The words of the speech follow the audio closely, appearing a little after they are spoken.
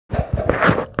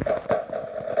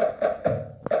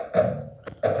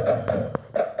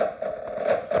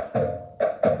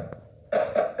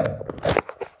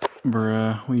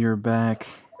Bruh, we are back.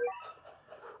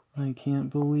 I can't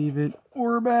believe it.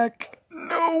 We're back.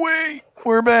 No way.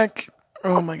 We're back.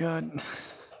 Oh my god.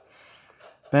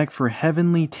 Back for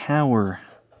Heavenly Tower.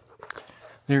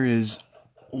 There is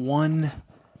 1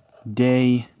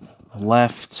 day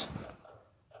left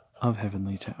of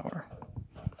Heavenly Tower.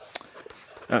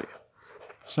 Okay.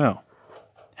 So,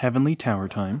 Heavenly Tower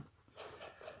time.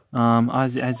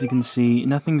 As you can see,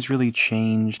 nothing's really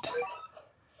changed.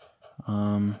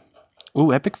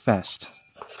 Ooh, Epic Fest.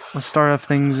 Let's start off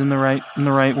things in the right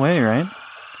way, right?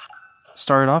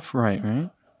 Start it off right?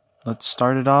 Let's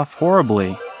start it off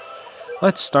horribly.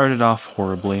 Let's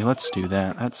do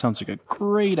that. That sounds like a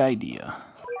great idea.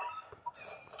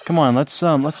 Come on, let's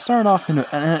start off in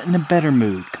a better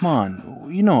mood. Come on,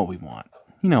 you know what we want.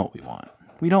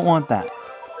 We don't want that.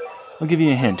 I'll give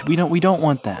you a hint. We don't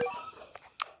want that.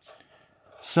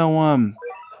 So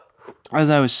as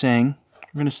I was saying,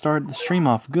 we're gonna start the stream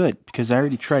off good because I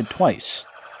already tried twice,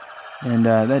 and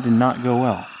that did not go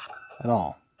well at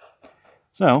all.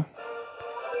 So,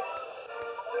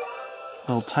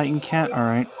 little Titan Cat. All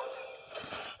right.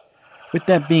 With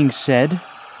that being said,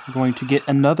 we're going to get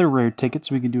another rare ticket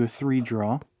so we can do a 3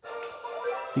 draw.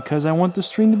 Because I want the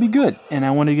stream to be good, and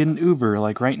I want to get an Uber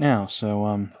like right now.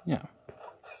 So yeah.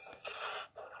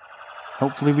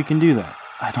 Hopefully we can do that.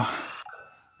 I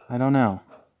don't know.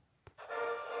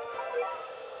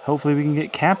 Hopefully we can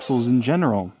get capsules in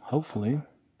general. Hopefully.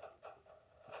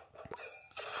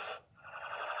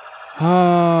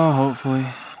 Oh, hopefully.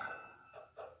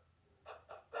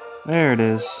 There it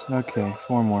is. Okay,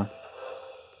 4 more.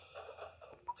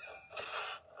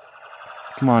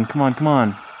 Come on.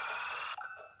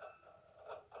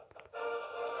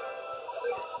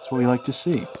 That's what we like to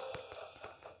see.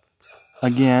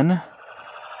 Again.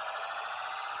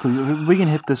 Please, if we can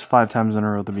hit this 5 times in a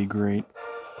row, that'd be great.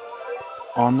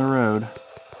 On the road.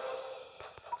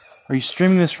 Are you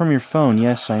streaming this from your phone?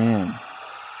 Yes, I am.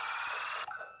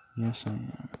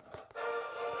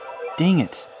 Dang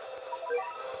it.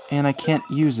 And I can't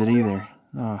use it either.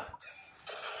 Oh.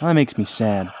 That makes me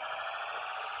sad.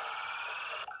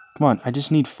 Come on, I just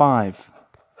need 5.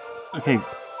 Okay,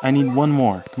 I need 1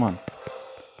 more. Come on.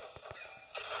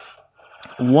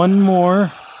 1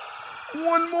 more.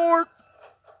 1 more.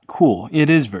 Cool. It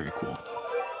is very cool.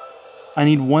 I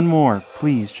need 1 more.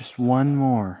 Please, just 1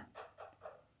 more.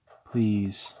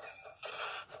 Please.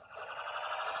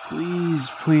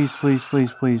 Please.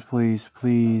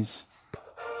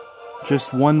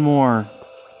 Just 1 more.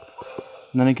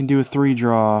 And then I can do a 3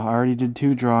 draw. I already did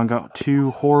 2 draw and got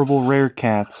 2 horrible rare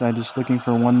cats. I'm just looking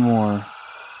for 1 more.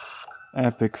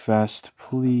 Epic Fest,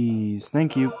 please.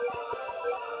 Thank you.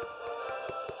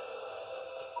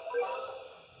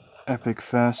 Epic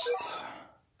Fest.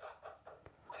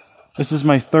 This is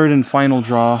my 3rd and final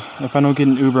draw. If I don't get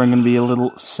an Uber, I'm going to be a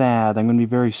little sad. I'm going to be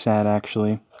very sad,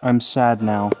 actually. I'm sad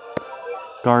now.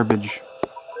 Garbage.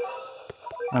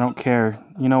 I don't care.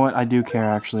 You know what? I do care,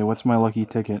 actually. What's my lucky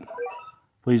ticket?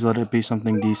 Please let it be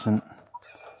something decent.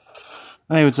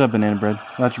 Hey, what's up, Banana Bread?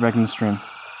 Glad you're back in the stream.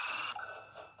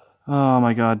 Oh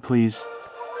my god, please.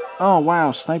 Oh,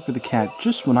 wow. Sniper the Cat.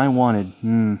 Just when I wanted.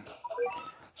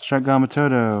 Let's try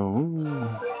Gamatoto. Ooh.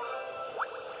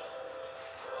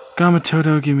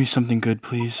 Gamatoto, give me something good,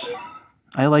 please.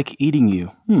 I like eating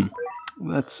you.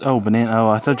 That's... Oh, banana... Oh,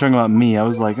 I thought you were talking about me. I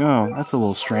was like, oh, that's a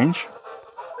little strange.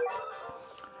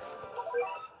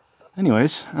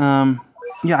 Anyways,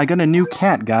 yeah, I got a new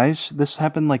cat, guys. This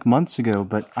happened like months ago,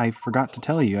 but I forgot to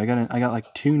tell you. I got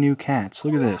like 2 new cats.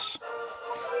 Look at this.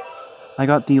 I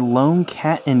got the Lone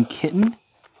Cat and Kitten,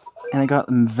 and I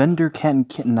got Vendor Cat and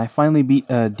Kitten. I finally beat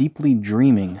Deeply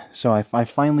Dreaming. So I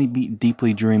finally beat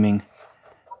Deeply Dreaming.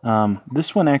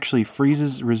 This one actually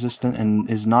freezes resistant and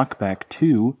is knockback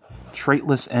to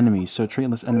traitless enemies. So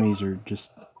traitless enemies are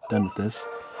just done with this.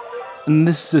 And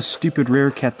this is a stupid rare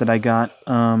cat that I got.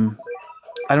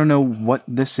 I don't know what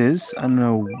this is. I don't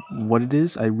know what it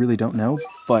is. I really don't know.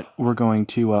 But we're going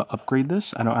to upgrade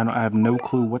this. I have no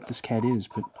clue what this cat is,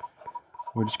 but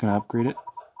we're just going to upgrade it.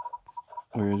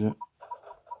 Where is it?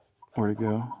 Where'd it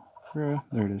go? There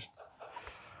it is.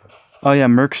 Oh yeah,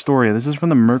 Merc Storia. This is from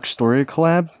the Merc Storia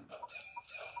collab.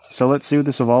 So let's see what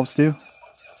this evolves to.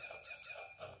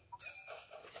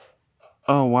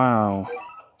 Oh wow.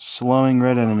 Slowing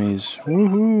red enemies.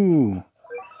 Woohoo!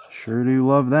 Sure do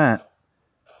love that.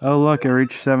 Oh look, I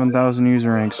reached 7,000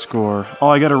 user rank score. Oh,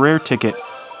 I got a rare ticket.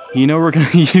 You know we're gonna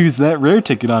use that rare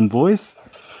ticket on, boys.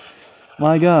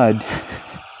 My god.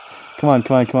 Come on.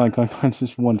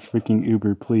 Just 1 freaking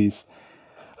Uber, please.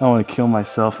 I want to kill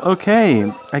myself.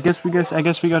 Okay, I guess we got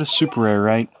a super rare,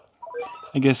 right?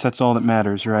 I guess that's all that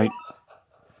matters, right?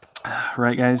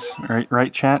 Right, guys?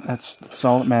 Right, chat? That's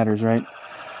all that matters, right?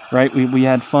 Right, we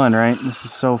had fun, right? This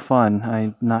is so fun.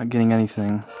 I'm not getting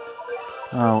anything.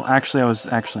 Oh, actually, I'm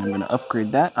going to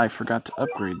upgrade that. I forgot to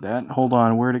upgrade that. Hold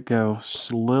on, where'd it go?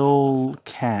 Lil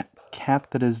cat.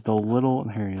 Cat that is the little...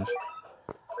 Here he is.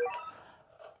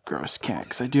 Gross cat,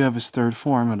 because I do have his third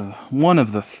form out of one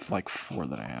of the, like, 4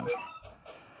 that I have.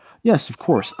 Yes, of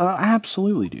course.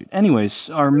 Absolutely, dude. Anyways,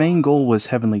 our main goal was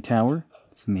Heavenly Tower.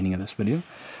 That's the meaning of this video.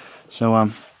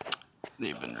 So,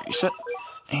 they've been reset.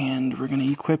 And we're going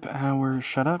to equip our...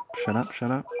 Shut up.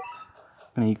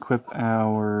 I'm going to equip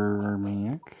our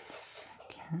maniac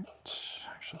cat.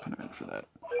 Actually, put him in for that.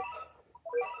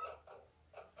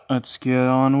 Let's get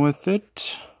on with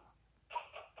it.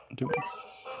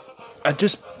 I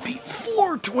just beat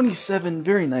floor 27.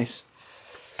 Very nice.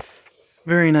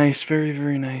 Very nice. Very,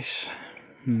 very nice.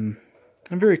 I'm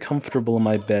very comfortable in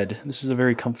my bed. This is a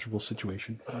very comfortable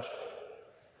situation.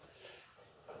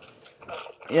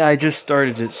 Yeah, I just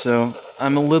started it, so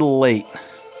I'm a little late.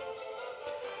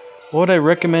 What would I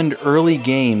recommend early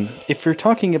game? If you're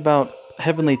talking about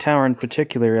Heavenly Tower in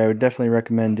particular, I would definitely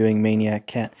recommend doing Maniac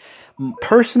Cat.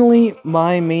 Personally,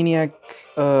 my Maniac,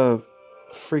 what's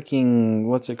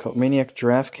it called? Maniac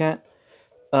Giraffe Cat,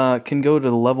 can go to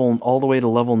the level, all the way to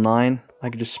level 9. I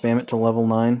could just spam it to level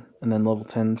 9, and then level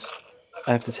 10s.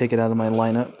 I have to take it out of my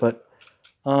lineup, but,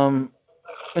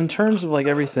 in terms of, like,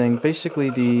 everything, basically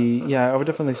I would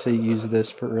definitely say use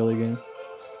this for early game.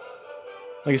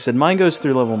 Like I said, mine goes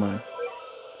through level 9.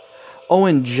 Oh,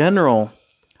 in general...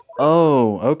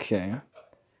 Oh, okay.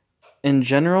 In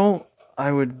general,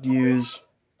 I would use...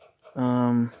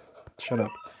 Shut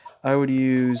up. I would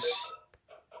use...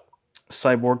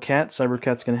 Cyborg Cat. Cyborg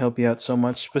Cat's going to help you out so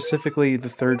much. Specifically, the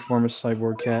third form of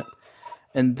Cyborg Cat.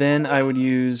 And then I would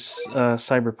use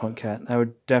Cyberpunk Cat. I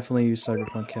would definitely use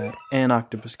Cyberpunk Cat. And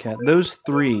Octopus Cat. Those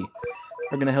 3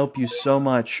 are going to help you so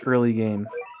much early game.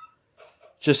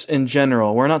 Just in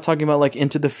general. We're not talking about, like,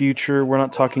 Into the Future. We're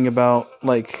not talking about,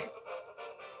 like,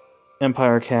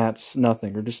 Empire Cats.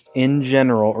 Nothing. We're just, in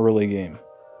general, early game.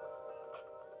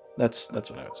 That's what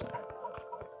I would say.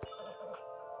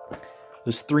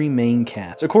 There's 3 main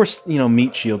cats. Of course, you know,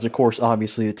 meat shields. Of course,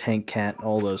 obviously, the tank cat.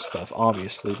 All those stuff,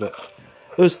 obviously. But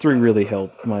those 3 really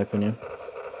help, in my opinion.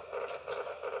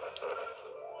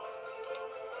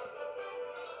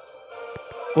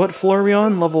 What floor are we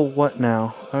on? Level what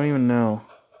now? I don't even know.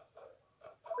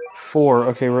 4.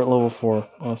 Okay, we're at level 4.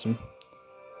 Awesome.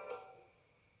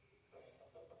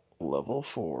 Level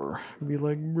 4. Be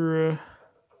like, bruh.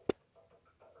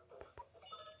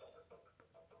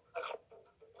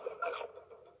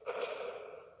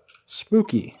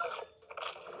 Spooky.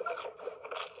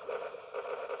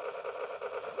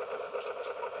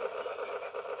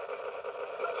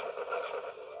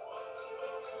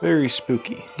 Very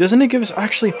spooky. Doesn't it give us...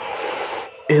 Actually,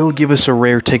 it'll give us a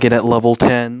rare ticket at level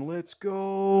 10. Let's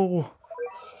go.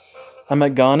 I'm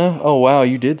at Ghana. Oh, wow,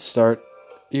 you did start.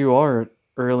 You are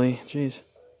early. Jeez.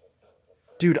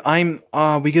 Dude,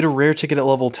 we get a rare ticket at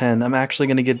level 10. I'm actually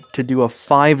going to get to do a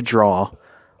 5 draw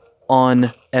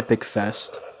on Epic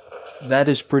Fest. That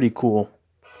is pretty cool.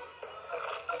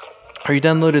 Are you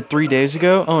downloaded 3 days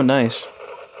ago? Oh, nice.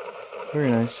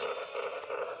 Very nice.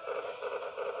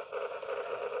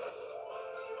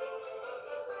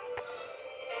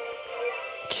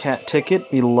 Cat ticket.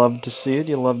 You love to see it.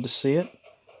 You love to see it.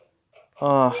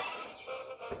 I'm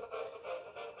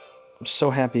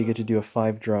so happy you get to do a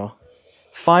 5 draw.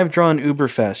 5 draw in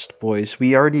Uberfest, boys.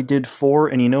 We already did 4,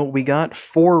 and you know what we got?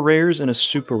 4 rares and a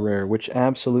super rare, which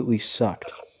absolutely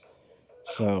sucked.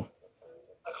 So,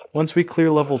 once we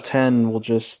clear level 10, we'll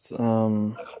just, get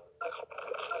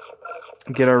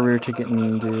our rare ticket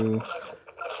and do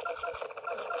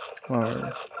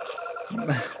our...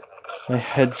 My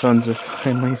headphones are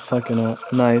finally fucking up.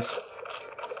 Nice.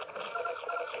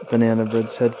 Banana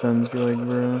Bread's headphones be like,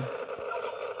 bro.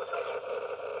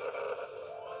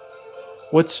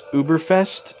 What's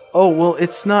Uberfest? Oh, well,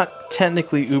 it's not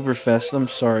technically Uberfest. I'm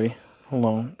sorry. Hold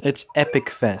on. It's Epic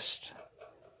Fest.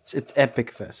 It's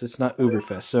Epic Fest. It's not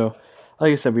Uberfest. So,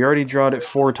 like I said, we already drawed it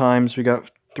 4 times. We got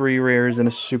 3 rares and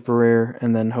a super rare.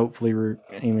 And then hopefully we're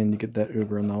aiming to get that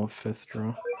Uber in the 5th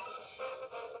draw.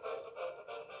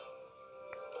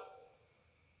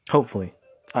 Hopefully.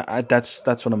 That's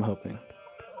what I'm hoping.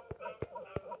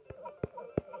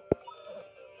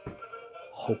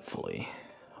 Hopefully.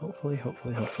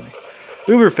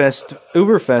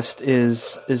 Uberfest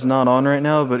is not on right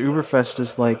now, but Uberfest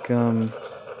is like, it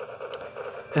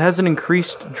has an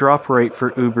increased drop rate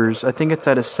for Ubers. I think it's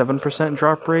at a 7%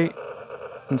 drop rate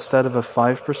instead of a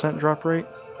 5% drop rate.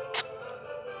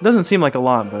 It doesn't seem like a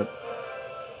lot, but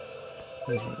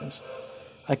Here's what it is.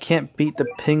 I can't beat the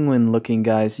penguin-looking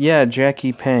guys. Yeah,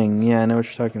 Jackie Pang. Yeah, I know what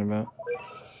you're talking about.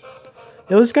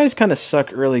 Yeah, those guys kind of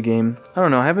suck early game. I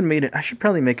don't know. I haven't made it. I should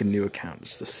probably make a new account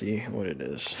just to see what it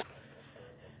is.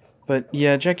 But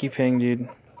yeah, Jackie Pang, dude.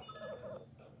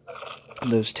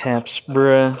 Those taps,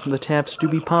 bruh. The taps do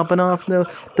be popping off though.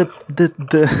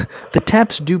 The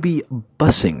taps do be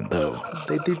bussing though.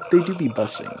 They do be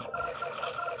bussing.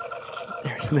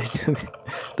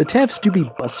 The taps do be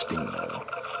busting though.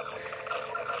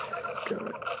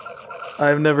 God.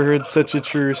 I've never heard such a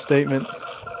true statement.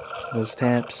 Those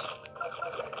taps.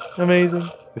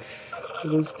 Amazing.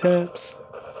 Those taps.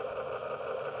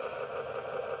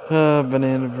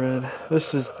 Banana bread.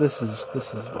 This is why.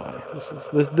 This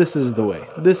is the way.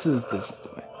 This is the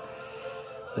way.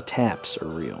 The taps are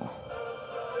real.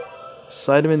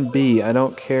 Vitamin B. I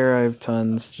don't care. I have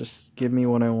tons. Just give me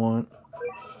what I want.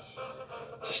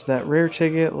 Just that rare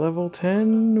ticket, level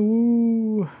 10.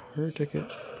 Woo! Rare ticket.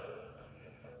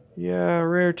 Yeah,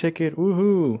 rare ticket.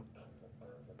 Woohoo!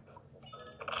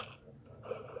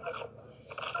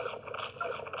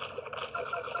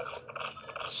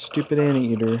 Stupid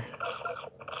anteater.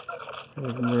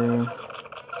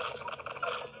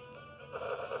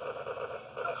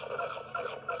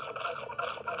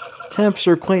 Taps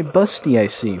are quite busty, I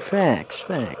see. Facts.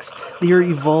 They are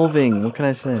evolving. What can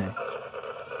I say?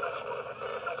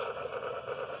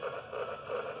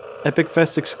 Epic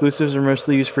Fest exclusives are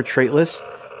mostly used for trait lists.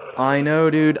 I know,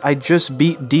 dude. I just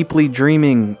beat Deeply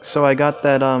Dreaming, so I got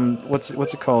that what's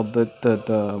it called?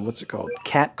 The what's it called?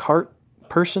 Cat cart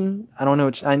person? I don't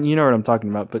know. You know what I'm talking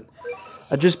about, but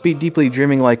I just beat Deeply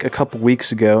Dreaming like a couple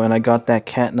weeks ago, and I got that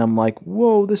cat, and I'm like,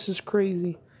 whoa, this is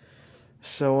crazy.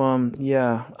 So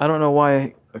yeah, I don't know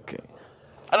why. Okay,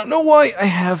 I don't know why I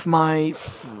have my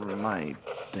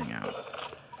thing out.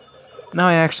 Now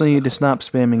I actually need to stop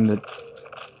spamming the.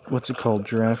 What's it called?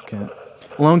 Giraffe cat.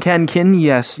 Lone cat and kitten?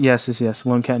 Yes.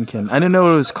 Lone cat and kitten. I didn't know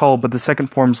what it was called, but the second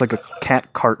form's like a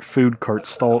cat cart, food cart,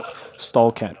 stall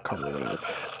cat cart, or whatever.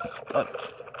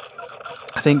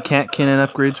 I think cat cannon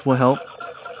upgrades will help.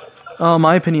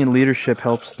 My opinion, leadership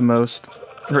helps the most.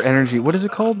 Or energy. What is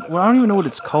it called? Well, I don't even know what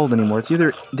it's called anymore. It's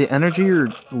either the energy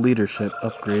or leadership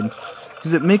upgrade.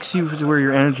 Because it makes you to where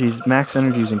your max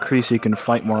energies increase so you can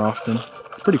fight more often.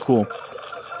 It's pretty cool.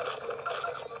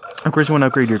 Of course, you want to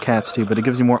upgrade your cats too, but it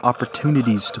gives you more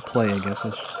opportunities to play, I guess.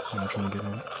 That's what I'm trying to get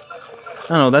at. I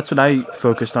don't know, that's what I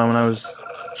focused on when I was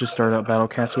just started out Battle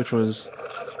Cats, which was...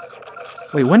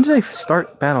 Wait, when did I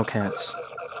start Battle Cats?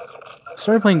 I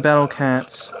started playing Battle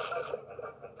Cats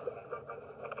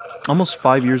almost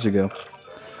 5 years ago.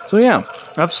 So yeah,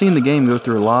 I've seen the game go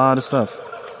through a lot of stuff.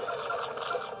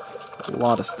 A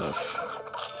lot of stuff.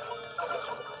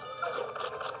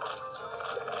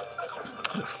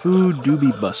 The food do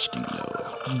be busting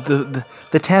though.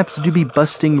 The taps do be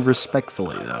busting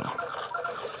respectfully though.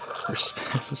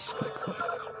 Respectfully.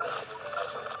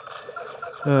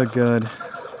 Oh god.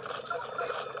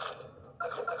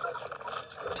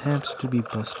 Taps do be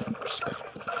busting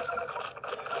respectfully.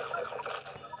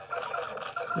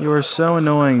 You are so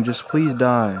annoying. Just please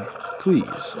die.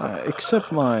 Please.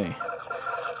 Accept my...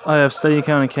 I have steady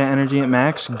account and cat energy at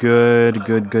max. Good.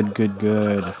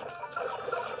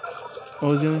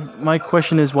 What was the other? My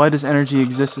question is, why does energy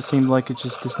exist? It seems like it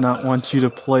just does not want you to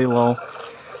play lol.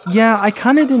 Yeah, I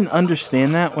kind of didn't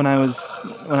understand that when I was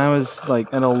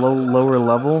like at a lower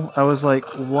level. I was like,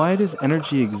 why does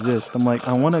energy exist? I'm like,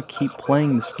 I want to keep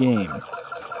playing this game.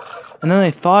 And then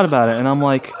I thought about it, and I'm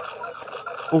like,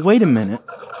 well, wait a minute.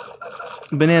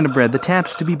 Banana bread. The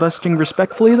taps to be busting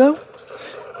respectfully, though?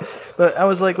 But I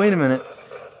was like, wait a minute.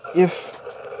 If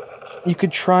you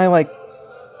could try, like...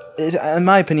 in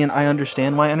my opinion, I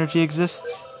understand why energy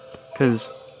exists. Because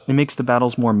it makes the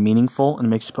battles more meaningful, and it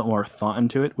makes you put more thought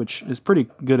into it, which is pretty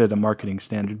good at a marketing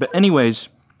standard. But anyways,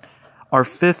 our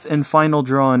fifth and final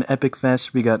draw in Epic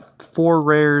Fest, we got 4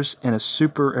 rares and a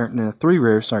super... no, 3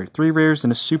 rares, sorry. 3 rares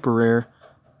and a super rare.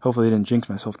 Hopefully I didn't jinx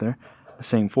myself there.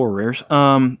 Saying 4 rares.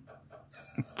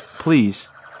 Please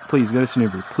go to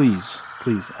Snoober.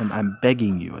 Please. I'm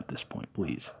begging you at this point,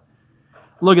 please.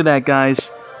 Look at that,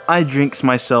 guys. I jinxed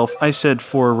myself. I said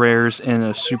 4 rares and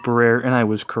a super rare, and I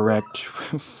was correct.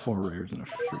 4 rares and a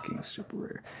freaking super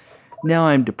rare. Now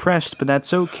I'm depressed, but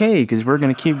that's okay, because we're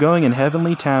going to keep going in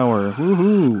Heavenly Tower.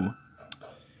 Woohoo!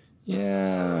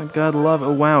 Yeah, God love it.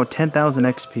 Oh, wow, 10,000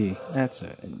 XP. That's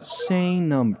an insane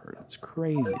number. It's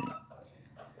crazy.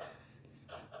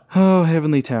 Oh,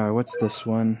 Heavenly Tower. What's this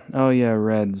one? Oh, yeah,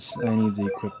 reds. I need to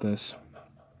equip this.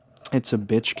 It's a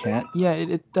bitch cat. Yeah,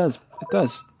 it does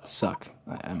suck,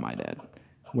 I might add.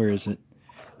 Where is it?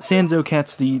 Sanzo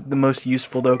Cat's the most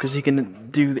useful though, because he can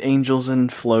do the angels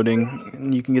and floating,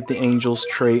 and you can get the angels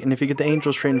trait, and if you get the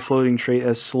angels trait and floating trait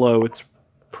as slow, it's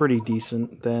pretty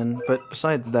decent then, but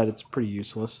besides that, it's pretty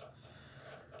useless,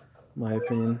 in my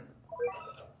opinion.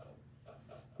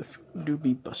 The food do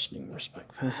be busting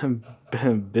respect.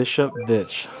 Bishop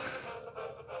bitch.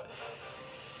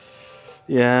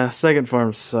 Yeah, second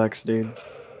farm sucks, dude.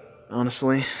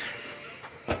 Honestly.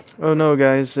 Oh no,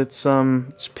 guys, it's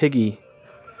Piggy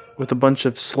with a bunch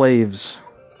of slaves.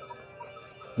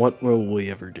 What will we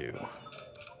ever do?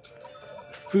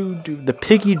 The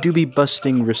Piggy do be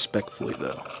busting respectfully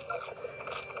though.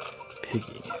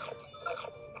 Piggy.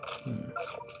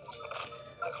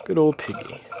 Good old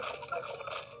Piggy.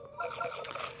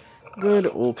 Good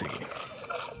old Piggy.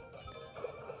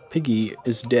 Piggy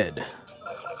is dead.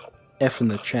 F in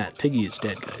the chat. Piggy is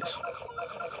dead, guys.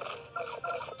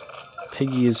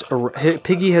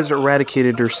 Piggy has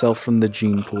eradicated herself from the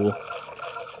gene pool.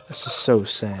 This is so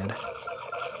sad.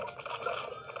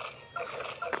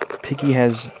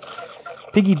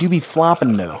 Piggy do be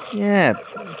flopping though. Yeah,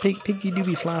 Piggy do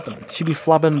be flopping. She be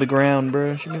flopping to the ground,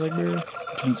 bro. She be like, bro.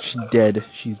 She's dead.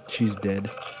 She's dead.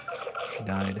 She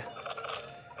died.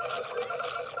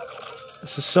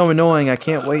 This is so annoying. I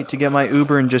can't wait to get my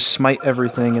Uber and just smite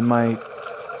everything in my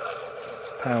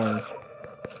power.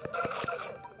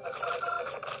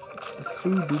 The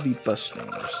food do be busting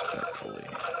respectfully.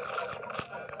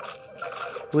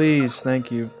 Please,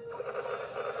 thank you.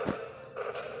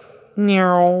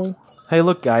 Meow. Hey,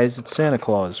 look, guys, it's Santa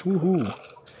Claus. Woohoo.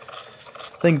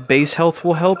 Think base health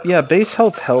will help? Yeah, base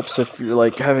health helps if you're,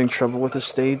 like, having trouble with a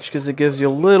stage, because it gives you a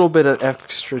little bit of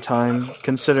extra time,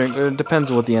 considering, it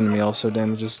depends on what the enemy also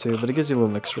damages too, but it gives you a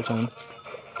little extra time.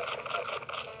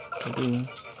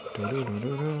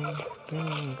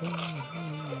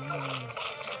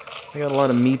 I got a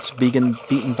lot of meats being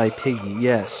beaten by Piggy.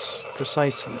 Yes,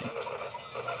 precisely.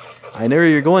 I know where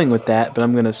you're going with that, but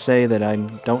I'm going to say that I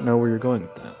don't know where you're going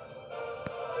with that.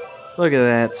 Look at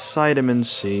that, Vitamin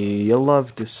C. You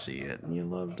love to see it. You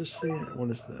love to see it.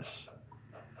 What is this?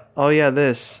 Oh yeah,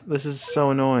 this. This is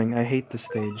so annoying. I hate this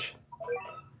stage.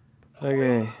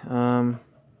 Okay,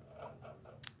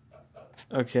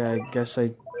 okay, I guess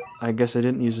I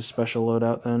didn't use a special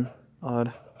loadout then.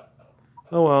 Odd.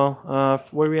 Oh well.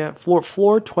 Where are we at? Floor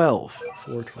 12.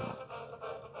 Floor 12.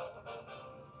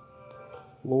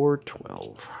 Floor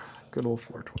 12. Good old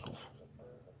floor 12.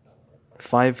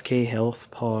 5k health,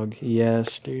 Pog.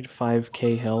 Yes, dude,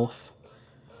 5k health.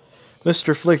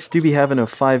 Mr. Flicks do be having a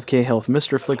 5k health.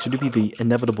 Mr. Flicks do be the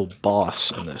inevitable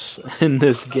boss in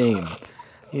this game.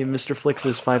 Yeah, Mr. Flicks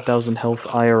is 5,000 health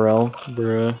IRL,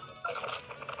 bruh.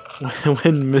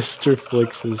 When Mr.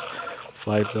 Flicks is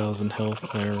 5,000 health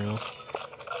IRL.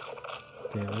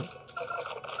 Damn it.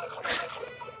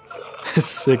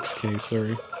 6k,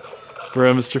 sorry.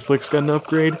 Bruh, Mr. Flicks got an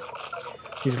upgrade.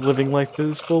 He's living life to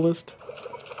his fullest.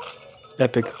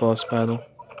 Epic boss battle.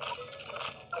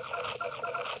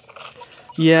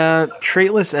 Yeah,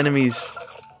 traitless enemies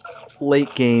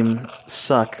late game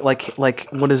suck. Like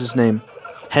what is his name?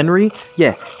 Henry?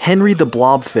 Yeah, Henry the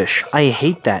Blobfish. I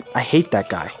hate that. I hate that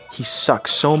guy. He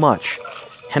sucks so much.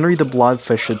 Henry the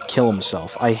Blobfish should kill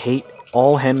himself. I hate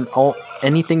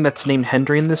anything that's named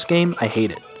Henry in this game. I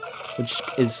hate it. Which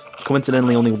is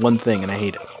coincidentally only one thing, and I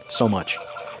hate it so much.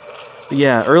 But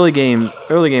yeah, early game,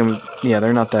 yeah,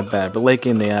 they're not that bad, but late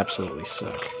game they absolutely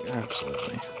suck.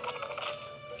 Absolutely.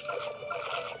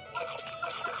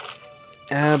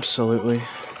 Absolutely.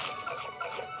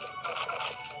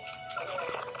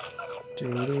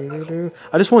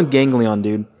 I just want Ganglion,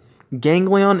 dude.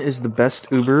 Ganglion is the best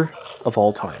Uber of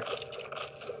all time.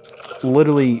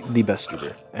 Literally the best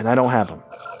Uber, and I don't have him.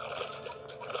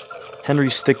 Henry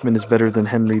Stickmin is better than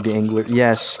Henry the Angler.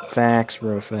 Yes, facts,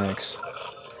 bro, facts.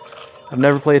 I've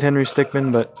never played Henry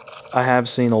Stickmin, but I have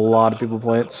seen a lot of people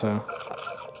play it, so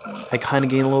I kind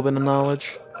of gain a little bit of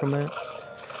knowledge from that.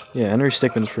 Yeah, Henry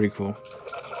Stickmin's pretty cool.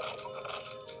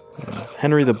 Yeah.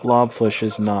 Henry the Blobfish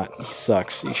is not. He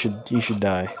sucks. He should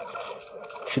die.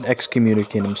 He should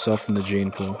excommunicate himself from the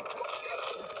gene pool.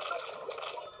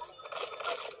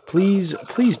 Please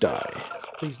die.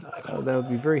 Please die. That would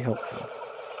be very helpful.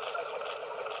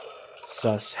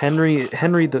 Sus. Henry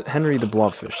the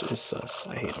Blobfish is sus.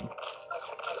 I hate him.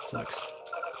 Sucks.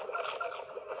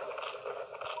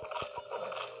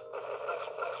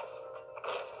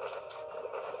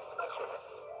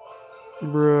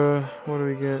 Bruh, what do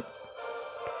we get?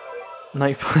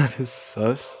 Nightblood is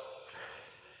sus.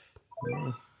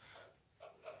 Oh.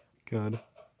 God.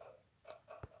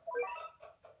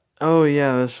 Oh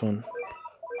yeah, this one.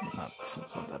 This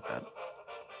one's not that bad.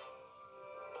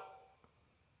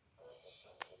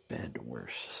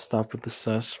 worst. Stop with the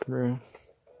sus, bro.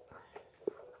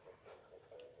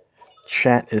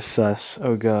 Chat is sus.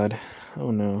 Oh god.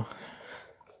 Oh no.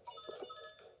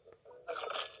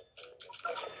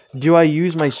 Do I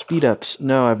use my speed ups?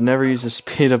 No, I've never used a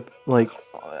speed up, like,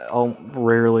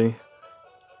 rarely.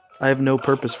 I have no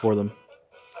purpose for them.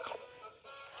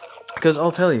 Because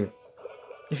I'll tell you,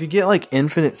 if you get like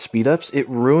infinite speed ups, it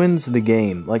ruins the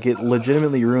game. Like, it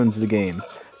legitimately ruins the game.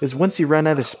 Because once you run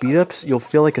out of speed ups, you'll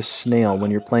feel like a snail when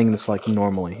you're playing this like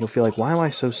normally. You'll feel like, why am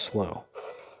I so slow?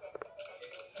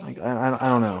 Like, I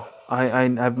don't know. I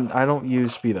don't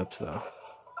use speed ups though.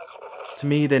 To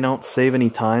me, they don't save any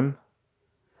time.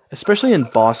 Especially in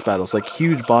boss battles, like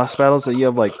huge boss battles that you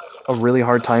have like a really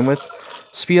hard time with.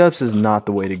 Speed ups is not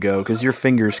the way to go because your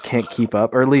fingers can't keep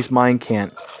up, or at least mine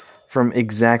can't, from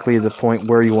exactly the point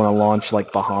where you want to launch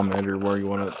like Bahamut or where you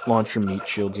want to launch your meat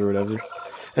shields or whatever.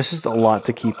 It's just a lot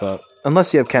to keep up.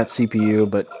 Unless you have Cat CPU,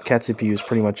 but Cat CPU is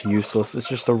pretty much useless. It's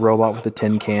just a robot with a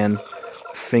tin can,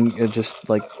 just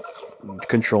like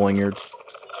controlling your.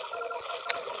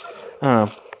 I don't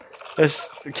know.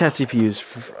 Cat CPU is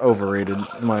overrated,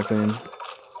 in my opinion.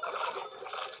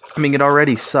 I mean, it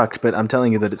already sucked, but I'm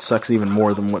telling you that it sucks even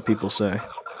more than what people say.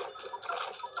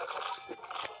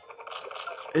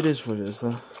 It is what it is,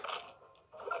 though.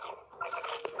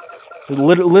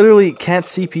 Literally, Cat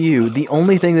CPU. The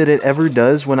only thing that it ever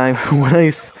does when I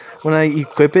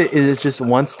equip it is it just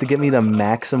wants to get me the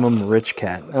maximum rich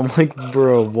cat. I'm like,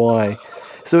 bro, why?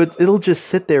 So it'll just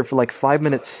sit there for like 5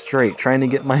 minutes straight trying to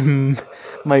get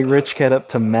my rich cat up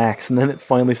to max, and then it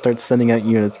finally starts sending out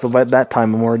units. But by that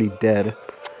time, I'm already dead.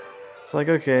 It's like,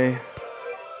 okay,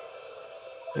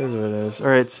 it is what it is. All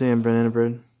right, see you, Banana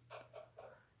Bread.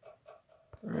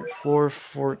 All right,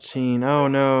 414. Oh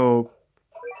no.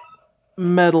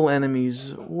 Metal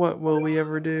enemies, what will we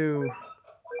ever do?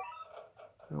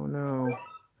 Oh no.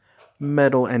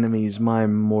 Metal enemies, my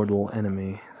mortal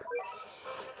enemy.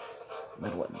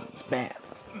 Metal enemies, bad.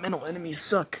 Metal enemies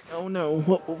suck. Oh no,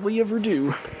 what will we ever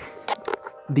do?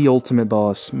 The ultimate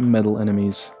boss, metal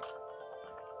enemies.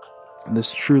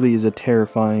 This truly is a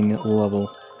terrifying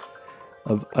level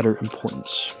of utter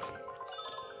importance.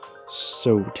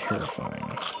 So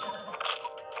terrifying.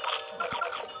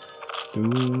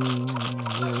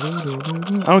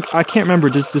 I can't remember,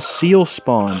 does the seal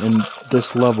spawn in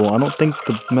this level? I don't think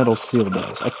the metal seal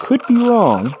does. I could be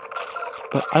wrong,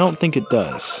 but I don't think it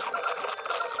does.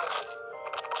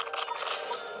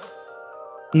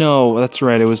 No, that's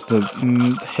right, it was the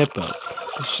hippo.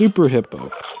 The super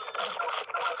hippo.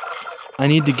 I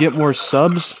need to get more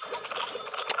subs?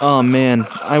 Oh man,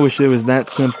 I wish it was that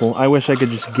simple. I wish I could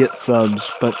just get subs,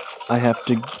 but I have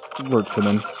to work for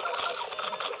them.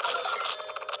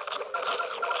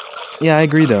 Yeah, I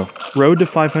agree though. Road to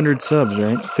 500 subs,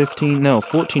 right? 14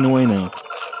 away now.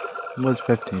 It was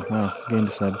 15. Wow, game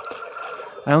decided.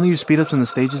 I only use speed ups in the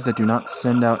stages that do not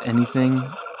send out anything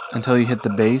until you hit the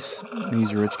base. I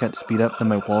use your rich cat to speed up, then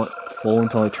my wallet full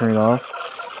until I turn it off.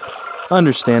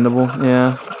 Understandable,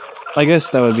 yeah. I guess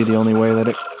that would be the only way that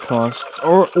it costs.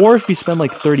 Or if you spend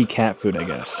like 30 cat food, I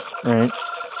guess, right?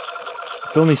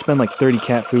 If you only spend like 30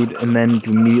 cat food and then you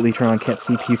immediately turn on cat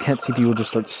CPU will just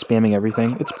start spamming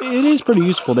everything. It is pretty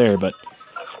useful there, but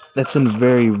that's in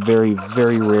very, very,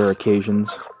 very rare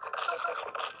occasions.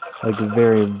 Like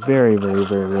very, very, very,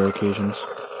 very rare occasions.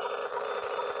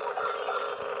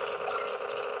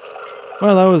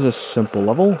 Well, that was a simple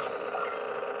level.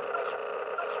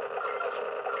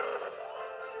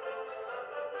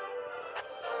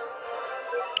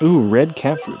 Ooh, red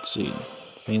cat fruit seed.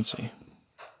 Fancy.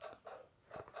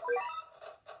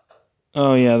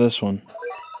 Oh yeah, this one.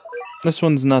 This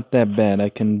one's not that bad. I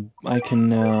can,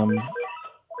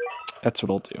 that's what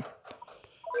I'll do.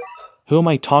 Who am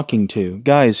I talking to?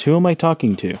 Guys, who am I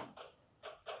talking to?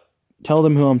 Tell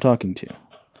them who I'm talking to.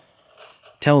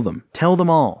 Tell them. Tell them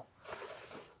all.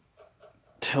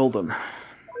 Tell them.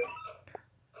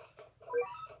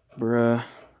 Bruh.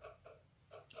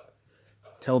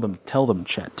 Tell them,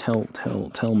 chat.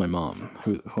 Tell my mom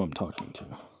who I'm talking to.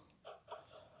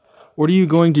 What are you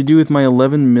going to do with my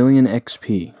 11 million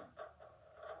XP?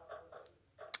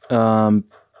 I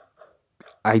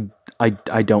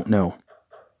don't know.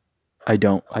 I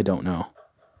don't know.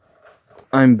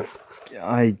 I'm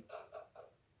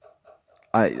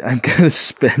gonna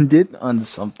spend it on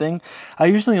something. I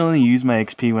usually only use my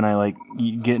XP when I like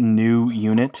get a new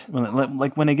unit.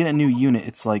 When I get a new unit,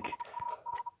 it's like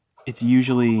it's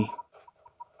usually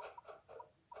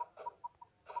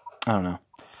I don't know.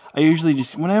 I usually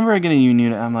just whenever I get a new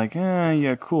unit, I'm like,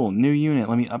 yeah, cool, new unit.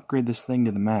 Let me upgrade this thing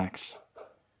to the max,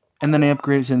 and then I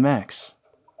upgrade it to the max.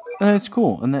 it's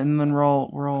cool, and then we're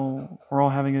all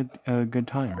having a good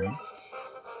time, right?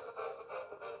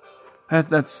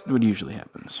 That's what usually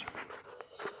happens.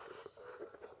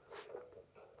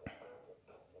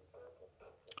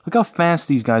 Look how fast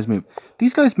these guys move.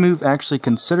 These guys move actually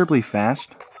considerably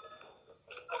fast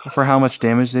for how much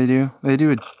damage they do. They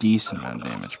do a decent amount of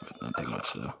damage, but not too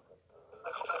much though.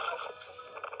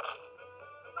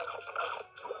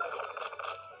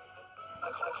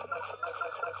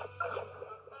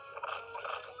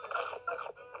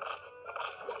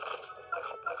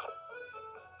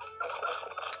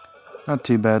 Not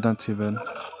too bad, not too bad.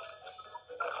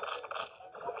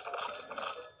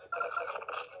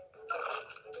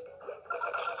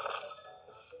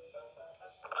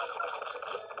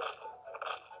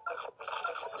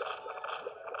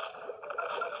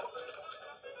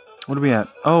 What are we at?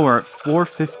 Oh, we're at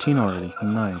 4:15 already.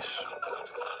 Nice.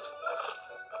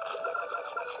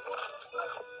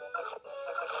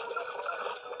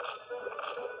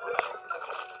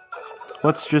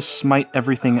 Let's just smite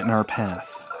everything in our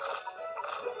path.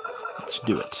 Let's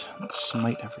do it. Let's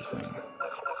smite everything.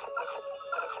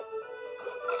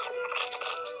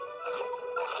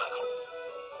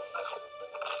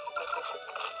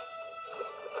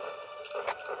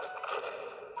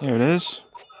 There it is.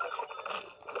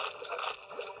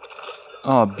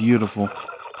 Oh, beautiful.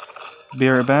 Be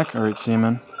right back. Alright, see you,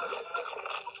 man.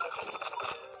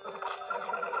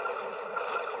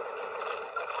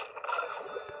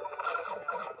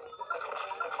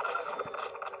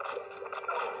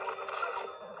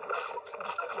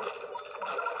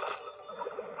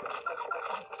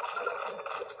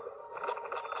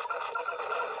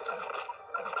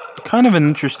 Kind of an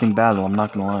interesting battle, I'm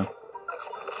not gonna lie.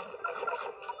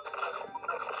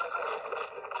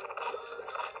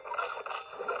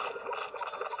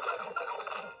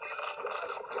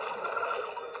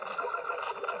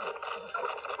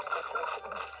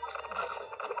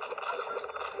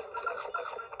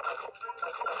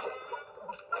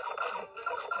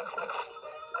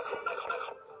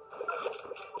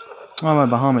 Oh, my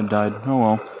Bahamut died. Oh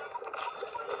well.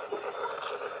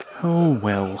 Oh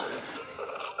well.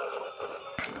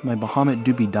 My Bahamut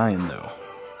do be dying though.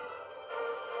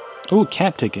 Oh,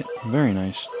 cat ticket. Very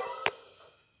nice.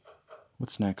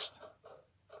 What's next?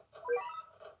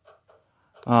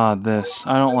 Ah, this.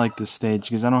 I don't like this stage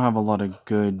because I don't have a lot of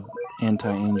good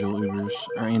anti-angel Ubers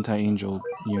or anti-angel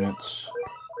units.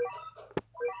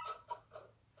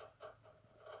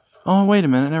 Oh, wait a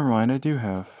minute. Never mind. I do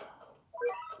have.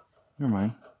 Never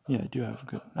mind. Yeah, I do have a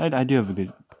good. I do have a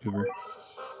good Uber.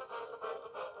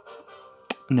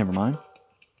 Never mind.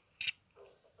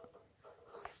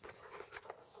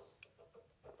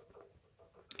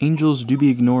 Angels do be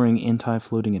ignoring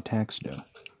anti-floating attacks, though.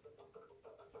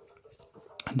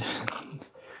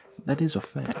 That is a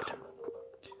fact.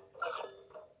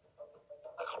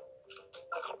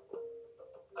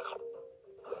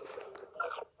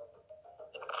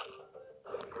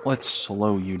 Let's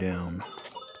slow you down.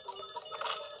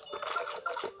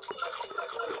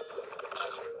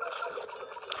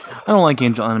 I don't like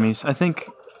angel enemies. I think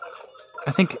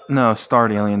no,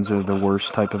 starred aliens are the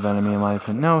worst type of enemy in my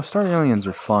opinion. No, starred aliens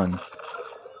are fun.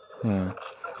 Yeah.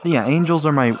 Yeah, angels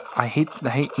are my I hate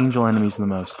angel enemies the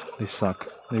most. They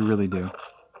suck. They really do.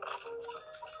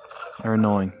 They're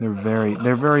annoying. They're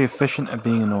very efficient at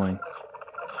being annoying.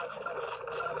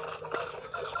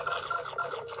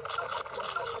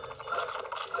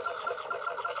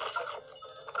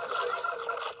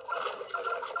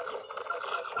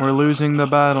 We're losing the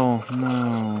battle.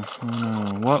 No. Oh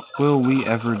no. What will we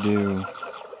ever do?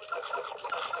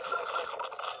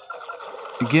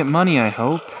 Get money, I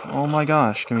hope. Oh my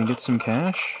gosh. Can we get some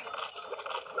cash?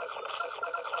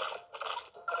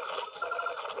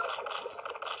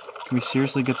 Can we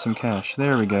seriously get some cash?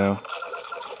 There we go.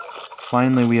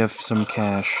 Finally we have some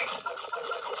cash.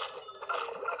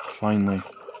 Finally.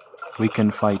 We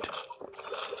can fight.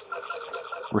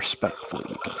 Respectfully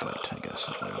we can fight, I guess is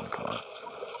what I'm gonna call it.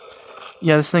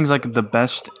 Yeah, this thing's like the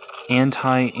best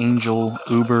anti-angel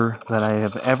Uber that I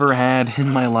have ever had in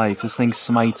my life. This thing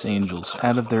smites angels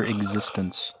out of their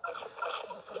existence.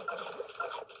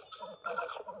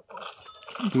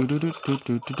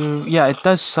 Yeah, it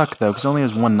does suck though, because it only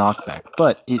has one knockback,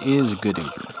 but it is a good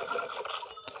Uber.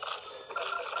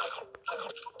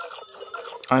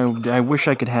 I wish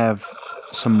I could have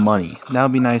some money. That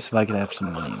would be nice if I could have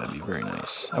some money. That'd be very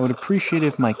nice. I would appreciate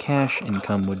if my cash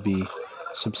income would be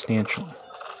substantial.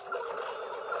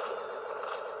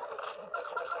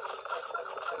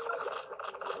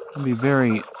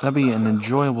 That'd be an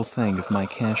enjoyable thing if my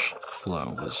cash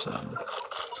flow was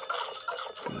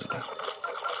good.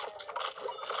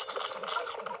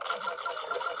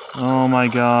 Oh my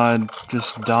god,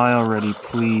 just die already,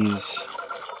 please.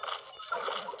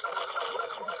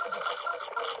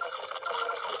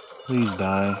 Please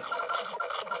die.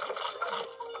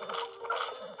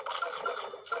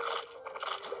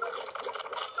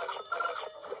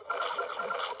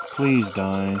 Please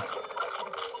die.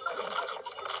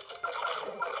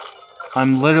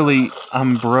 I'm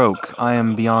broke. I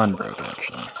am beyond broke,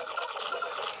 actually.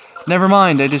 Never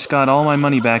mind, I just got all my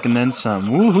money back and then some.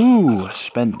 Woohoo!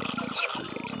 Spending spree.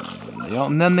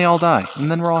 And then they all die.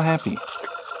 And then we're all happy.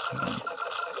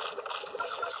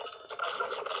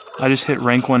 I just hit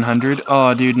rank 100.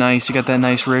 Oh, dude, nice. You got that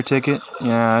nice rare ticket?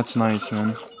 Yeah, that's nice,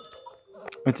 man.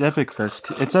 It's Epic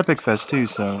Fest. It's Epic Fest, too,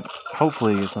 so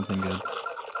hopefully it's something good.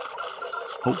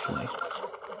 Hopefully.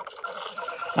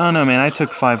 I don't know, man. I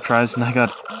took 5 tries and I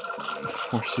got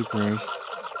 4 super rares.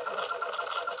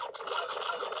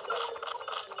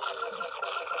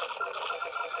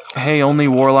 Hey, only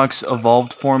Warlock's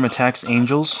evolved form attacks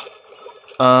angels?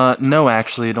 No,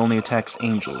 actually, it only attacks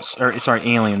angels. Or, sorry,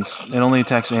 aliens. It only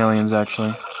attacks aliens,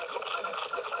 actually.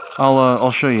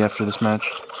 I'll show you after this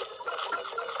match.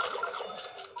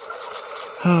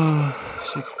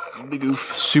 Big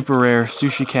oof. Super rare.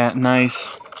 Sushi Cat, nice.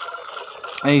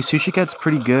 Hey, Sushi Cat's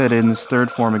pretty good in his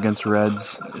third form against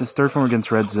Reds. His third form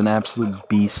against Reds is an absolute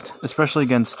beast. Especially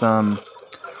against, what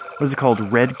is it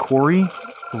called? Red Cory?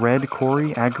 Red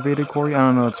Cory? Aggravated Cory? I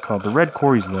don't know what it's called. The Red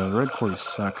Corys, though. The Red Corys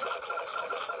suck.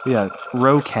 But yeah,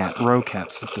 Rowcat.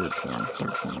 Rowcat's the third form.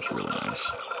 Third form's really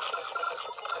nice.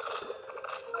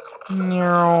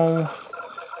 No.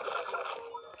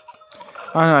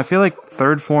 I don't know, I feel like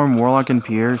third form Warlock and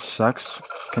Pierre sucks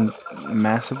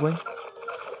massively.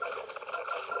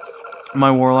 My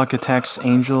Warlock attacks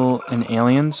Angel and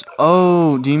Aliens.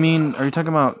 Oh, do you mean, are you talking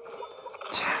about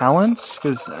talents?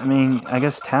 Because, I mean, I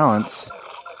guess talents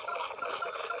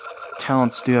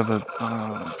do have a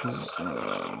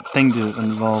thing to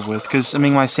involve with. Because, I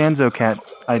mean, my Sanzo cat,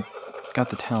 I got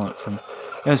the talent from.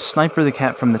 Yeah, Sniper the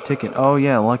cat from the ticket. Oh,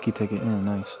 yeah, lucky ticket. Yeah,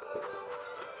 nice.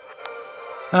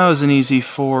 That was an easy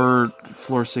floor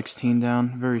 16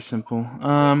 down. Very simple.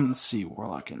 Let's see,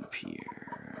 Warlock and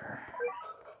Pierre.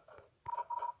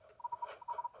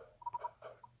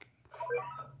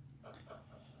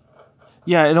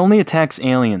 Yeah, it only attacks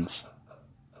aliens.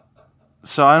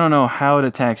 So I don't know how it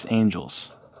attacks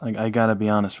angels. Like, I gotta be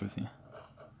honest with you.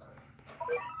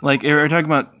 Like, if we're talking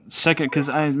about second, because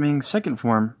I mean, second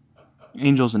form,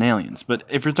 angels and aliens. But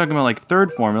if you're talking about, like,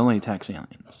 third form, it only attacks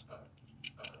aliens.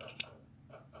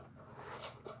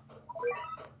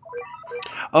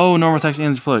 Oh, normal attacks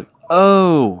aliens float.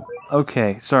 Oh,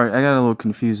 okay. Sorry, I got a little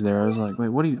confused there. I was like, wait,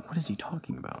 what is he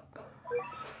talking about?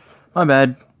 My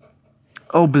bad.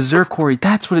 Oh, Berserkory.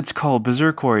 That's what it's called,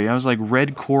 Berserkory. I was like,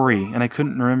 Red Cory, and I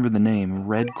couldn't remember the name.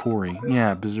 Red Cory.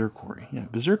 Yeah, Berserkory. Yeah,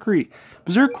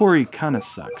 Berserkory kind of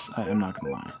sucks. I'm not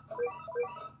gonna lie.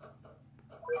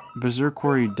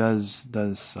 Berserkory does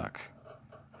suck.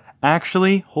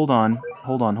 Actually, hold on.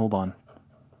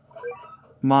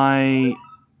 My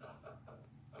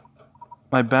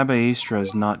Baba Astra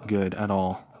is not good at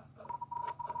all.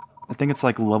 I think it's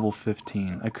like level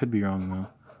 15. I could be wrong though.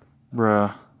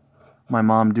 Bruh. My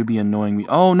mom do be annoying me.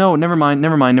 Oh no, never mind.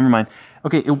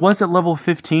 Okay, it was at level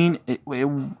 15.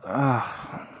 I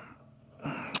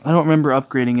don't remember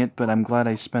upgrading it, but I'm glad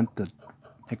I spent the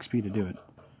XP to do it.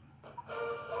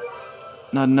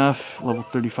 Not enough. Level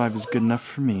 35 is good enough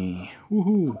for me.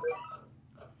 Woohoo!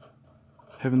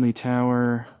 Heavenly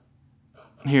Tower.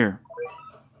 Here.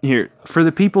 For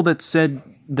the people that said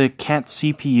the cat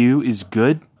CPU is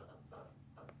good.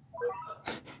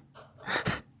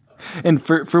 And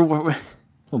for hold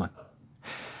on.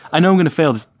 I know I'm going to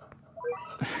fail this.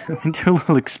 Let me do a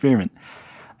little experiment.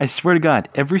 I swear to God,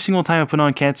 every single time I put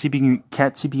on cat CPU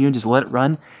and just let it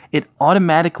run, it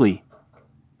automatically...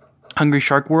 Hungry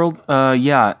Shark World?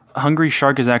 Yeah. Hungry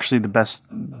Shark is actually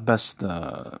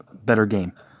the better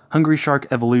game. Hungry Shark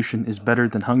Evolution is better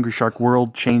than Hungry Shark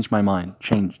World. Change my mind.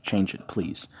 Change it,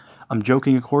 please. I'm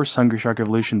joking, of course. Hungry Shark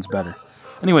Evolution's better.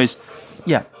 Anyways,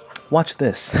 yeah. Watch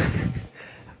this.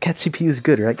 Cat CPU is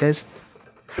good, right, guys?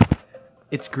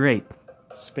 It's great.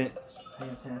 It's fantastic.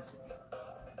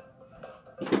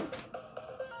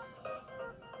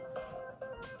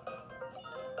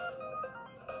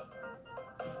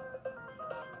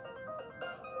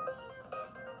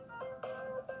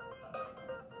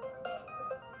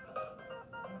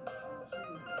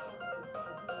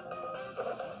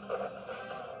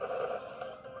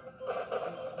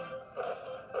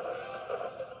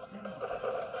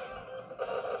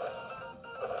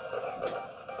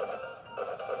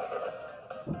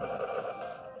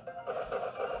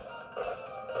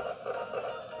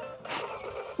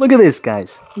 Look at this,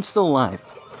 guys. I'm still alive.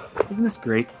 Isn't this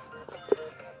great?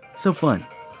 So fun.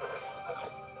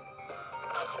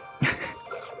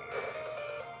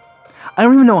 I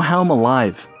don't even know how I'm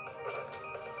alive.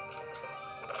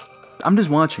 I'm just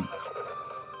watching.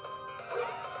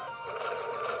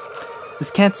 This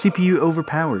cat's CPU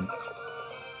overpowered.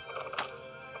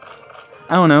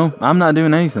 I don't know. I'm not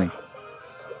doing anything.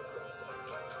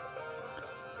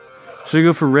 Should I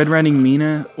go for Red Riding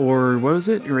Mina or what was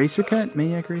it? Eraser Cat?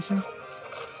 Maniac Racer?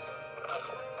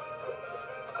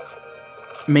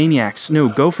 Maniacs. No,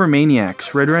 go for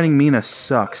Maniacs. Red Riding Mina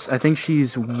sucks. I think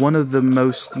she's one of the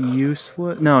most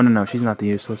useless. No, she's not the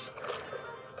useless.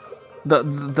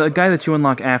 The guy that you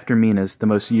unlock after Mina is the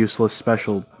most useless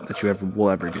special that you will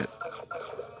ever get.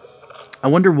 I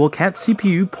wonder, will Cat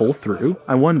CPU pull through?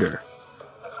 I wonder.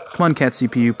 Come on, Cat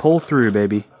CPU, pull through,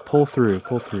 baby. Pull through,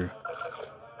 pull through.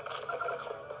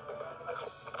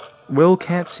 Will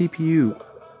Cat CPU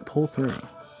pull through?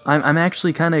 I'm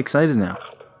actually kind of excited now.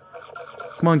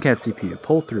 Come on, Cat CPU,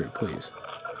 pull through, please.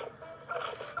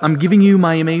 I'm giving you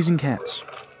my amazing cats.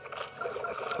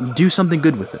 Do something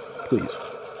good with it, please.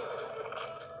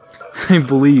 I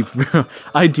believe, bro.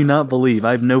 I do not believe.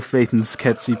 I have no faith in this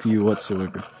Cat CPU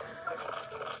whatsoever.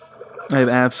 I have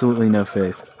absolutely no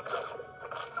faith.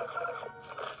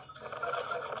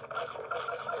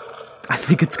 I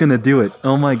think it's gonna do it.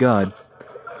 Oh my god.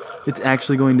 It's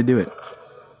actually going to do it.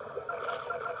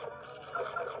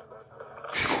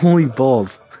 Holy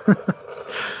balls.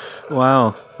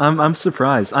 Wow. I'm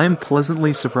surprised. I am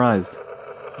pleasantly surprised.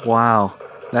 Wow.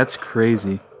 That's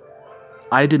crazy.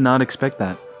 I did not expect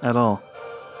that at all.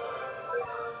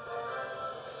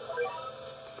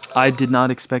 I did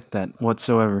not expect that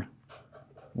whatsoever.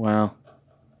 Wow.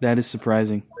 That is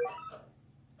surprising.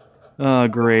 Oh,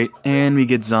 great. And we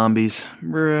get zombies.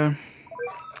 Bruh.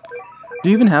 Do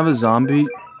you even have a zombie?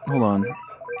 Hold on.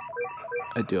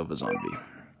 I do have a zombie.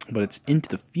 But it's into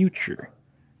the future.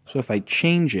 So if I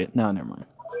change it... No, never mind.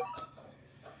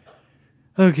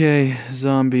 Okay,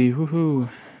 zombie. Woohoo.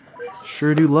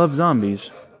 Sure do love zombies.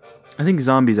 I think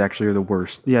zombies actually are the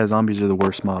worst. Yeah, zombies are the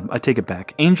worst mob. I take it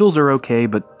back. Angels are okay,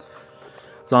 but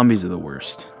zombies are the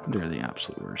worst. They're the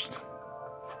absolute worst.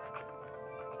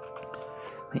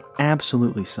 They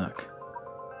absolutely suck.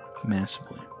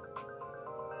 Massively.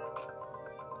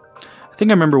 I think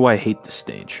I remember why I hate this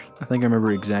stage. I think I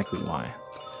remember exactly why.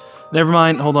 Never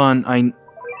mind, hold on.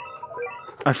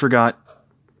 I forgot.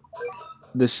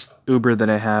 This Uber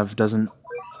that I have doesn't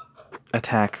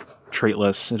attack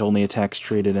traitless. It only attacks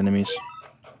traded enemies.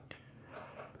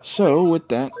 So, with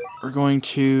that, we're going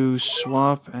to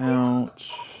swap out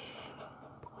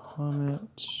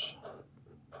Bahamut.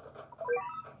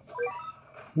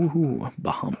 Woohoo,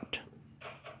 Bahamut.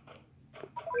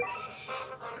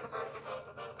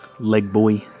 Leg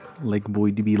boy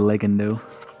to be leggendo.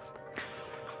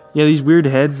 Yeah, these weird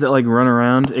heads that like run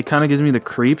around. It kind of gives me the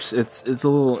creeps. It's a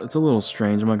little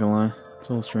strange. I'm not gonna lie. It's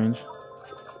a little strange.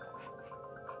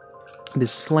 It is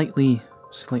slightly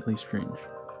strange.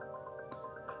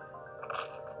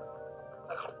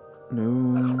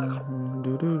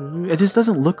 No, it just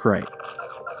doesn't look right.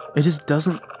 It just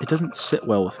doesn't. It doesn't sit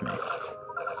well with me.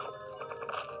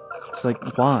 It's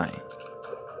like, why?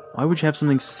 Why would you have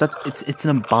something such... It's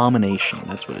an abomination.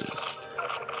 That's what it is.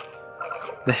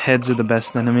 The heads are the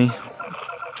best enemy.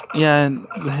 Yeah,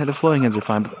 the floating heads are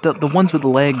fine. But the ones with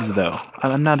legs, though,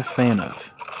 I'm not a fan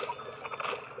of.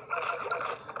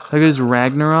 Look at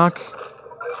Ragnarok.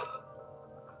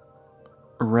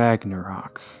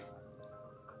 Ragnarok.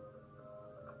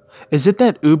 Is it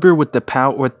that Uber with the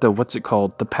power... With the... What's it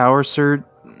called? The power surge?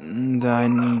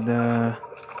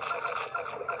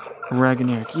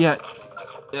 Ragnarok. Yeah.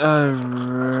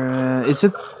 Is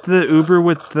it the Uber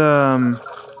with the,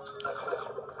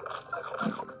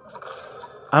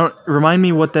 remind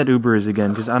me what that Uber is again,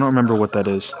 because I don't remember what that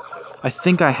is. I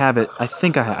think I have it. I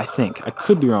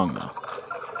could be wrong, though.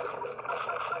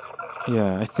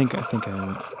 Yeah, I think I have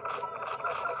it.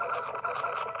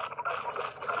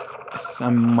 I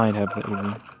might have that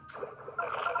Uber.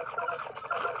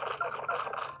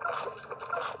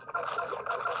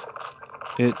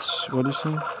 It's... What is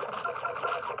it?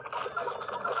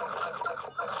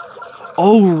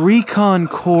 Oh, Recon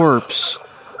Corps.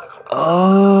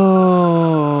 Oh.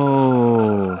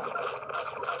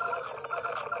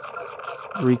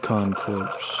 Recon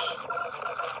Corps.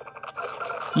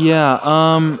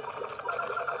 Yeah,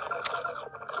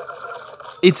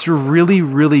 it's really,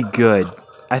 really good.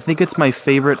 I think it's my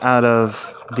favorite out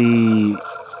of the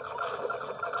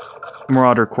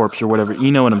Marauder Corps or whatever.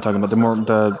 You know what I'm talking about,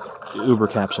 the Uber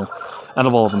capsule. Out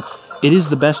of all of them. It is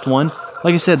the best one.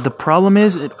 Like I said, the problem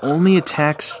is it only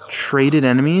attacks traded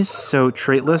enemies, so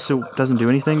traitless, it doesn't do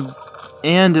anything.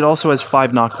 And it also has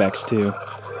 5 knockbacks, too.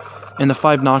 And the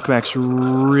 5 knockbacks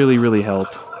really, really help.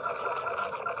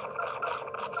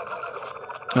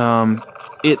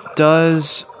 It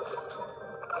does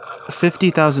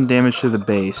 50,000 damage to the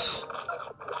base.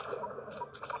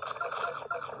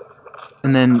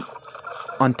 And then,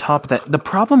 on top of that, the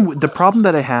problem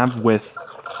that I have with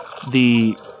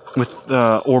the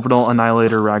Orbital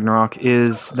Annihilator Ragnarok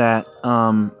is that,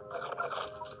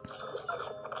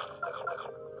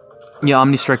 yeah,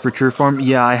 Omni-Strike for true form.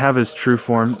 Yeah, I have his true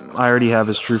form. I already have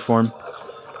his true form.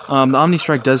 The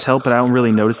Omni-Strike does help, but I don't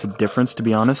really notice the difference, to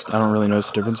be honest. I don't really notice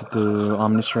the difference with the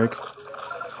Omni-Strike.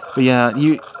 But yeah,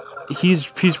 he's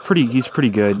pretty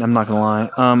good, I'm not gonna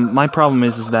lie. My problem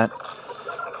is that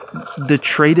the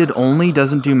traded only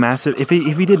doesn't do massive... If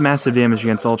he did massive damage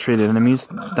against all traded enemies,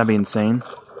 that'd be insane.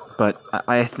 But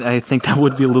I think that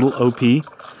would be a little OP.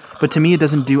 But to me, it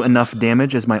doesn't do enough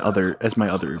damage as my other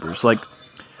Ubers. Like,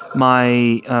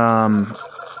 my,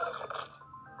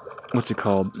 what's it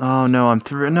called? Oh, no, I'm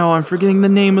forgetting the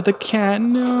name of the cat,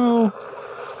 no!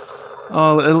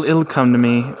 Oh, it'll come to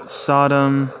me.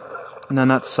 Sodom... No,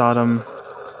 not Sodom.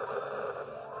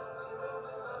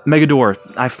 Megadora.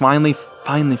 I finally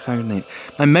found the name.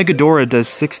 My Megadora does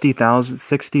 60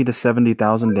 to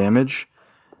 70,000 damage,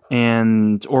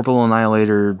 and Orbital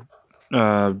Annihilator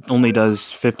only does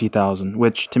 50,000,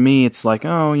 which to me it's like,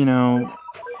 oh, you know,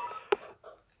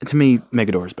 to me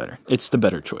Megadora is better. It's the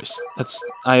better choice.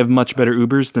 I have much better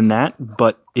Ubers than that,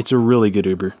 but it's a really good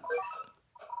Uber.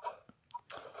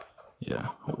 Yeah,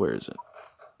 where is it?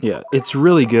 Yeah, it's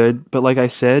really good, but like I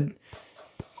said,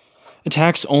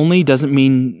 attacks only doesn't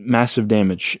mean massive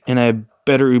damage, and I have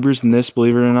better Ubers than this,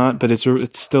 believe it or not, but it's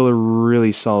still a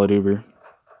really solid Uber.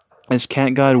 Is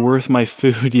Cat God worth my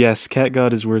food? Yes, Cat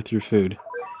God is worth your food.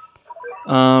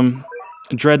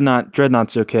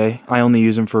 Dreadnought's okay. I only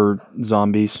use him for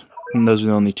zombies, and those are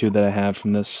the only 2 that I have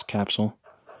from this capsule.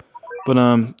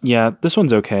 But, yeah, this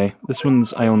one's okay. This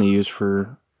one's I only use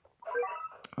for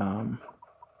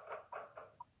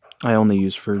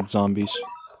zombies.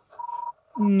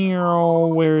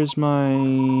 Where is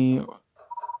my...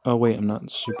 Oh, wait, I'm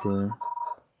not super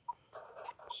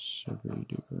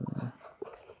duper.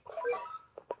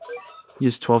 He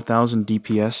has 12,000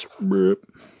 DPS.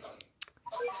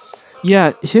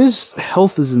 Yeah, his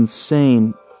health is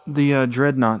insane. The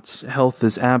Dreadnought's health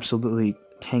is absolutely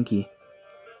tanky.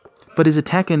 But his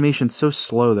attack animation's so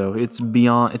slow, though. It's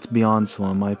beyond slow,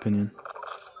 in my opinion.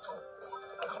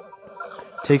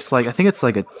 Takes, like, I think it's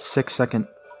like a 6-second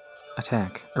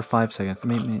attack. Or 5 seconds.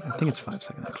 Maybe, I think it's 5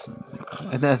 seconds, actually.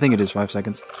 I think it is 5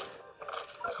 seconds.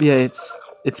 But yeah,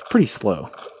 it's pretty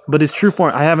slow. But his true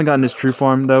form, I haven't gotten his true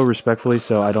form, though, respectfully,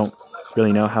 so I don't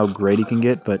really know how great he can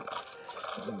get, but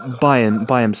by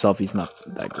himself, he's not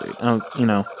that great.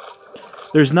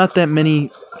 There's not that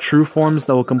many true forms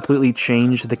that will completely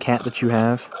change the cat that you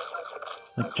have.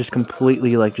 Like, just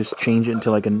completely, like, just change it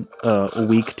into, like, a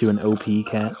weak to an OP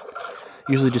cat.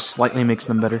 Usually just slightly makes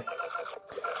them better.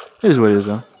 It is what it is,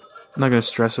 though. I'm not gonna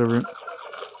stress over it.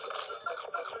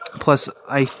 Plus,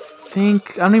 I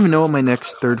don't even know what my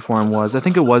next 3rd form was. I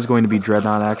think it was going to be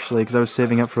Dreadnought, actually, because I was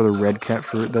saving up for the red cat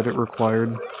fruit that it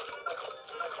required.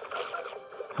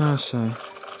 Oh, so...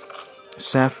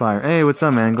 Sapphire. Hey, what's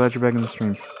up, man? Glad you're back in the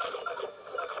stream.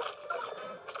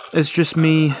 It's just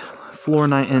me, floor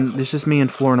 9, and it's just me and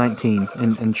floor 19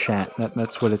 in chat.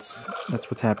 That's what's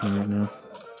happening right now.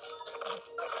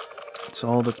 That's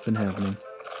all that's been happening.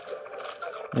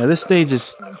 Yeah, this stage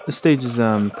is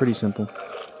pretty simple,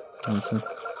 honestly.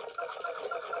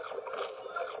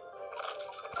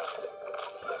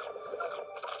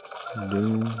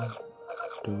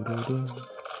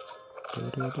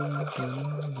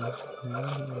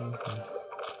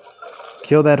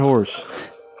 Kill that horse.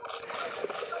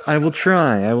 I will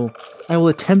try. I will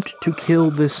attempt to kill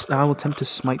this. I will attempt to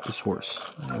smite this horse.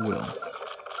 I will.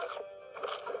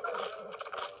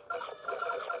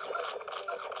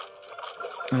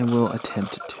 I will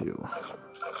attempt to.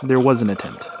 There was an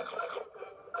attempt.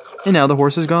 And now the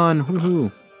horse is gone.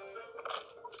 Woohoo.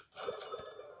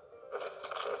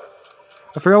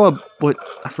 I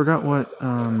forgot what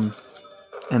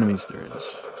enemies there is.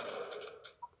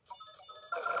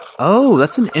 Oh,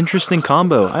 that's an interesting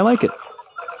combo. I like it.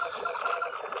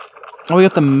 Oh, we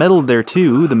got the metal there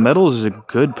too. Ooh, the metal is a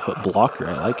good blocker.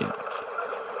 I like it.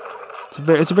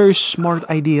 It's a very smart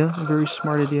idea. A very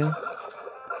smart idea.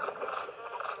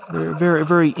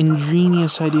 Very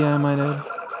ingenious idea, I might add.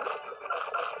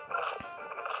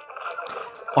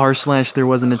 r/there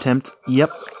was an attempt.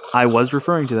 Yep, I was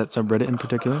referring to that subreddit in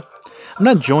particular. I'm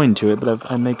not joined to it,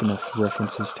 but I make enough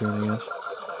references to it, I guess.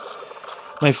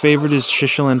 My favorite is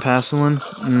Shishel and Passelin.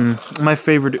 My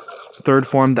favorite third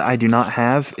form that I do not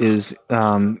have is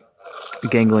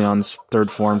Ganglion's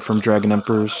third form from Dragon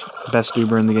Emperor's best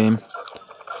Uber in the game.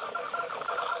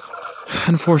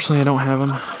 Unfortunately, I don't have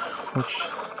him, which is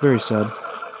very sad.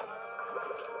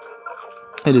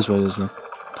 It is what it is, though.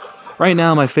 Right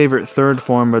now, my favorite third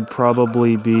form would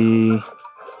probably be...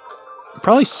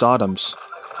 probably Sodom's.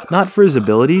 Not for his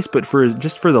abilities, but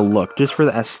just for the look, just for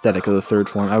the aesthetic of the third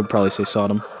form. I would probably say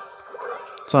Sodom.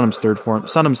 Sodom's third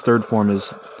form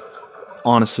is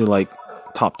honestly, like,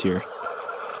 top tier.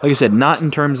 Like I said, not in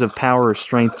terms of power or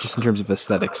strength, just in terms of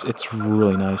aesthetics. It's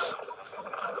really nice.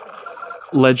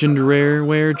 Legend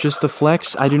rare, just a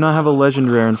flex. I do not have a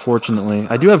legend rare, unfortunately.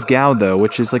 I do have Gao, though,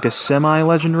 which is like a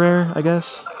semi-legend rare, I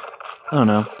guess. I don't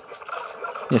know.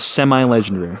 Yeah,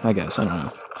 semi-legend rare, I guess. I don't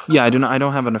know. Yeah, I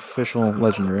don't have an official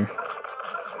legend rare.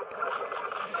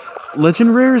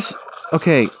 Legend rares?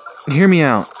 Okay, hear me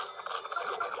out.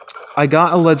 I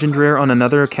got a legend rare on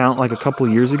another account like a couple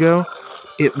years ago.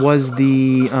 It was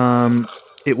the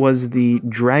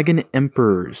Dragon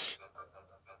Emperor's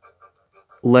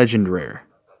legend rare.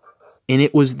 And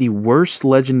it was the worst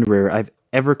legend rare I've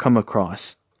ever come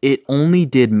across. It only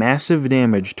did massive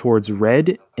damage towards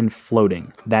red and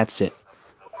floating. That's it.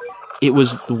 It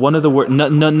was one of the worst.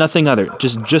 Nothing other.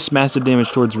 Just massive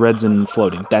damage towards reds and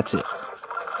floating. That's it.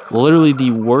 Literally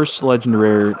the worst legend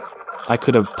rare I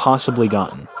could have possibly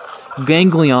gotten.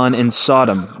 Ganglion and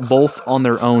Sodom, both on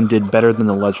their own, did better than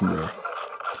the legend rare.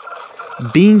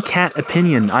 Bean Cat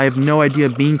Opinion. I have no idea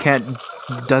Bean Cat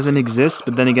doesn't exist,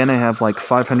 but then again, I have like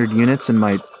 500 units in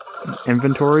my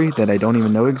inventory that I don't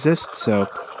even know exist, so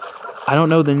I don't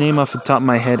know the name off the top of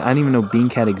my head. I didn't even know Bean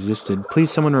Cat existed.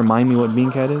 Please, someone remind me what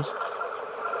Bean Cat is.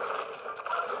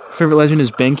 Favorite legend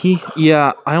is Benki.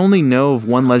 Yeah, I only know of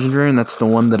one legendary, and that's the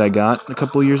one that I got a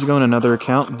couple of years ago in another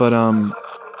account, but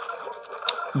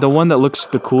the one that looks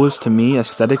the coolest to me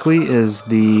aesthetically is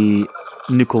the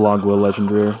Nukulagua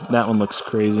legendary. That one looks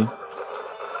crazy.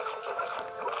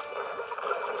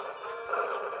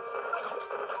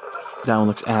 That one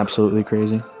looks absolutely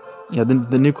crazy. Yeah, the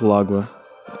Nukulagua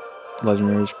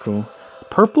legendary is cool.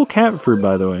 Purple cat fruit,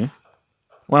 by the way.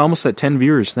 Wow, almost at 10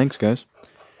 viewers. Thanks, guys.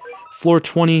 Floor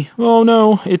 20. Oh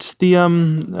no, it's the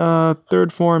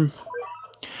third form.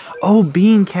 Oh,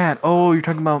 Bean Cat. Oh, you're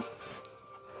talking about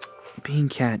Bean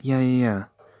Cat. Yeah. I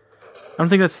don't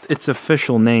think that's its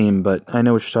official name, but I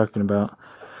know what you're talking about.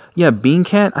 Yeah, Bean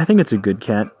Cat. I think it's a good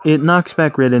cat. It knocks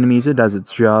back red enemies. It does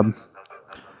its job.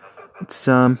 It's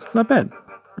not bad.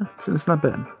 It's not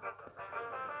bad.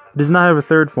 It does not have a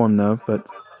third form though, but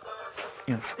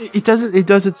yeah, it does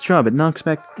its job. It knocks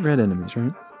back red enemies,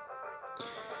 right?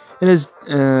 It is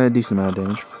a decent amount of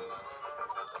damage,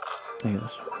 I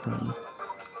guess.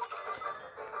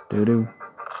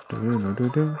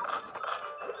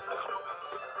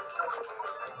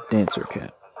 Dancer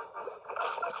cat.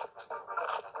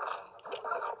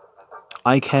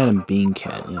 iCat and Bean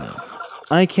Cat, yeah.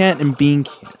 iCat and Bean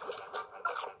Cat.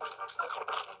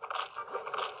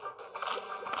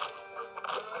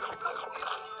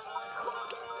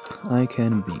 iCat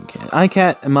and Bean Cat.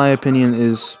 iCat, in my opinion,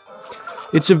 is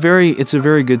it's a very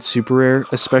good super rare,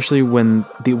 especially with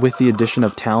the addition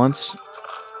of talents.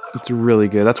 It's really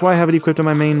good. That's why I have it equipped on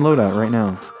my main loadout right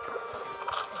now.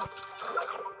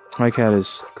 iCat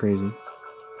is crazy.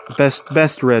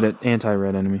 Best red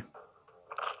anti-red enemy.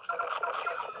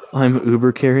 I'm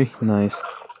Uber carry. Nice.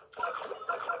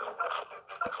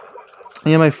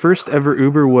 Yeah, my first ever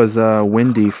Uber was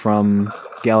Windy from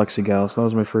Galaxy Gal. So that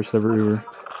was my first ever Uber.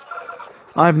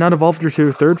 I've not evolved her to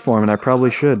her third form, and I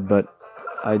probably should, but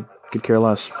I could care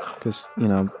less, because, you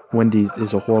know, Wendy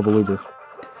is a horrible Uber.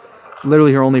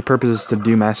 Literally, her only purpose is to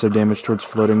do massive damage towards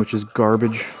floating, which is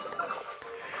garbage.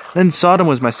 Then Sodom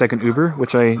was my second Uber,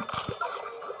 which I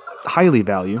highly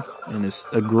value, and is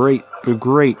a great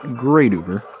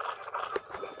Uber.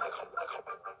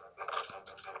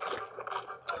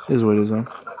 Is what it is, though.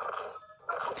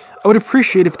 I would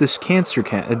appreciate if this Dancer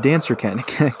Cat,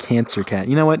 Cancer Cat,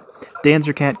 you know what?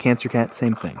 Dancer Cat, Cancer Cat,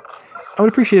 same thing. I would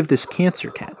appreciate if this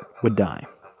Cancer Cat would die.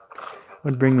 It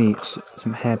would bring me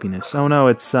some happiness. Oh no,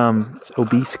 it's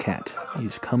Obese Cat.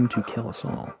 He's come to kill us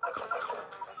all.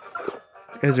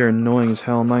 You guys are annoying as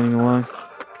hell, I'm not even gonna lie.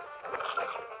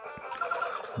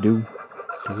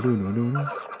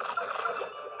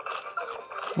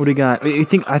 What do you got? I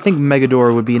think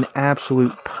Megadora would be an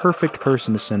absolute perfect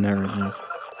person to send out right now.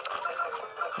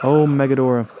 Oh,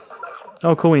 Megadora.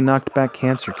 Oh, cool, he knocked back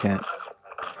Cancer Cat.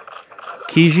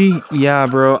 Kiji? Yeah,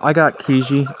 bro, I got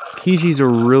Kiji. Kiji's a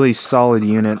really solid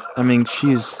unit. I mean,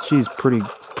 she's pretty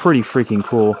freaking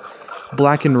cool.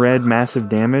 Black and red, massive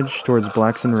damage towards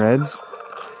blacks and reds.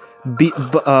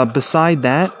 Beside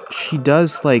that, she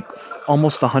does like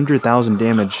almost 100,000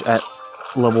 damage at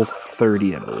level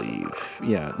 30, I believe.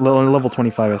 Yeah, level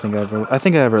 25. I think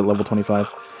I have her at level 25.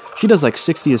 She does like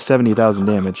 60 to 70,000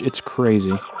 damage. It's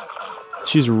crazy.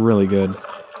 She's really good.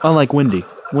 Unlike Wendy.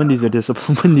 Wendy's a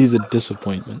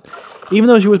disappointment. Even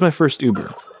though she was my first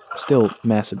Uber, still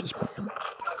massive disappointment.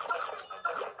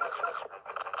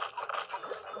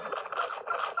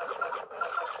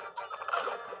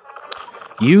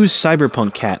 Use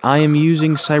Cyberpunk Cat. I am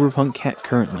using Cyberpunk Cat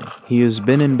currently. He has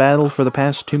been in battle for the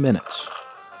past 2 minutes.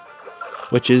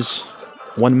 Which is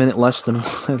 1 minute less than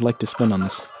what I'd like to spend on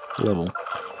this level.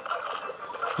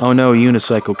 Oh no,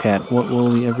 Unicycle Cat. What will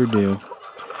we ever do?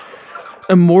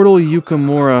 Immortal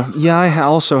Yukimura. Yeah, I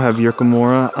also have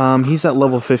Yukimura. He's at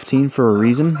level 15 for a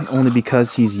reason. Only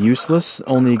because he's useless.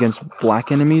 Only against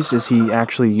black enemies is he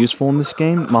actually useful in this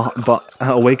game.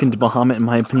 Awakened Bahamut, in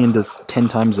my opinion, does 10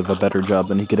 times of a better job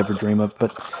than he could ever dream of.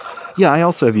 But yeah, I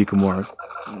also have Yukimura.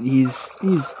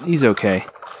 He's okay.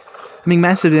 I mean,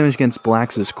 massive damage against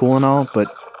blacks is cool and all,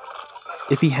 but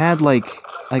if he had, like,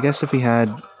 I guess if he had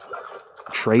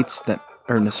traits that,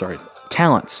 or no, sorry,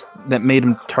 talents that made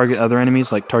him target other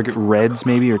enemies, like target reds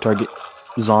maybe, or target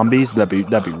zombies, that'd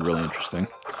be really interesting.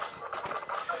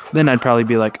 Then I'd probably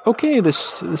be like, okay,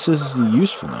 this is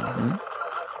useful now. Right?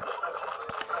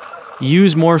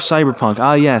 Use more Cyberpunk.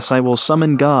 Ah yes, I will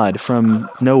summon God from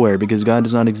nowhere because God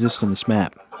does not exist on this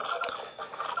map.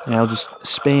 And I'll just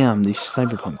spam these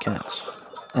Cyberpunk cats.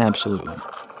 Absolutely.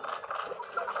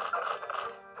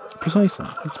 Precisely.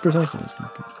 It's precisely what I was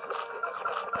thinking.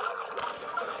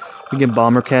 We get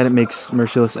Bomber Cat, it makes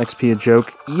Merciless XP a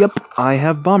joke. Yep, I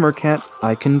have Bomber Cat.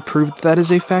 I can prove that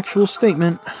is a factual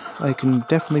statement. I can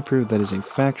definitely prove that is a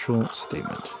factual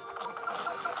statement.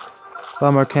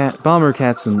 Bomber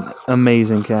Cat's an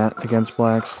amazing cat against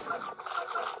blacks.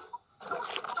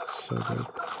 So good.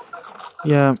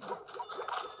 Yeah.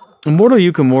 Immortal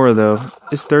Yukimura, though,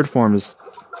 his third form is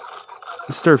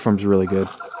really good.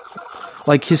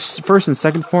 Like, his first and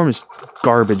second form is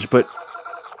garbage, but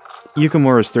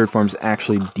Yukimura's third form is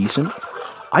actually decent.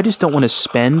 I just don't want to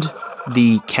spend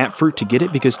the cat fruit to get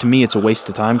it, because to me it's a waste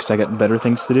of time, because I got better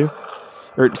things to do.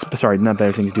 Or, sorry, not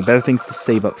better things to do, better things to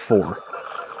save up for.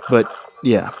 But,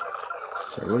 yeah.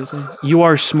 Sorry, what is it? You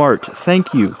are smart.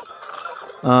 Thank you.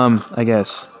 I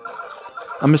guess.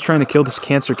 I'm just trying to kill this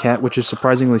cancer cat, which is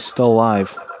surprisingly still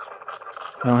alive.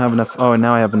 I don't have enough... Oh, and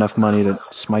now I have enough money to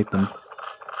smite them.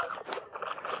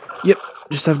 Yep.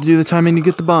 Just have to do the timing to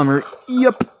get the bomber.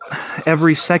 Yep.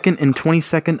 Every 2nd and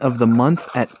 22nd of the month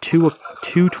at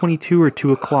 2:22 or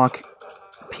 2 o'clock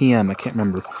p.m. I can't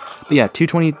remember. But yeah,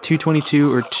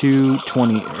 2:22 or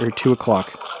 2:20 or 2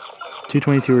 o'clock.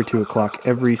 2:22 or 2 o'clock.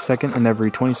 Every 2nd and every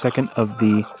 22nd of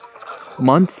the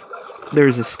month,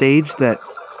 there's a stage that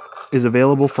is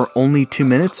available for only 2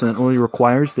 minutes, and it only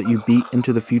requires that you beat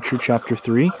Into the Future Chapter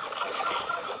 3.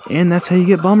 And that's how you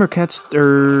get Bomber Cat's,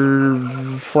 or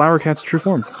Flower Cat's true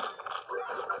form.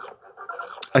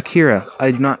 Akira.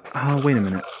 I do not... Oh, wait a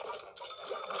minute.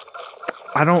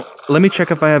 I don't... Let me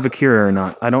check if I have Akira or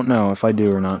not. I don't know if I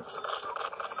do or not.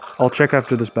 I'll check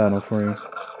after this battle for you.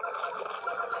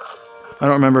 I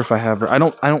don't remember if I have her. I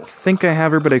don't think I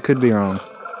have her, but I could be wrong.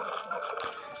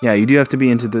 Yeah, you do have to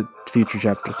be Into the Future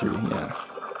Chapter 3, yeah.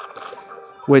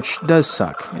 Which does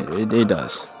suck. It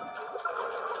does.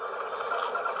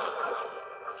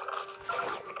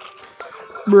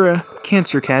 Bruh,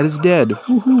 Cancer Cat is dead.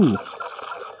 Woohoo!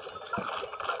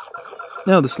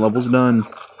 Now this level's done.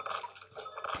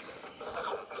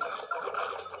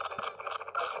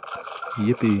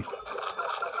 Yippee.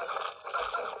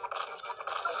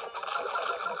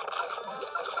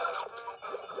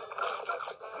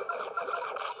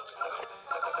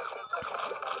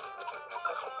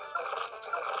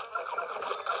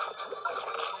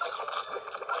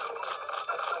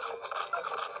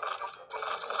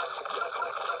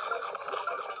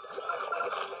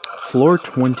 Floor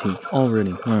 20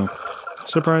 already. Wow.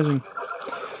 Surprising.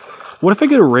 What if I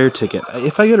get a rare ticket?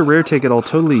 If I get a rare ticket, I'll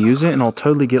totally use it, and I'll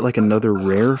totally get like another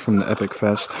rare from the Epic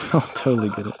Fest. I'll totally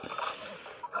get it.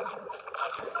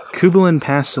 Kublin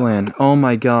Pastaland. Oh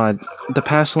my god. The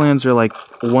Pastalands are like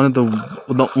one of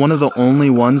the only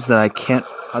ones that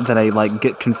I like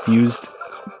get confused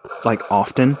like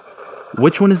often.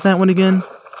 Which one is that one again?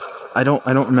 I don't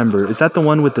remember. Is that the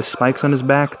one with the spikes on his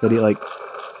back that he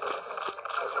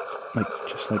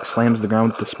just slams the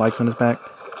ground with the spikes on his back?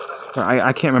 Or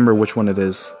I can't remember which one it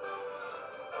is.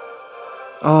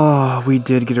 Oh, we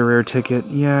did get a rare ticket.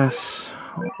 Yes.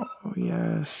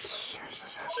 Yes.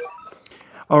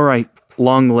 Alright,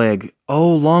 long leg.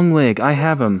 Oh, long leg. I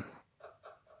have him.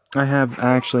 I have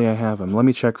him. Let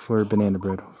me check for banana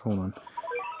bread. Hold on.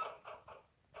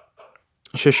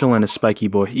 Shishulin is spiky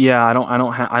boy. Yeah, I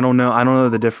don't know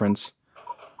the difference.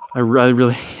 I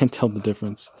really can't tell the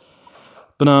difference.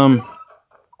 But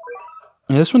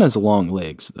yeah, this one has long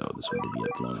legs though. This one does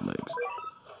have long legs.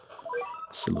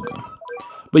 Saluga.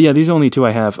 But yeah, these are only two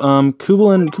I have.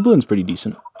 Kubelin's pretty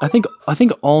decent. I think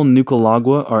all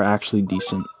Nukalagua are actually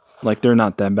decent. Like they're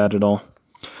not that bad at all.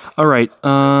 All right,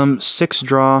 6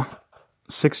 draw.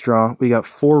 We got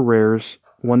 4 rares,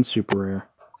 1 super rare.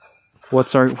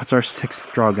 What's our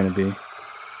 6th draw gonna be?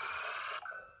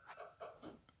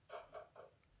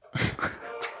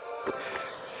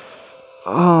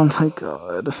 Oh my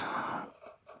god.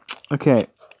 Okay,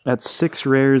 that's 6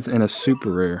 rares and a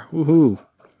super rare. Woohoo!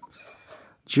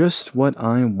 Just what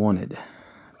I wanted.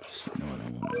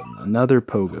 Another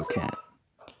Pogo Cat.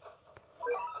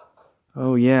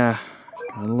 Oh yeah,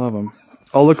 I love them.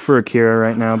 I'll look for Akira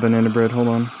right now, banana bread. Hold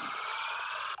on.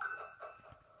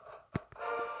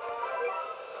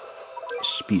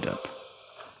 Speed up.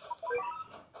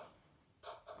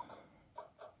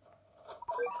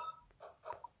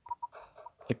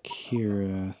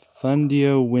 Akira,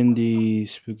 Thundio, Windy,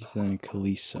 Spooky Thing,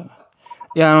 Kalisa.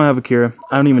 Yeah, I don't have Akira.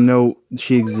 I don't even know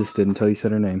she existed until you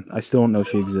said her name. I still don't know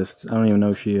she exists. I don't even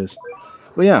know who she is.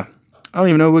 Well, yeah, I don't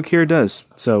even know what Akira does.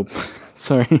 So,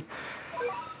 sorry.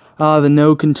 The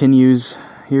no continues.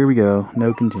 Here we go.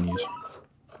 No continues.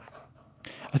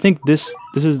 I think this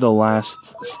is the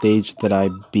last stage that I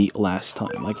beat last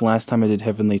time. Like last time I did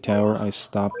Heavenly Tower, I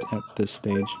stopped at this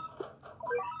stage.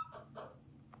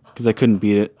 Because I couldn't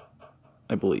beat it,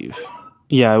 I believe.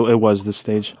 Yeah, it was this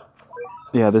stage.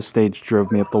 Yeah, this stage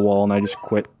drove me up the wall and I just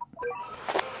quit.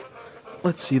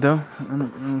 Let's see though. I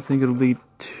don't think it'll be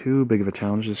too big of a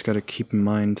challenge. Just gotta keep in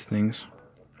mind things.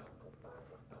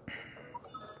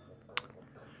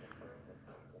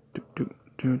 Do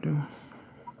you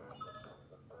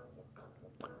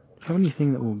have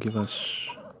anything that will give us...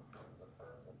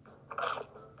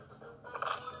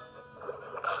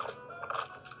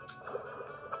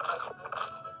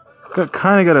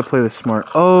 Kinda gotta play this smart.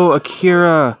 Oh,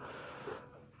 Akira!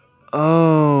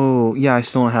 Oh, yeah, I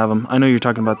still don't have him. I know you're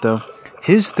talking about, though.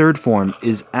 His third form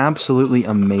is absolutely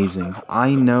amazing.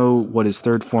 I know what his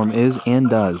third form is and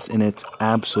does, and it's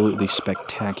absolutely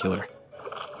spectacular.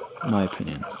 In my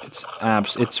opinion.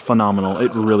 It's phenomenal.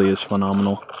 It really is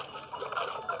phenomenal.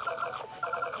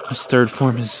 His third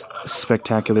form is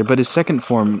spectacular, but his second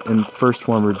form and first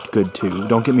form are good, too.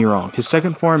 Don't get me wrong. His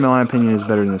second form, in my opinion, is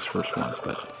better than his first form,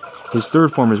 but his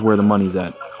third form is where the money's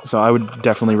at. So I would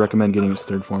definitely recommend getting his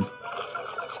third form.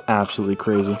 It's absolutely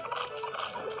crazy.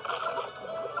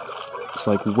 It's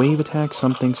like wave attack,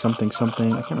 something. I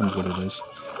can't remember what it is.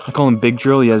 I call him Big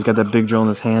Drill. Yeah, he's got that big drill in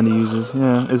his hand he uses.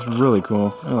 Yeah, it's really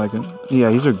cool. I like it.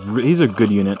 Yeah, he's a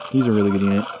good unit. He's a really good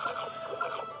unit.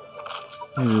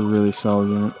 He's a really solid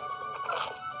unit.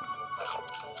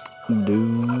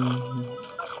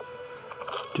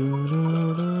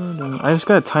 I just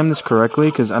gotta time this correctly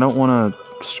because I don't want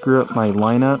to screw up my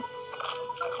lineup.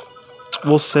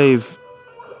 We'll save.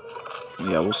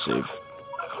 Yeah, we'll save.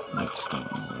 That's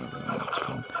whatever it's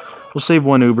called. We'll save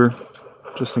 1 Uber,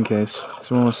 just in case. Because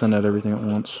we don't want to send out everything at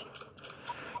once.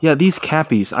 Yeah, these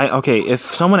Cappies. Okay.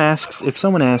 If someone asks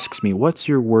me, what's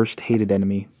your worst hated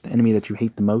enemy? The enemy that you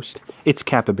hate the most? It's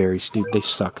Capyberries, dude. They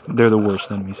suck. They're the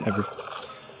worst enemies ever.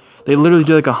 They literally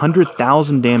do like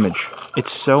 100,000 damage.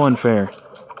 It's so unfair.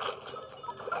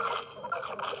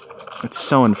 It's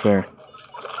so unfair.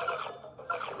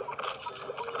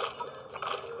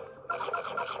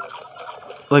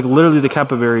 Like, literally, the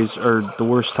Capyberries are the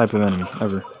worst type of enemy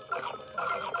ever.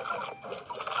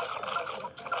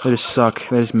 They just suck.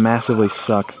 They just massively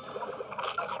suck.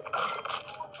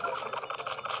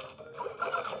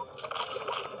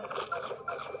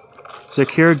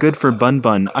 Zakira good for Bun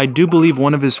Bun. I do believe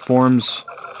one of his forms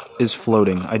is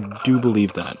floating. I do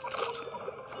believe that.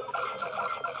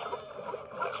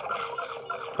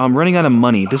 I'm running out of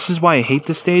money. This is why I hate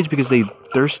this stage, because they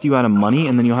thirst you out of money,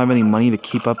 and then you don't have any money to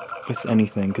keep up with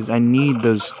anything. Because I need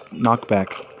those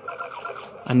knockback.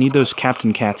 I need those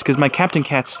Captain Cats. Because my Captain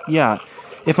Cats, yeah,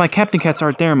 if my Captain Cats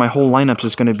aren't there, my whole lineup's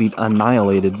just going to be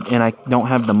annihilated, and I don't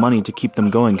have the money to keep them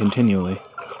going continually.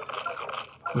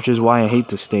 Which is why I hate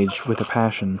this stage with a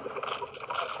passion.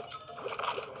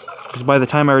 Because by the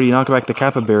time I already knock back the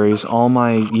Capyberries, all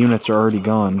my units are already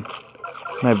gone.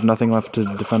 And I have nothing left to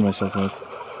defend myself with.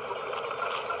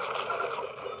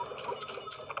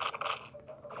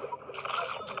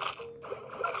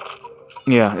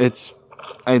 Yeah, this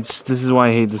is why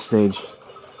I hate this stage.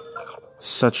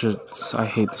 I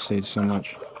hate the stage so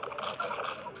much.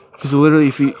 Because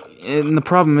literally, and the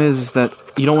problem is that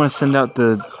you don't want to send out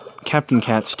the Captain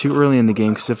Cats too early in the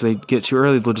game, because if they get too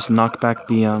early, they'll just knock back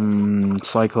the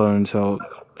Cyclone until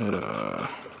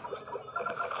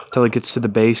it gets to the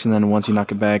base, and then once you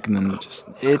knock it back, and then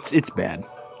it's bad.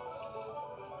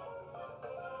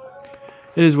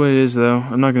 It is what it is, though.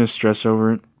 I'm not going to stress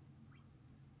over it.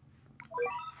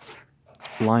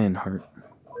 Lionheart.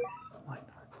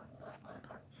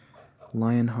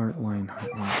 Lionheart.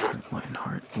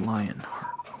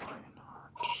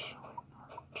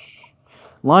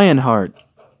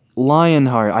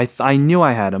 I knew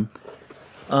I had him.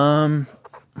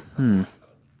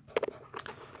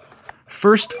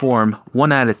 First form,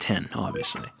 1 out of 10,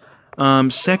 obviously.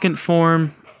 Second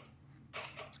form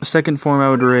I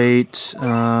would rate,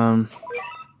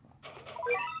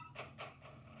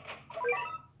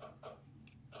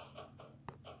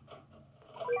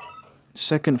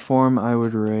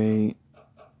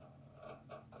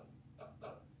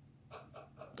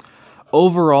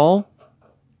 overall,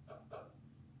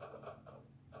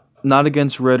 not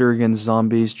against red or against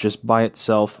zombies, just by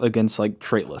itself against like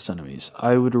traitless enemies,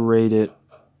 I would rate it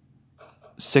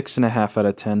 6.5 out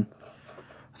of 10.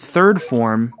 Third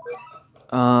form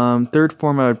I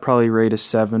would probably rate a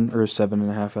 7 or a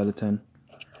 7.5 out of 10.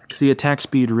 Because the attack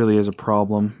speed really is a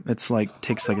problem. It's like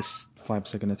takes like a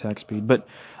 5-second attack speed. But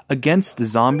against the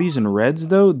zombies and reds,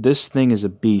 though, this thing is a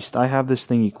beast. I have this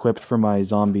thing equipped for my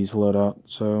zombies loadout.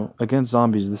 So against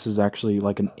zombies, this is actually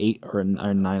like an 8 or a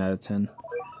 9 out of 10.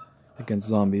 Against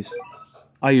zombies.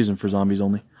 I use them for zombies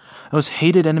only. Most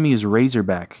hated enemy is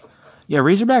Razorback. Yeah,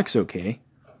 Razorback's okay.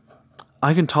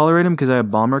 I can tolerate him because I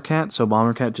have Bomber Cat, so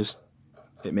Bomber Cat just...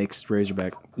 it makes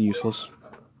Razorback useless.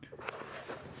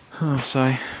 Oh,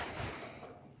 sigh.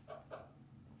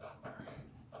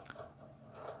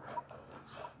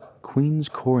 Queen's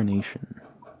Coronation.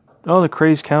 Oh, the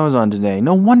Crazed Cow is on today.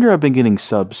 No wonder I've been getting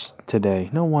subs today.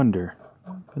 No wonder.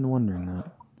 I've been wondering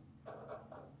that.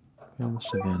 On the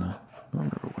Savannah. I don't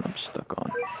remember what I'm stuck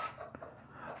on.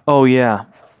 Oh, yeah.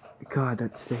 God,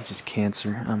 that stage is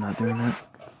cancer. I'm not doing that.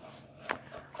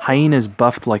 Hyena's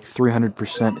buffed like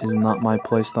 300% is not my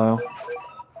playstyle.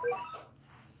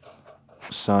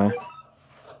 Sigh.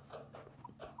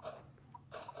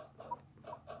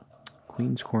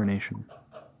 Queen's Coronation.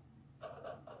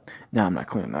 No, I'm not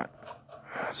clearing that.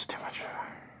 That's too much.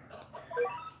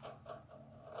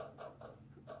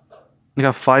 I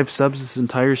got 5 subs this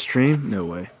entire stream? No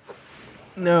way.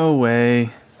 No way.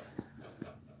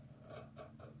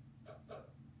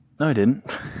 No, I didn't.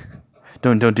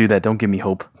 Don't do that. Don't give me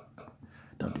hope.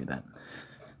 Don't do that.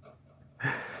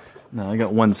 No, I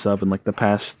got 1 sub in like the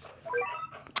past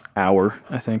hour,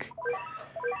 I think.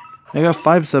 I got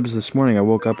 5 subs this morning. I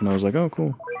woke up and I was like, oh,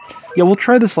 cool. Yeah, we'll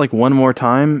try this like 1 more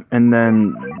time, and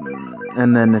then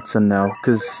it's a no,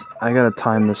 because I gotta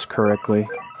time this correctly.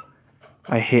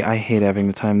 I hate having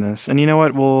to time this. And you know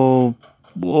what?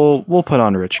 We'll put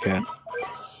on Rich Cat.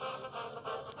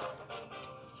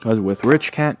 Because with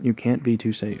Rich Cat, you can't be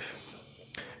too safe.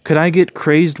 Could I get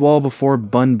Crazed Wall before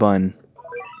Bun Bun?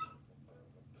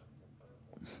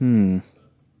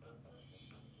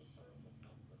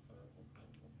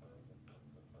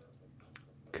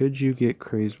 Could you get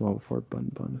Crazed Wall before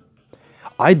Bun Bun?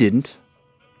 I didn't.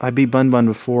 I beat Bun Bun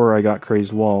before I got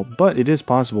Crazed Wall, but it is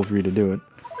possible for you to do it.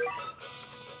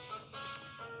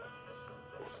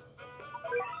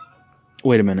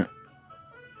 Wait a minute.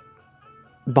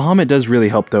 Bahamut does really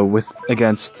help though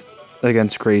against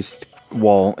Crazed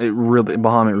Wall.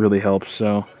 Bahamut really helps.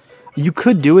 So you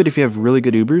could do it if you have really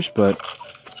good Ubers, but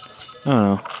I don't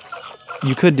know.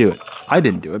 You could do it. I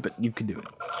didn't do it, but you could do it.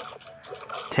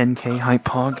 10k hype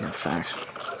hog. Yeah, facts.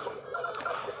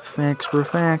 Facts were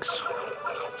facts.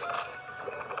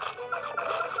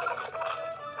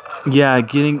 Yeah,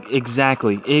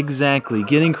 exactly.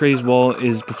 Getting Crazed Wall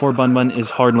is before Bun Bun is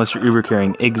hard unless you're Uber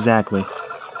carrying. Exactly.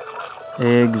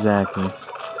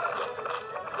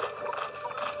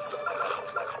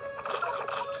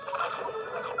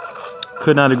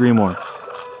 Could not agree more.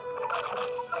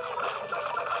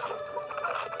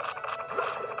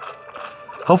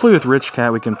 Hopefully with Rich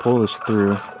Cat we can pull this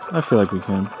through. I feel like we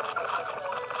can.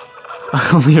 I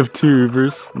only have 2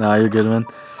 Ubers. Nah, you're good, man.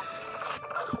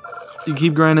 You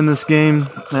keep grinding this game,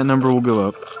 that number will go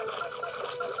up.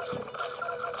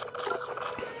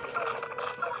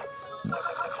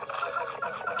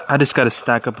 I just gotta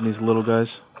stack up in these little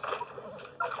guys.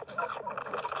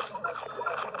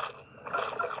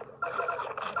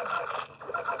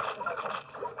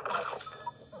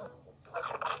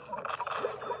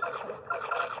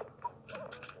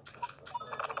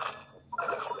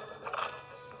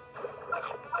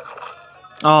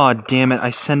 Oh, damn it. I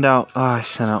sent out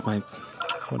my...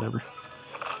 Whatever.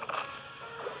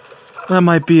 That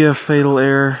might be a fatal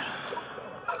error.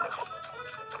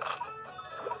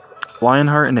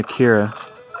 Lionheart and Akira.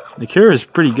 Akira is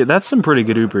pretty good. That's some pretty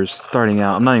good Ubers starting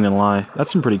out. I'm not even gonna lie.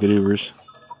 That's some pretty good Ubers.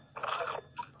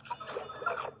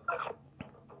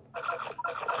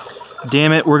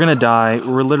 Damn it, we're gonna die.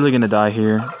 We're literally gonna die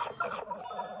here.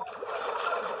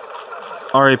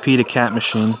 RIP to Cat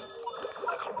Machine.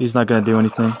 He's not gonna do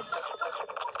anything.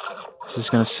 He's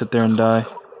just gonna sit there and die.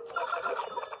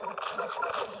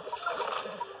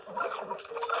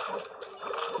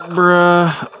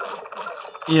 Bruh.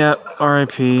 Yep,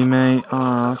 RIP, mate.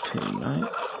 Okay, mate.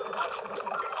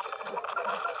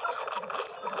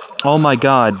 Oh my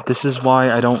god, this is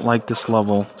why I don't like this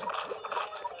level.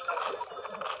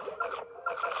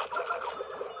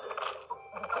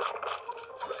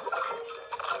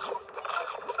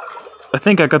 I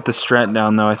think I got the strat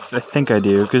down, though. I think I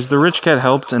do. Because the rich cat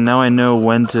helped, and now I know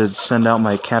when to send out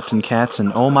my Captain Cats,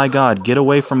 and oh my god, get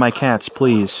away from my cats,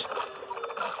 please.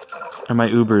 Or my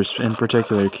Ubers, in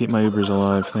particular. Keep my Ubers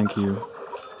alive, thank you.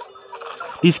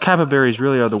 These Capybaras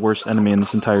really are the worst enemy in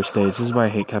this entire stage. This is why I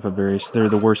hate Capybaras. They're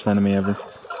the worst enemy ever.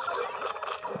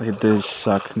 They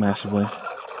suck massively.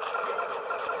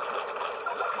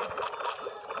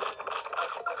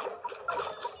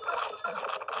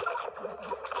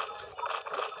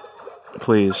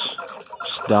 Please,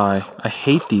 just die. I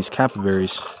hate these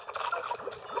Capybaras.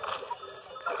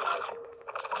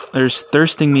 They're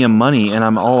thirsting me of money, and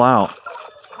I'm all out.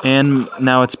 And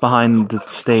now it's behind the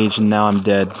stage, and now I'm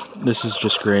dead. This is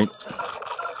just great.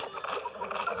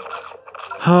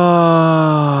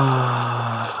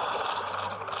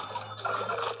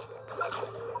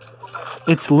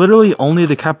 It's literally only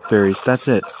the Capybaras. That's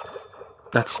it.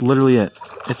 That's literally it.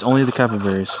 It's only the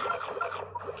Capybaras.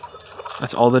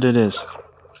 That's all that it is.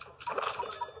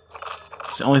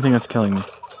 It's the only thing that's killing me.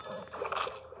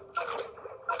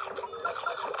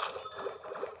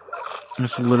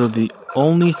 It's literally the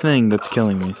only thing that's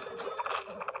killing me.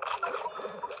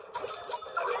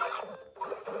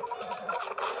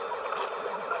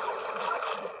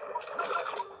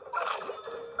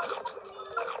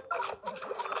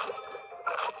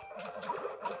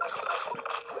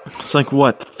 It's like,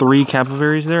 what, 3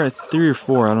 Capybaras there? 3 or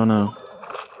 4, I don't know.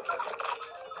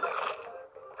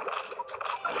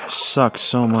 Sucks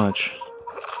so much.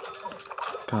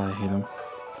 God, I hate them.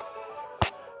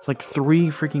 It's like 3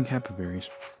 freaking Capybaras.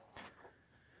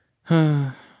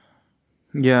 Yeah.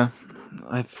 Yeah.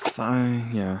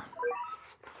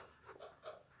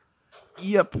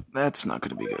 Yep, that's not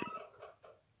gonna be good.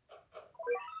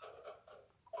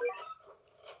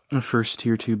 A first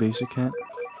tier 2 basic cat.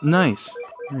 Nice.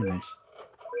 Very nice.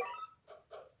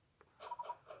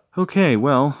 Okay,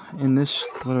 well, in this,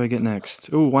 what do I get next?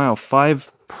 Oh, wow,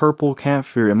 5 purple cat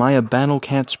fear. Am I a Battle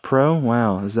Cats pro?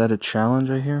 Wow, is that a challenge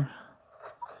I hear?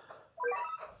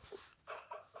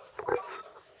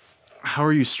 How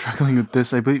are you struggling with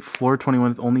this? I beat floor 21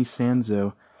 with only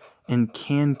Sanzo and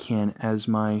Can as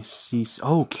my CC.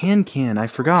 Oh, Can, I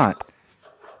forgot.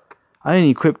 I didn't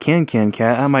equip Can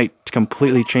Cat. I might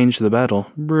completely change the battle.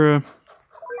 Bruh.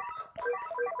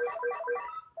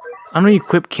 I'm gonna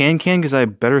equip Can because I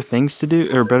have better things to do,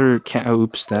 or better cat. Oh,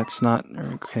 oops, that's not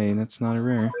okay. That's not a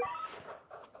rare.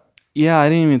 Yeah, I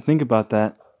didn't even think about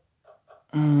that.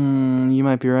 You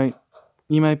might be right.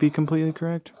 You might be completely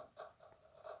correct.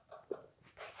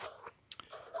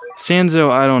 Sanzo,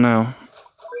 I don't know,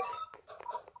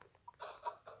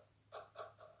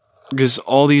 because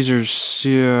all these are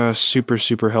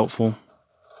super helpful.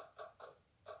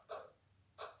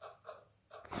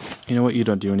 You know what? You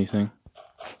don't do anything.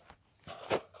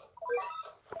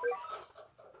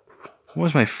 What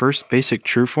was my first basic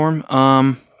true form?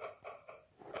 I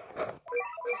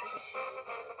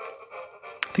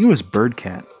think it was Bird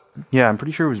Cat. Yeah, I'm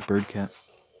pretty sure it was Bird Cat.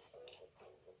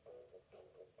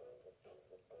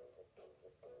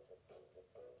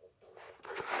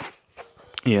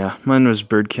 Yeah, mine was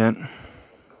Bird Cat.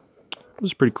 It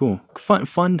was pretty cool.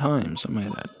 Fun times, I might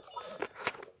add.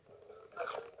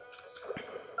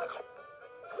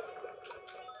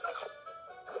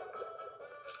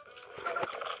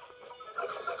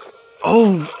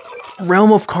 Oh,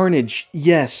 Realm of Carnage.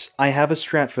 Yes, I have a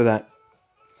strat for that.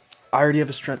 I already have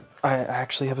a strat. I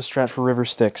actually have a strat for River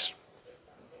Styx.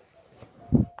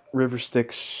 River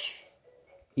Styx,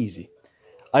 easy.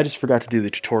 I just forgot to do the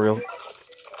tutorial.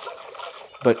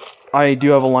 But I do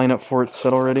have a lineup for it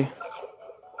set already.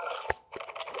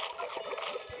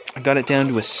 I got it down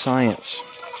to a science.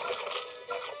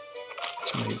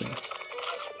 It's amazing.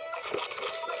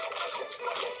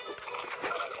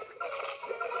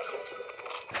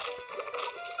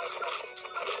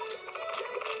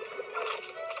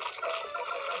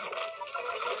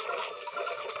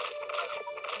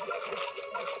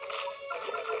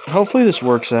 Hopefully this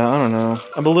works out. I don't know.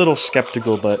 I'm a little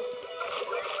skeptical, but...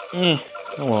 oh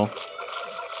well.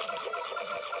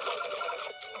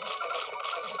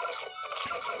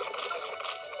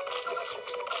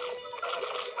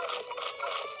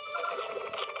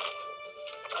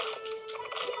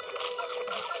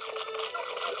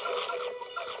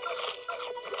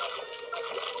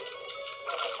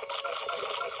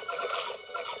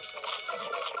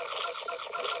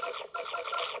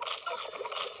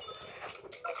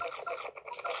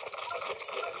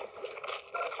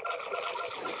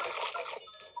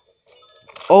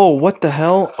 Oh, what the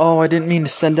hell? Oh, I didn't mean to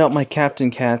send out my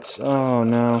captain cats. Oh,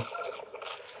 no.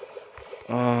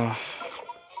 Oh,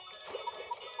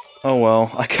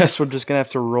 well. I guess we're just gonna have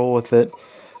to roll with it.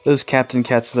 Those captain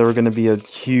cats, they were gonna be a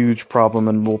huge problem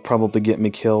and will probably get me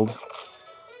killed.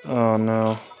 Oh,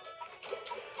 no.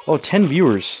 Oh, 10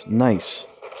 viewers. Nice.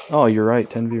 Oh, you're right.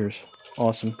 10 viewers.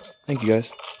 Awesome. Thank you,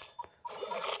 guys.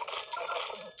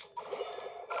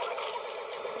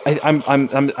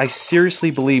 I seriously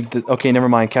believe that... Okay, never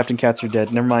mind. Captain Cats are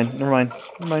dead. Never mind. Never mind.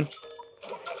 Never mind.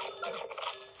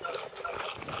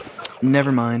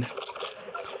 Never mind.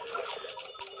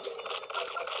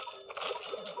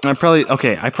 I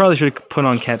probably should have put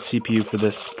on Cat CPU for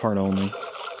this part only.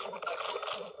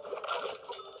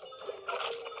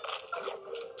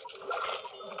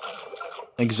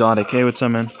 Exotic. Hey, what's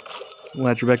up, man?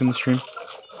 Glad you're back in the stream.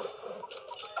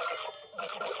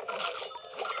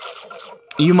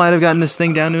 You might have gotten this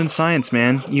thing down to science,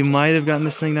 man. You might have gotten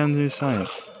this thing down to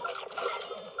science.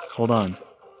 Hold on.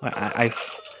 I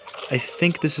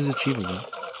think this is achievable.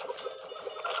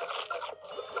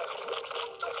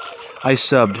 I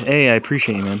subbed. Hey, I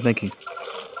appreciate you, man. Thank you.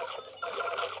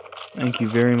 Thank you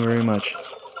very, very much.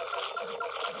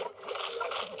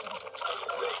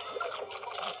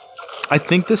 I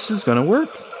think this is gonna work.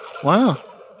 Wow.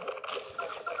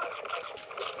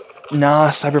 Nah,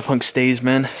 Cyberpunk stays,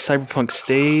 man. Cyberpunk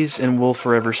stays and will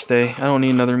forever stay. I don't need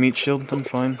another meat shield. I'm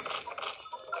fine.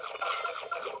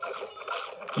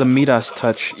 The Midas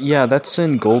touch. Yeah, that's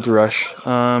in Gold Rush.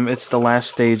 It's the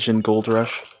last stage in Gold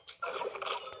Rush.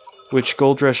 Which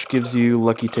Gold Rush gives you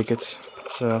lucky tickets.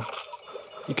 So,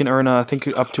 you can earn, I think,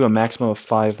 up to a maximum of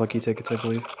 5 lucky tickets, I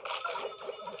believe.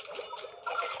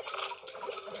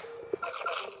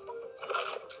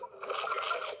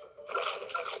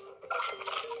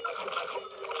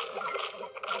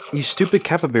 These stupid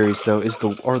capybaras, though,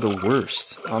 are the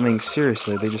worst. I mean,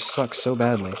 seriously, they just suck so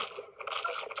badly.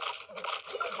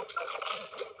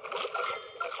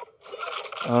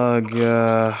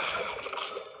 Ugh.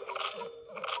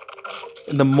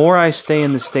 The more I stay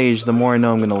in the stage, the more I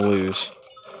know I'm gonna lose.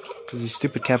 Because these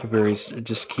stupid capybaras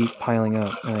just keep piling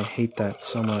up, and I hate that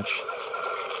so much.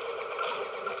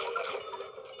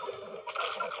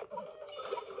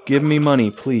 Give me money,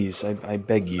 please. I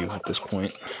beg you at this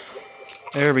point.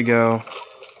 There we go.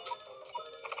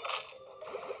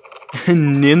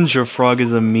 Ninja Frog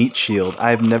is a meat shield.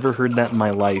 I've never heard that in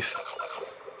my life.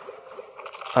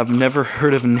 I've never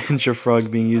heard of Ninja Frog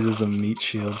being used as a meat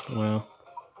shield. Wow.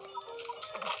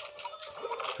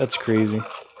 That's crazy.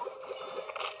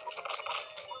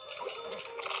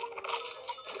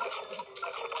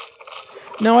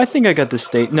 No, I think I got the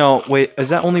state. No, wait, is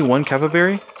that only one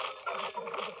capybara?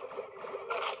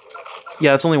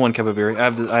 Yeah, it's only one capybara.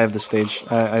 I have the stage.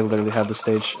 I literally have the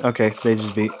stage. Okay, stage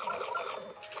is beat.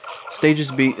 Stage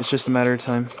is beat. It's just a matter of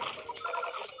time.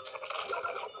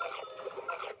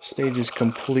 Stage is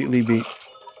completely beat.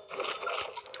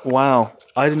 Wow,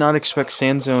 I did not expect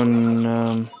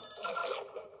Sandzone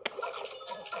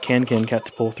Can Cat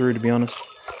to pull through, to be honest.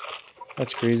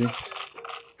 That's crazy.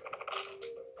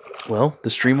 Well, the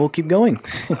stream will keep going.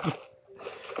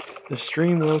 The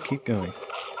stream will keep going.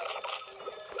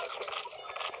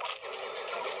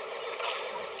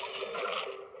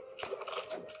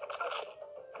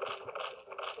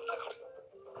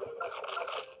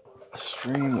 The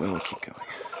stream will keep going.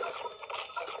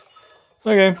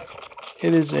 Okay.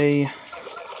 It is a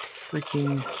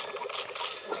freaking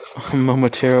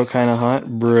Momotaro kind of hot,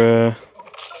 bruh.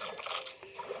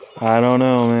 I don't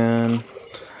know, man.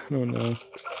 I don't know.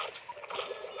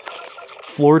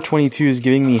 Floor 22 is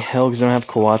giving me hell because I don't have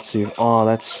Kawatsu. Oh,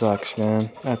 that sucks,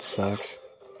 man. That sucks.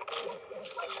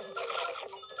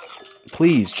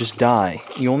 Please, just die.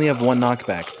 You only have one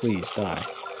knockback. Please, die.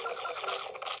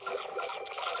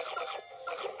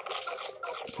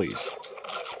 Please.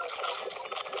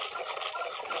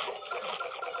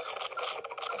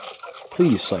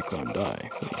 Please, Cyclone,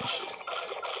 die. Please.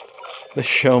 The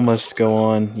show must go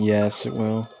on. Yes, it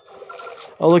will.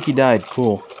 Oh, look, he died.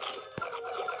 Cool.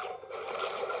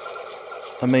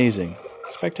 Amazing.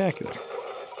 Spectacular.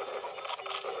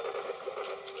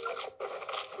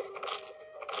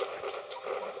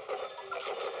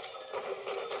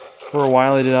 For a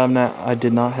while, I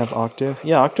did not have Octo.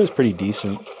 Yeah, Octo's pretty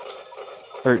decent.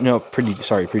 Or no, pretty.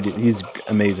 He's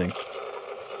amazing.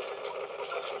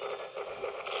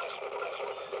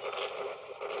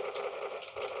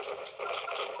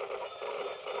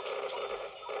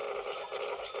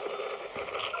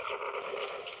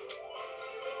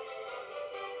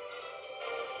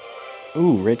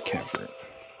 Ooh, red cat for it.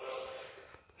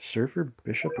 Surfer,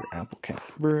 bishop, or apple cat?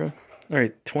 Bruh.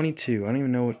 Alright, 22. I don't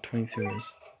even know what 22 is.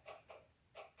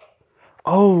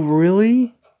 Oh,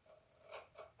 really?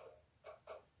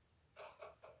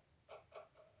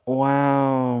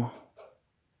 Wow.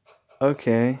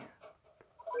 Okay.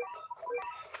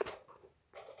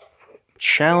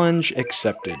 Challenge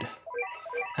accepted.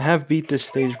 I have beat this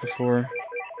stage before.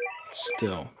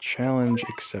 Still, challenge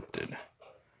accepted.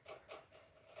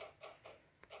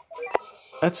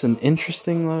 That's an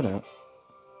interesting loadout.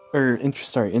 Or,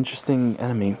 interesting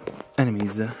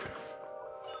enemies.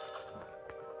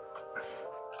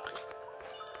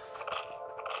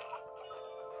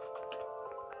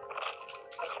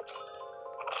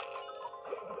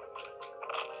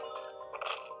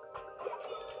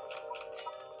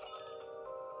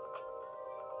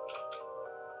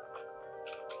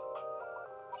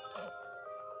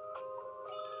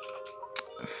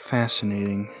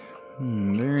 Fascinating.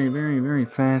 Very, very, very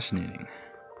fascinating.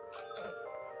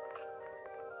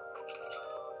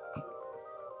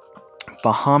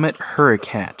 Bahamut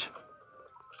Hurricat.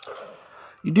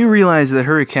 You do realize that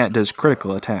Hurricat does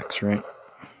critical attacks, right?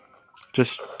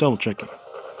 Just double checking.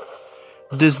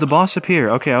 Does the boss appear?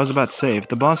 Okay, I was about to say, if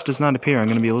the boss does not appear, I'm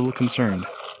going to be a little concerned.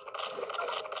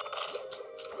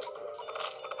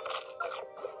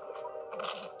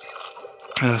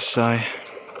 Sigh.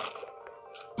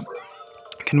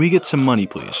 Can we get some money,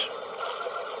 please?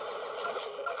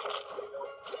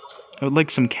 I would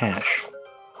like some cash.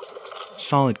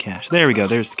 Solid cash. There we go,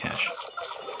 there's the cash.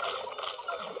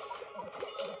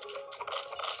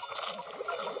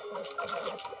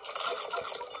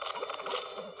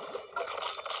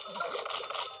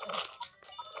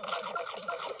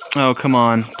 Oh, come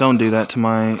on. Don't do that to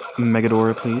my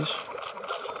Megadora, please.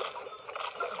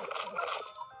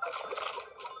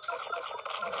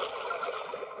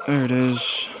 There it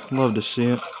is. Love to see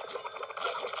it.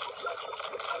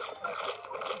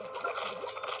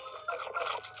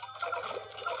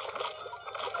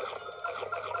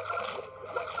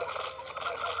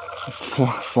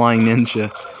 Flying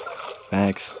ninja.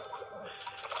 Facts.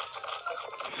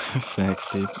 Facts,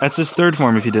 dude. That's his third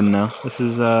form, if you didn't know. This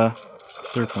is,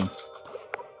 his third form.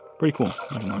 Pretty cool.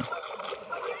 I don't know.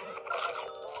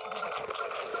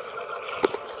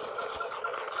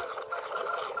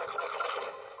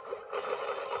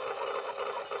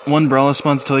 One Brawler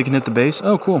spawns until he can hit the base.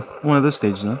 Oh, cool. One of those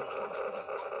stages, then.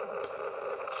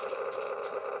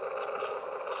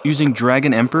 Using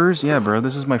Dragon Emperors? Yeah, bro,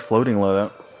 this is my floating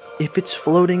loadout. If it's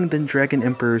floating, then Dragon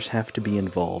Emperors have to be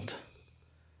involved.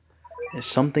 It's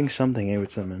something I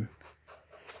would summon.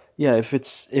 Yeah, if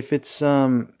it's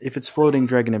floating,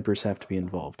 Dragon Emperors have to be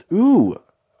involved. Ooh!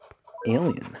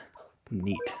 Alien.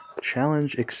 Neat.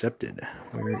 Challenge accepted.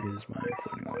 Where is my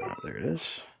floating loadout? There it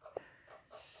is.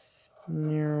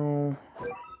 No.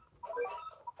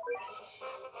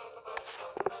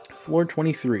 Floor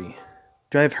 23.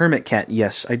 Do I have Hermit Cat?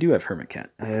 Yes, I do have Hermit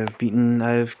Cat. I have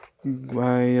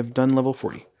done level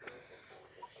 40.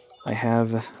 I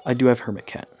do have Hermit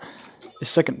Cat. His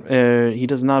second, he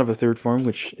does not have a third form,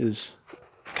 which is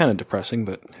kind of depressing,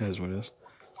 but it is what it is.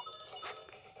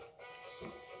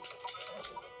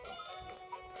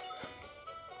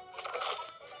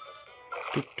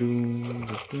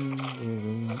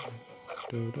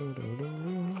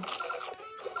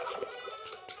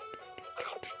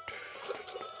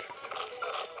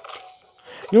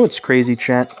 You know what's crazy,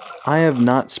 chat? I have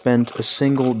not spent a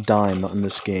single dime on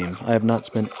this game. I have not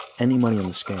spent any money on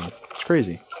this game. It's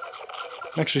crazy.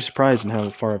 I'm actually surprised in how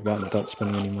far I've gotten without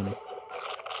spending any money.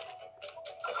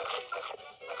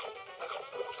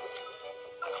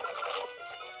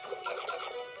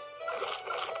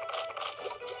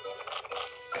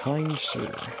 Kind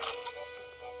sir.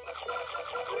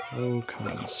 Oh,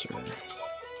 kind sir.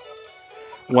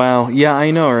 Wow, yeah,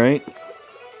 I know, right?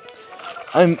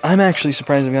 I'm actually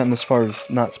surprised I've gotten this far with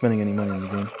not spending any money on the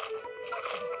game.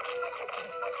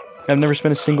 I've never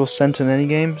spent a single cent in any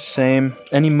game. Same.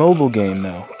 Any mobile game,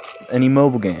 though. Any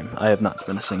mobile game. I have not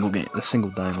spent a single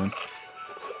dime on.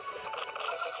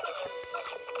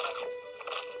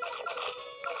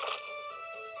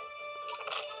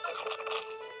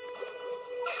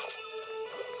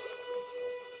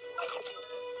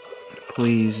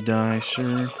 Please die,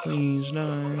 sir. Please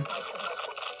die.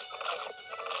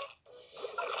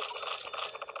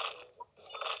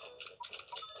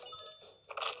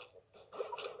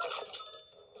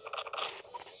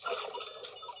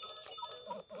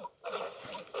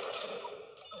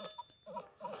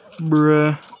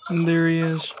 Bruh. There he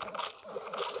is.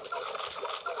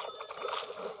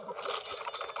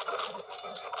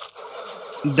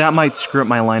 That might screw up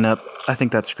my lineup. I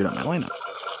think that screwed up my lineup.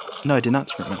 No, I did not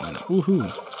screw up my lineup.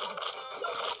 Woohoo.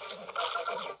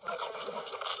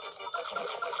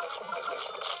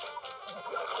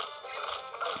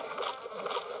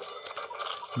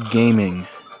 Gaming.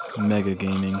 Mega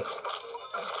gaming.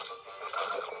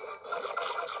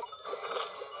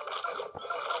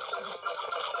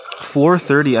 Floor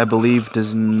 30, I believe,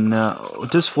 does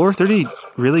not... Does Floor 30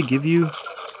 really give you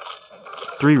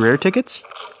 3 rare tickets?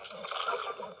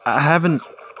 I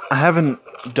haven't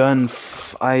done...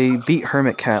 I beat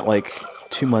Hermit Cat like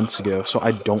 2 months ago, so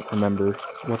I don't remember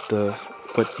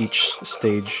what each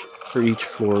stage or each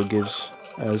floor gives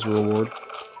as a reward.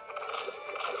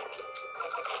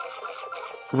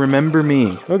 Remember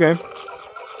me. Okay.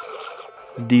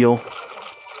 Deal.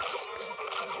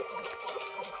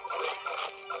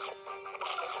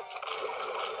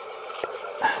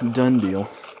 Done deal.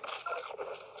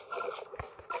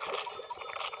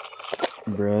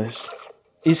 Bruh.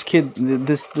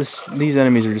 These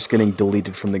enemies are just getting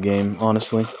deleted from the game,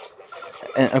 honestly.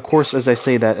 And of course, as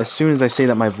soon as I say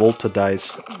that my Volta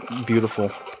dies,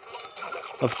 beautiful.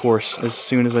 Of course, as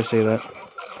soon as I say that.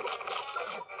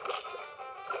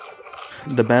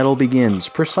 The battle begins.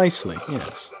 Precisely,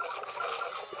 yes.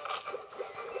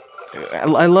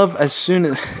 I love as soon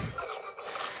as...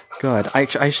 God,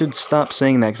 I should stop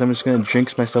saying that because I'm just going to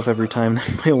jinx myself every time that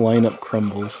my lineup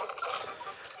crumbles.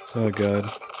 Oh,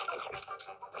 God.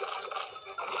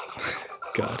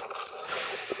 God.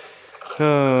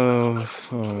 Oh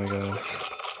my God.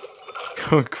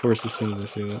 Of course, as soon as I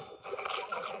say that.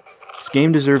 This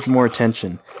game deserves more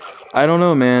attention. I don't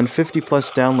know, man. 50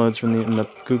 plus downloads from in the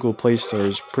Google Play Store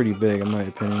is pretty big, in my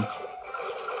opinion.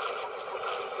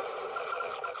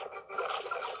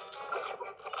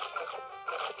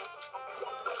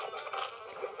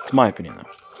 It's my opinion, though.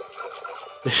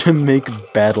 They should make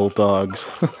battle dogs.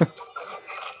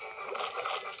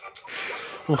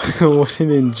 What an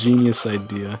ingenious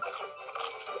idea.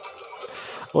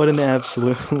 What an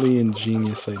absolutely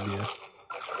ingenious idea.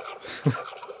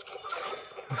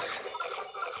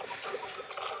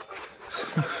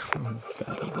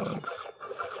 Battle dogs.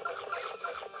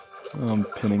 Oh, I'm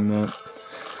pinning that.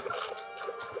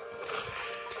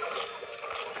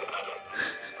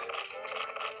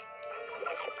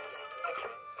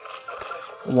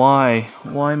 Why?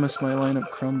 Why must my lineup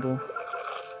crumble?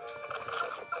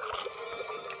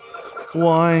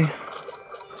 Why?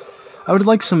 I would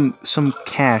like some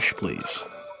cash, please.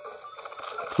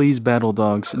 Please, battle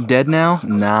dogs. Dead now?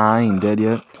 Nah, I ain't dead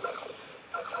yet.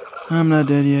 I'm not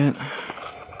dead yet.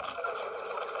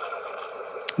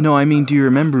 No, I mean, do you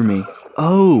remember me?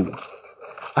 Oh!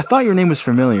 I thought your name was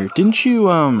familiar. Didn't you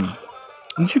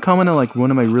comment on, like,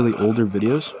 one of my really older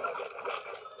videos?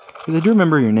 Because I do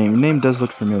remember your name. Your name does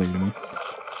look familiar to me.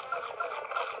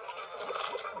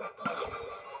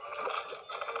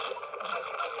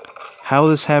 How will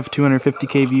this have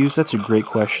 250k views? That's a great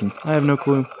question. I have no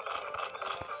clue.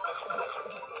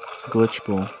 Glitch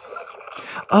Bull.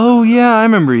 Oh, yeah, I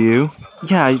remember you.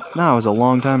 Yeah, that was a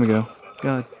long time ago.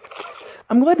 God.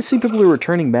 I'm glad to see people are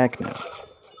returning back now.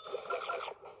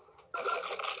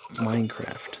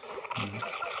 Minecraft.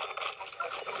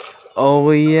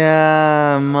 Oh,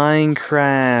 yeah,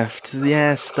 Minecraft.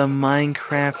 Yes, the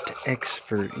Minecraft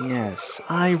expert. Yes,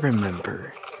 I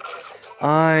remember.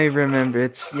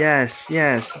 Yes,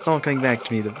 it's all coming back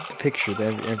to me. The picture,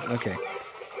 okay.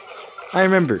 I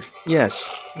remember. Yes.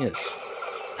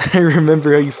 I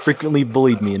remember how you frequently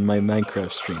bullied me in my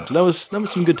Minecraft streams. That was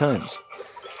some good times.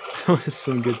 That was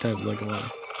some good times, not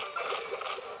gonna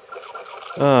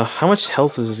lie. How much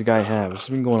health does this guy have? This has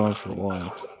been going on for a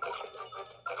while.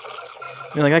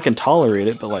 I mean, like, I can tolerate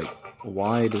it, but, like,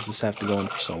 why does this have to go on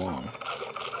for so long?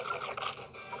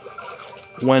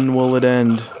 When will it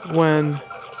end? When?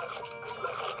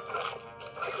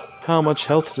 How much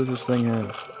health does this thing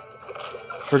have?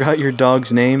 Forgot your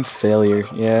dog's name? Failure.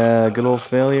 Yeah, good old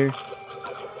Failure.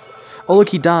 Oh, look,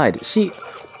 he died. See?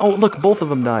 Oh, look, both of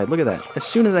them died. Look at that. As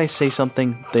soon as I say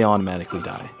something, they automatically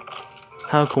die.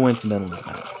 How coincidental is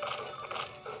that?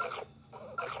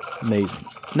 Amazing.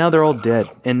 Now they're all dead,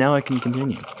 and now I can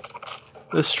continue.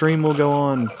 The stream will go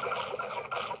on.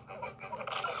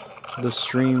 The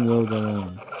stream will go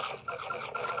on.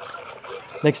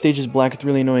 Next stage is black with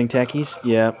really annoying tackies.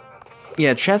 Yeah.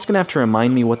 Yeah, chat's gonna have to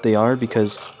remind me what they are,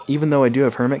 because even though I do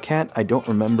have Hermit Cat, I don't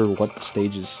remember what the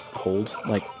stages hold.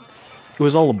 Like, it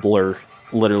was all a blur.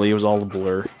 Literally, it was all a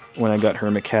blur when I got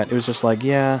Hermit Cat. It was just like,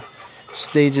 yeah,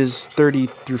 stages 30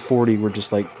 through 40 were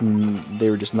just like, they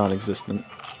were just non-existent.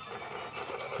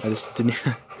 I just didn't.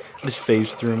 I just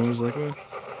phased through him. I was like, oh.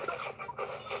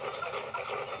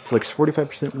 Flicks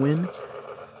 45% win,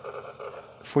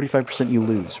 45% you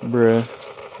lose, bruh.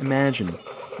 Imagine.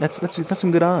 That's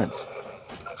some good odds.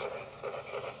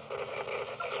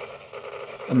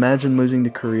 Imagine losing to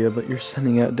Korea, but you're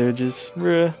sending out doges,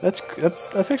 bruh.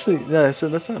 That's actually so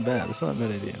that's not bad. That's not a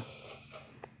bad idea.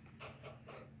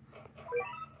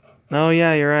 Oh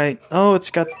yeah, you're right. Oh,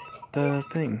 it's got the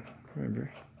thing.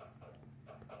 Remember.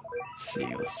 Let's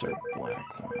see. Let's start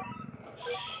black ones.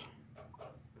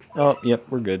 Oh, yep,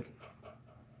 we're good.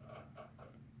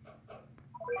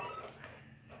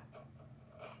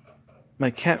 My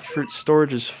cat fruit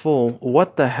storage is full.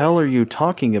 What the hell are you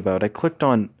talking about? I clicked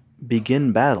on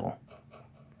begin battle.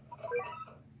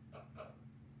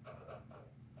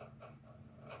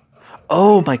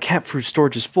 Oh, my cat fruit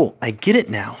storage is full. I get it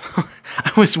now.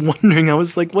 I was wondering. I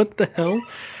was like, what the hell?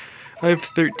 I have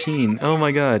 13. Oh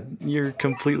my god. You're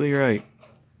completely right.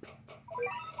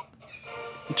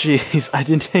 Jeez, I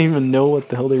didn't even know what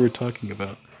the hell they were talking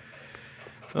about.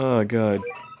 Oh god.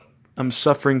 I'm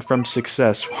suffering from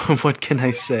success. What can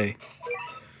I say?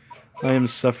 I am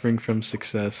suffering from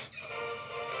success.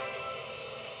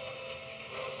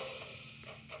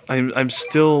 I'm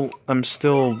still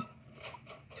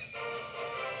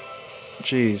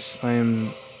jeez, I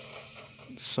am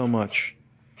so much.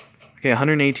 Okay,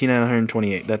 118 out of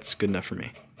 128. That's good enough for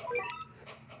me.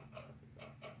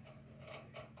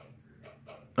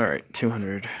 Alright,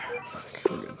 200.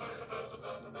 We're good.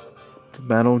 The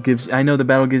battle gives... I know the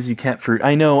battle gives you cat fruit.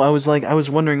 I know, I was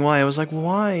wondering why. I was like,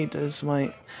 why does my...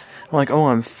 I'm like, oh,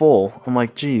 I'm full. I'm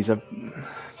like, geez,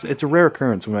 it's a rare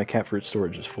occurrence when my cat fruit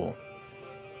storage is full.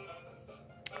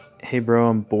 Hey bro,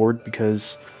 I'm bored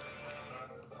because...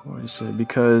 What is it?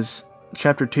 Because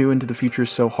Chapter 2 Into the Future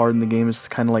is so hard and the game is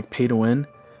kind of like pay to win.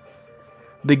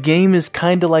 The game is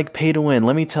kind of like pay to win.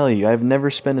 Let me tell you, I've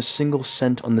never spent a single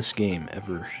cent on this game,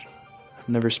 ever. I've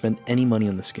never spent any money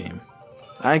on this game.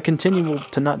 I continue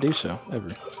to not do so, ever.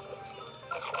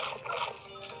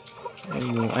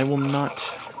 I will not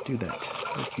do that.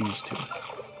 I refuse to.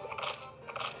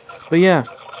 But yeah,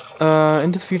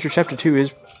 Into the Future Chapter 2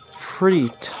 is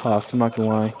pretty tough, I'm not gonna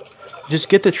lie. Just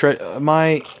get the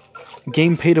my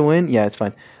game pay to win? Yeah, it's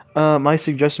fine. My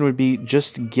suggestion would be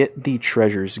just get the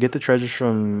treasures. Get the treasures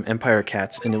from Empire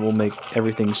Cats, and it will make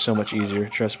everything so much easier,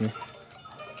 trust me.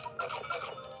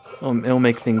 It'll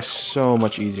make things so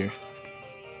much easier.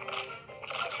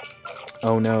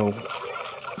 Oh no.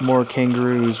 More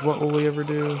kangaroos. What will we ever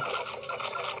do?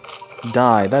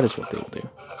 Die. That is what they will do.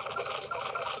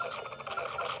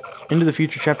 Into the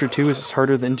Future Chapter 2 is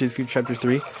harder than Into the Future Chapter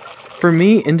 3. For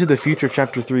me, Into the Future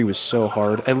Chapter 3 was so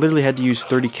hard. I literally had to use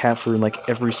 30 cat fruit in like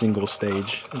every single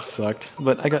stage. It sucked.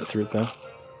 But I got through it though.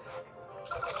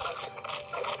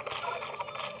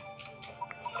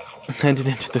 I did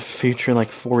Into the Future in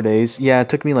like 4 days. Yeah, it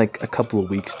took me like a couple of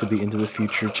weeks to be Into the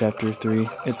Future Chapter 3.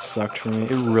 It sucked for me.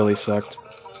 It really sucked.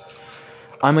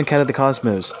 I'm a Cat of the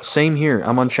Cosmos. Same here.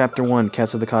 I'm on Chapter 1,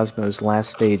 Cats of the Cosmos,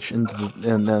 last stage. And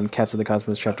then Cats of the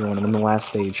Cosmos Chapter 1. I'm on the last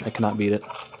stage. I cannot beat it.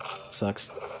 It sucks.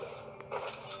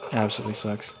 Absolutely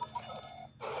sucks.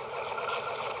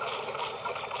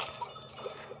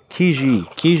 Kiji.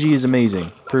 Kiji is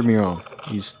amazing. Prove me wrong.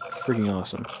 He's freaking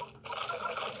awesome.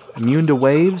 Immune to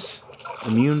waves?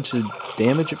 Immune to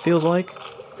damage, it feels like?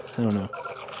 I don't know.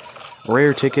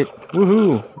 Rare ticket.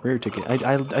 Woohoo! Rare ticket.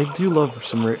 I do love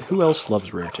some rare... Who else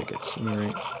loves rare tickets? Am I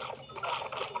right?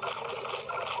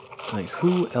 Like,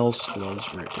 who else loves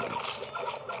rare tickets?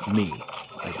 Me.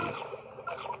 I do.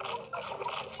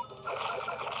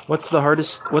 What's the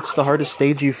hardest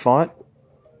stage you fought?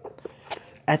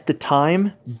 At the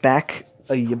time, back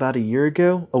about a year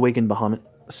ago, Awakened Bahamut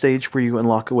stage where you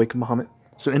unlock Awakened Bahamut.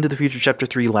 So Into the Future Chapter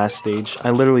 3 last stage.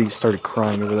 I literally started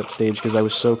crying over that stage because I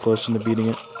was so close to beating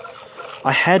it.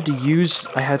 I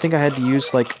think I had to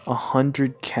use like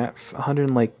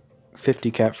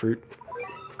 150 cat fruit.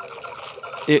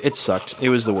 It sucked. It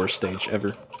was the worst stage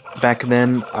ever. Back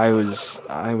then, I was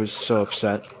so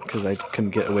upset because I couldn't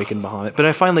get Awakened Bahamut. But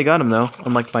I finally got him though,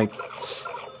 on like my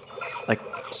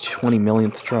 20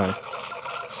 millionth try.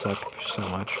 It sucked so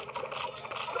much.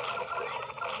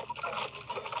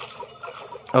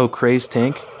 Oh, Crazed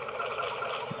Tank?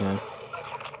 Yeah.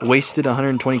 Wasted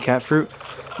 120 cat fruit?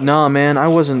 Nah, man, I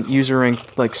wasn't user rank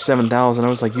like 7,000. I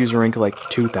was like user rank like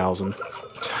 2,000.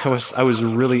 I was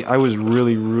really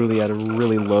at a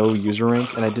really low user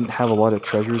rank, and I didn't have a lot of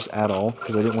treasures at all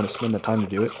because I didn't want to spend the time to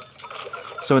do it.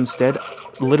 So instead,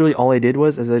 literally all I did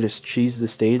was I just cheesed the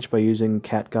stage by using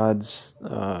Cat God's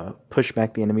push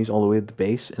back the enemies all the way to the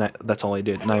base, and that's all I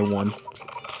did, and I won.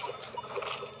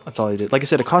 That's all I did. Like I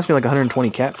said, it cost me like 120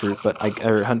 cat food, but I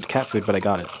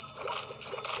got it.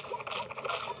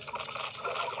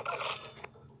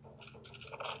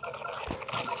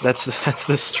 That's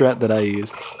the strat that I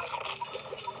used.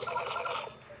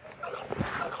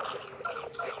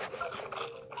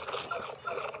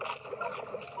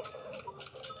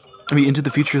 I mean, Into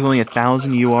the Future is only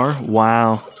 1,000 UR?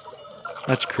 Wow.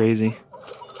 That's crazy.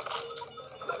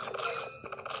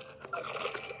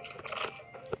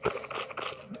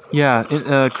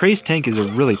 Yeah, Crazed Tank is a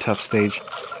really tough stage.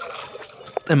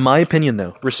 In my opinion,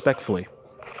 though, respectfully,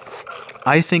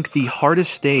 I think the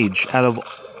hardest stage out of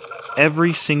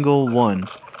every single one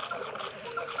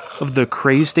of the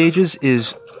Crazed stages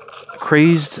is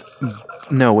Crazed...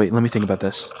 No, wait, let me think about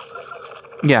this.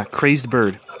 Yeah, Crazed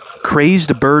Bird.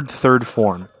 Crazed Bird third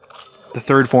form. The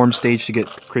third form stage to get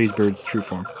Crazed Bird's true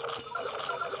form.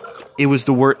 It was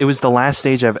the last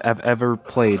stage I've ever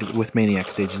played with Maniac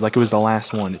stages. Like, it was the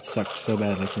last one. It sucked so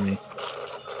badly for me.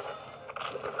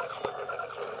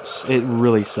 It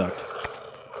really sucked.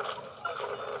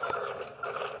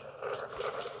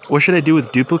 What should I do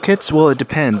with duplicates? Well, it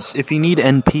depends. If you need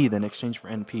NP, then exchange for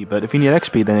NP. But if you need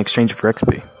XP, then exchange it for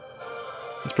XP.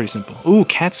 It's pretty simple. Ooh,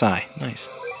 Cat's Eye. Nice.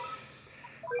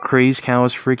 Crazed Cow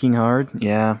is freaking hard.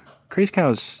 Yeah. Crazed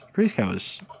Cow is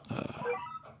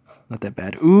not that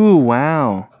bad. Ooh,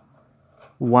 wow.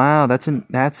 Wow,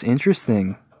 that's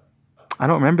interesting. I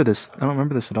don't remember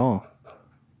this at all.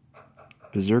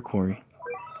 Berserk Quarry.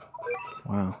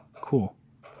 Wow, cool.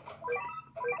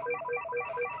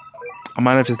 I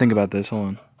might have to think about this.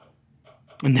 Hold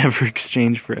on. Never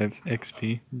exchange for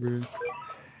XP. Bro.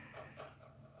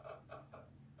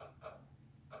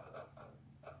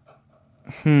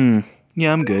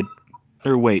 Yeah, I'm good.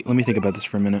 Or wait, let me think about this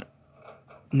for a minute.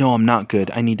 No, I'm not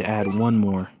good. I need to add one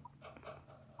more.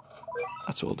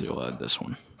 That's what we'll do. I'll add this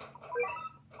one.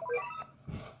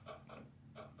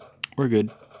 We're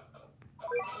good.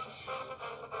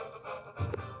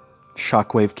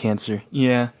 Shockwave Cancer.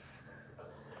 Yeah.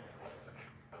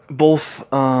 Both,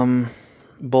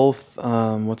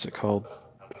 what's it called?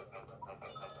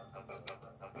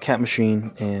 Cat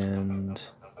Machine and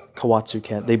Kawatsu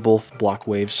Cat, they both block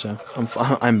waves, so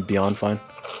I'm beyond fine.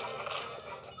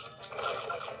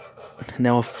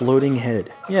 Now a floating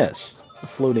head. Yes, a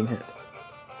floating head.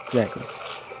 Exactly.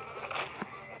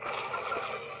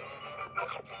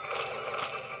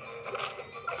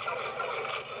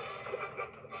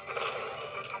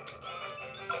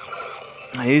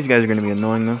 These guys are going to be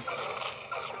annoying, though.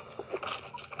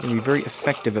 They're going to be very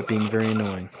effective at being very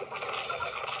annoying.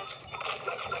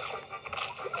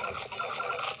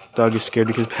 Dog is scared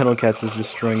because Battle Cats is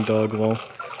destroying dog, lol.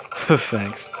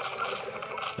 Thanks.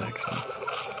 Thanks, man.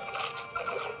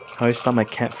 How I stop my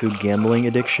cat food gambling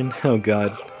addiction? Oh,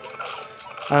 God.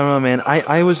 I don't know, man.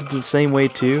 I was the same way,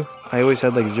 too. I always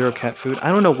had, like, 0 cat food.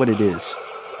 I don't know what it is.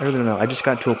 I really don't know. I just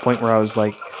got to a point where I was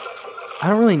like, I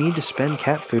don't really need to spend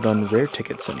cat food on rare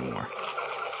tickets anymore.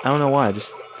 I don't know why. I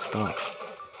just stopped.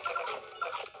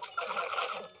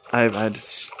 I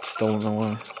just still don't know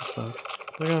why I stopped.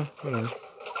 Yeah, whatever.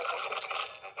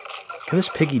 Can this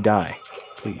piggy die?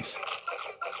 Please.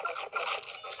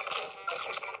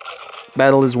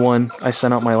 Battle is won. I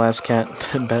sent out my last cat.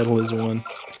 Battle is won.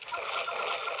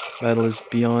 Battle is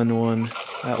beyond won.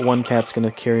 That one cat's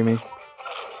gonna carry me.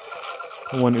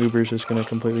 One Uber's just gonna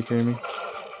completely carry me.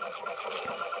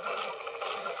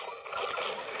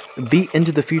 Beat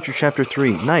Into the Future Chapter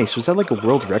 3. Nice. Was that like a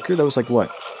world record? That was like,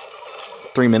 what?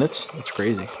 3 minutes? That's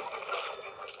crazy.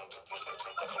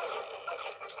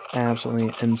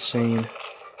 Absolutely insane.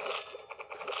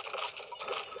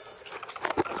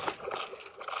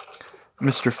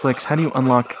 Mr. Flicks, how do you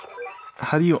unlock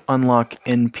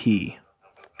NP?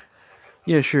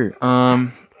 Yeah, sure.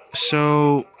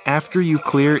 So after you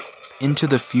clear Into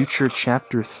the Future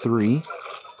Chapter 3,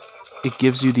 it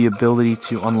gives you the ability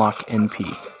to unlock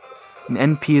NP. And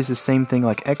NP is the same thing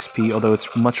like XP, although it's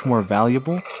much more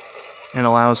valuable and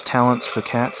allows talents for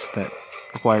cats that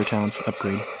require talents to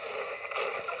upgrade.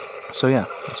 So yeah,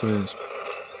 that's what it is.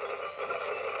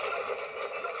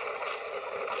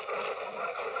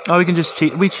 Oh, we can just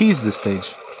cheat. We cheese this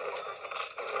stage.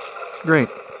 Great.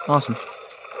 Awesome.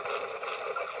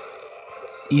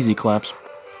 Easy claps.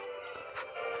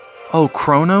 Oh,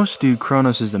 Kronos? Dude,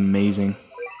 Kronos is amazing.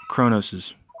 Kronos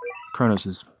is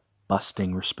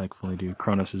busting, respectfully, dude.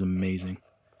 Kronos is amazing.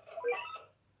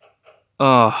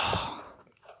 Ugh.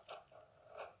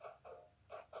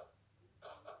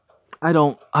 I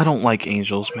don't like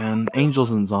angels, man.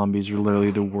 Angels and zombies are literally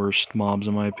the worst mobs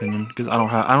in my opinion, because I don't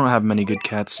have many good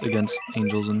cats against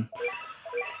angels and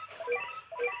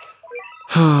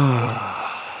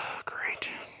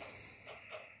great.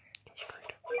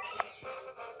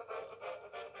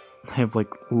 have like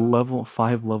level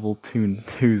 5 level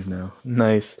 2s now.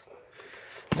 Nice.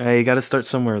 Hey, you gotta start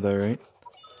somewhere though, right?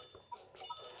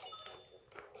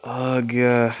 Ugh,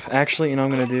 actually, you know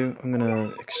what I'm gonna do? I'm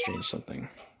gonna exchange something.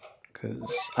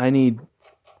 Because I need...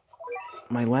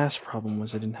 My last problem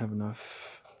was I didn't have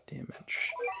enough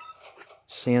damage.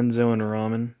 Sanzo and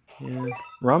Ramen. Yeah.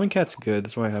 Ramen Cat's good,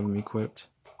 that's why I have him equipped.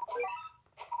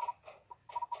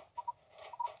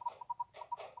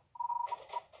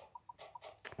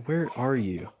 Where are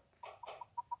you?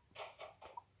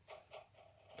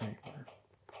 There you are.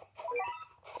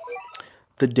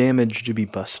 The damage to be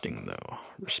busting, though,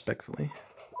 respectfully.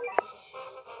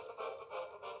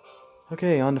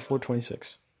 Okay, on to floor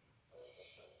 26.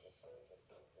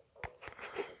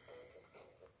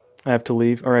 I have to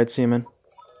leave. Alright, see you, man.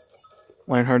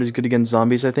 Lionheart is good against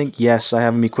zombies, I think. Yes, I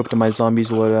have him equipped in my zombies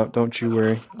loadout. Don't you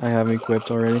worry. I have him equipped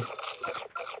already.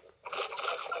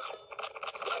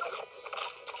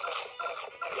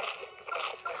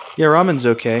 Yeah, Ramen's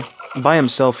okay. By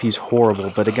himself, he's horrible,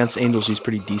 but against angels, he's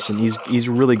pretty decent. He's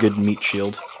really good meat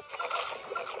shield.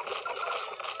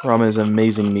 Ramen is an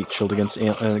amazing meat shield against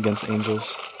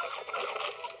angels.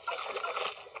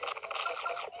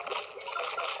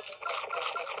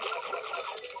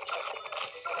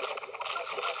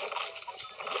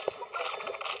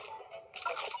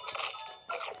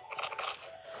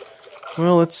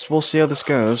 Well, we'll see how this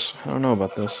goes. I don't know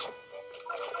about this.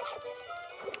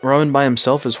 Ramen by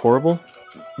himself is horrible?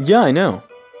 Yeah, I know.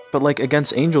 But, like,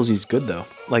 against angels, he's good, though.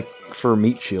 Like, for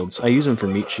meat shields. I use him for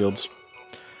meat shields.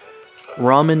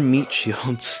 Ramen meat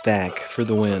shield stack for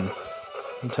the win.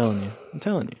 I'm telling you. I'm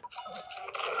telling you.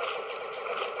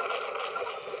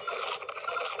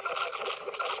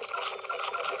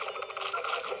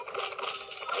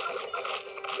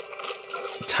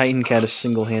 Titan Cat is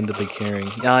single-handedly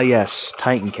carrying. Ah, yes.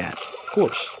 Titan Cat. Of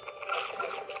course.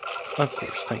 Of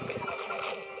course, Titan Cat.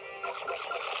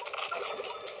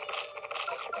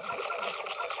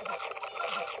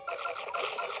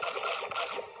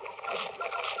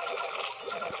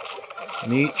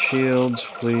 Meat shields,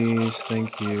 please.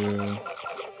 Thank you.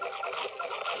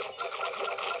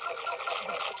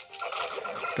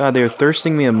 God, they're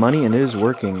thirsting me of money and it is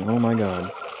working. Oh my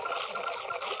god.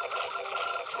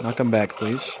 Knock him back,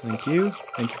 please. Thank you.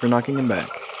 Thank you for knocking him back.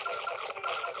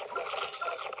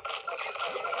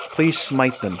 Please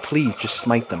smite them. Please, just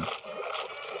smite them.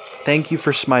 Thank you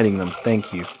for smiting them.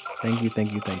 Thank you. Thank you,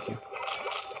 thank you, thank you.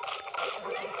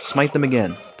 Smite them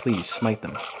again. Please, smite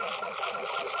them.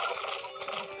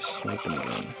 Smite them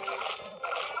again.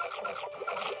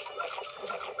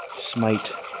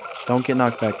 Smite. Don't get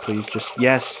knocked back, please. Just,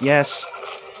 yes, yes,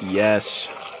 yes.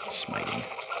 Smiting.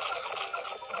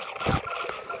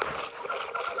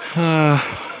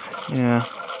 Yeah.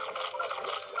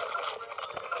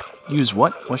 Use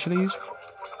what? What should I use?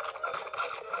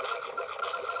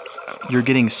 You're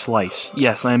getting a slice.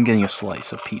 Yes, I am getting a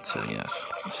slice of pizza, yes.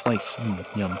 Slice.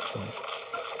 Yum, slice.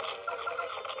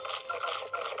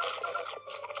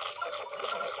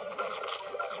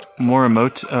 More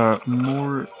Momotaro.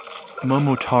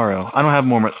 I don't have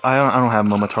I don't have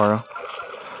Momotaro.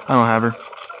 I don't have her.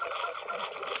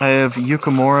 I have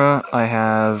Yukamura. I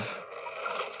have...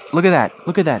 Look at that.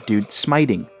 Look at that, dude.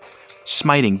 Smiting.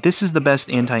 Smiting. This is the best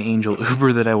anti-angel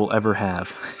Uber that I will ever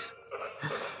have.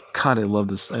 God, I love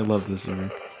this. I love this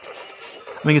Uber.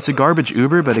 I mean, it's a garbage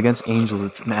Uber, but against angels,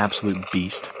 it's an absolute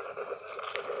beast.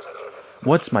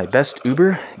 What's my best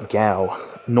Uber? Gao.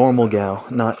 Normal Gao,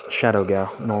 not Shadow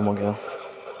Gao. Normal Gao.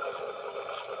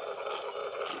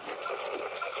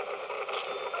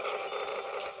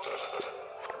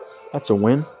 That's a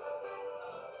win.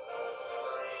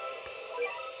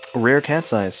 Rare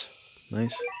cat's eyes.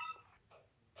 Nice.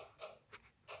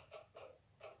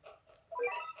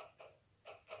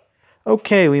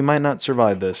 Okay, we might not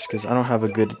survive this, because I don't have a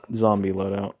good zombie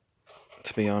loadout,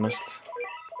 to be honest.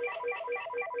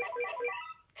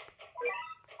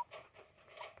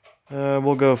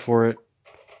 We'll go for it.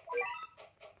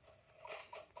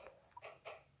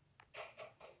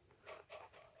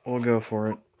 We'll go for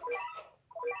it.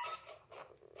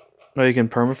 Oh, you can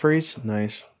permafreeze?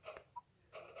 Nice.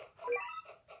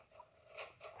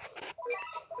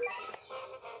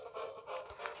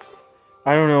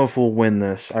 I don't know if we'll win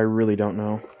this. I really don't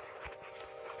know.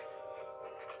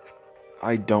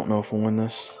 I don't know if we'll win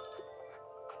this.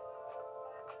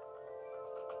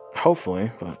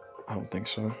 Hopefully, but I don't think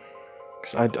so.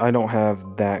 Because I don't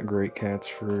have that great cats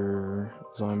for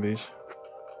zombies.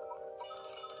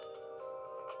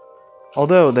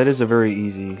 Although, that is a very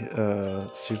easy,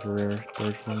 super rare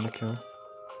third form to kill.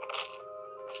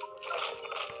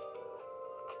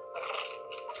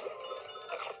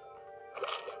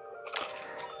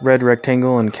 Red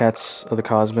Rectangle and Cats of the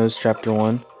Cosmos, Chapter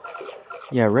 1.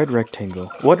 Yeah, Red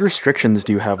Rectangle. What restrictions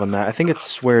do you have on that? I think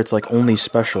it's where it's like only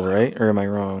special, right? Or am I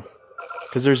wrong?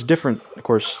 Because there's different, of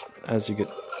course, as you get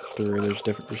through, there's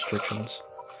different restrictions.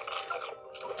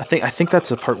 I think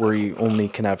that's a part where you only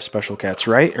can have special cats,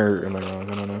 right? Or am I wrong?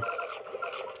 I don't know.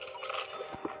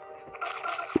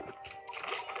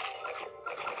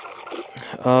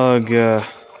 Ugh,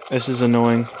 this is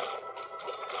annoying.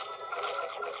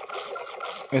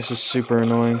 This is super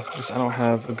annoying, because I don't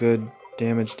have a good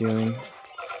damage dealing.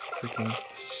 Freaking,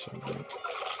 this is so great.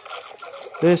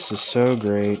 This is so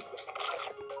great.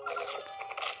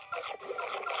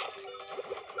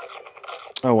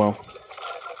 Oh well.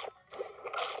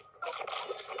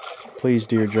 Please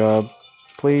do your job.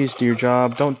 Please do your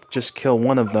job. Don't just kill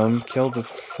one of them. Kill the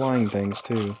flying things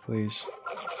too, please.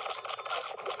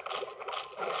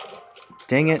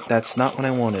 Dang it, that's not what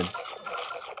I wanted.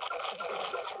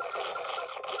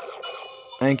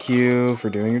 Thank you for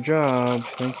doing your job.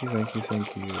 Thank you, thank you,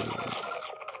 thank you.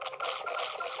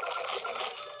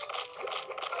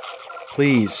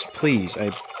 Please, please,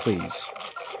 please.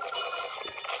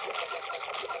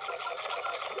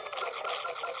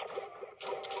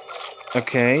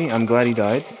 Okay, I'm glad he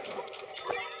died.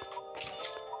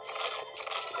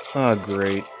 Oh,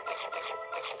 great.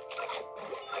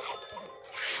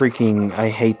 Freaking, I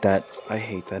hate that. I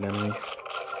hate that enemy.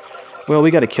 Well,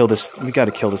 we gotta kill this. We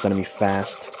gotta kill this enemy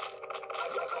fast.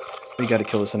 We gotta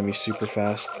kill this enemy super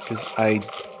fast, because I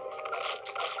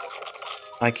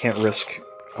can't risk.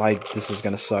 This is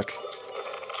gonna suck.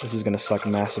 This is gonna suck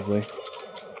massively.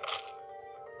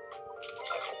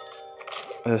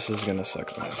 This is gonna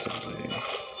suck massively.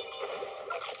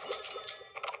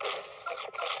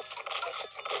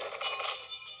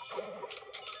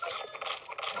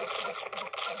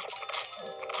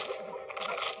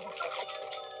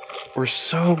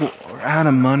 We're out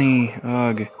of money.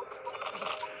 Ugh.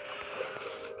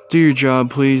 Do your job,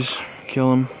 please.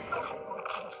 Kill him.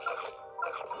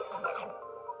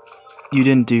 You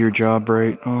didn't do your job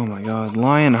right. Oh my god.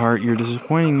 Lionheart, you're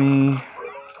disappointing me.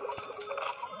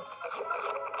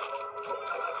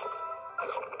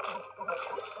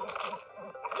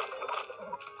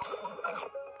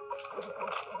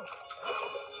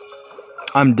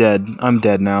 I'm dead. I'm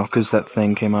dead now, because that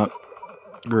thing came up.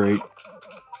 Great.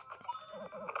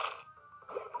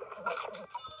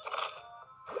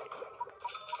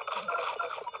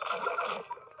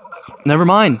 Never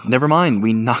mind. Never mind.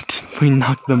 We knocked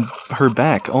her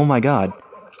back. Oh my god.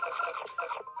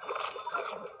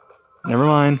 Never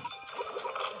mind.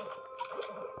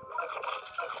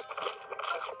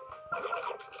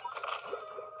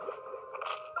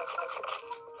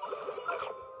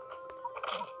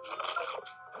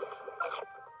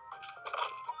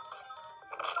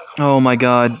 Oh my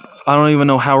god. I don't even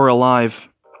know how we're alive.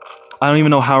 I don't even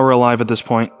know how we're alive at this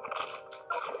point.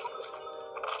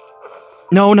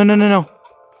 No, no, no, no, no.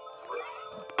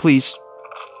 Please.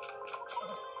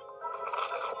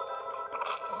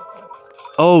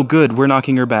 Oh, good. We're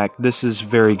knocking her back. This is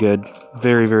very good.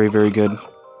 Very, very, very good.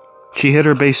 She hit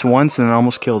her base once and it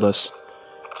almost killed us.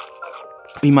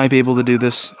 We might be able to do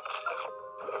this.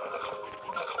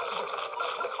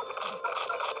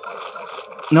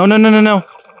 No, no, no, no, no.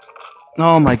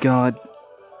 Oh my god.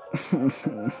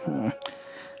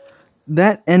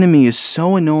 That enemy is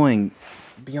so annoying.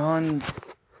 Beyond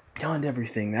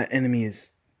everything. That enemy is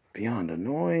beyond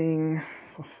annoying.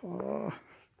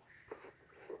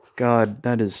 God,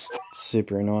 that is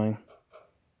super annoying.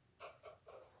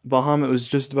 Bahamut was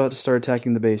just about to start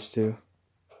attacking the base too.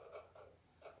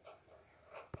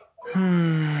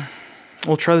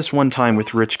 We'll try this one time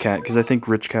with Rich Cat, because I think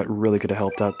Rich Cat really could have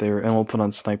helped out there, and we'll put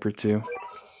on Sniper too.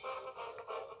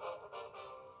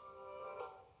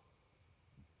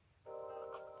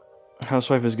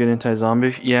 Housewife is good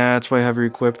anti-zombie. Yeah, that's why I have her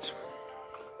equipped.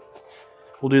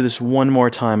 We'll do this one more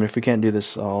time, and if we can't do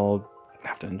this, I'll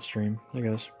have to end stream, I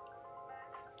guess.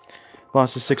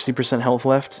 Boss has 60% health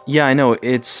left. Yeah, I know,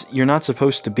 you're not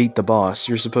supposed to beat the boss.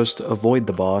 You're supposed to avoid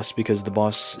the boss, because the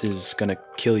boss is gonna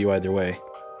kill you either way.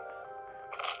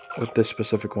 With this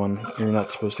specific one, you're not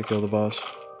supposed to kill the boss.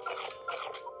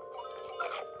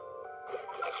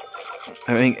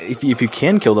 I mean, if you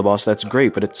can kill the boss, that's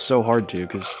great, but it's so hard to,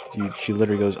 because she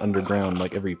literally goes underground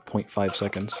like every 0.5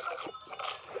 seconds.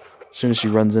 As soon as she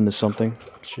runs into something,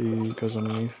 she goes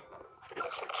underneath.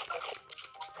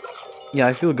 Yeah,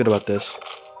 I feel good about this.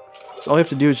 So all we have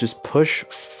to do is just push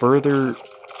further,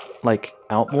 like,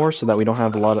 out more, so that we don't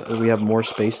have we have more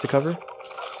space to cover.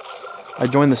 I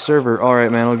joined the server.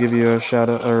 Alright, man, I'll give you a shout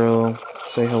out, or I'll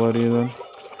say hello to you then.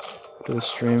 To the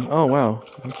stream. Oh, wow.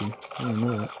 Thank you. I didn't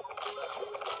know that.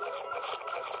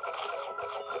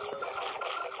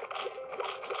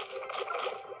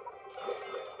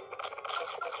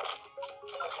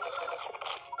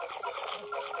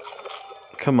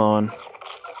 Come on.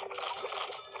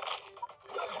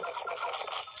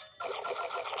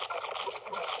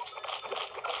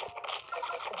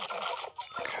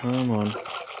 Come on.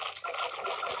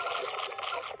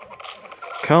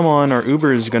 Come on, our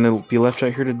Uber is gonna be left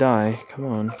out here to die. Come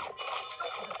on.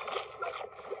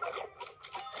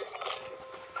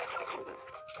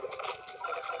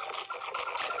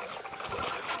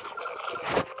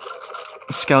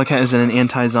 Skelecat is an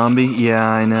anti-zombie? Yeah,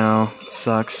 I know. It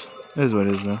sucks. It is what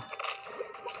it is, though.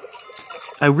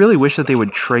 I really wish that they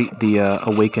would trait the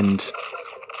awakened...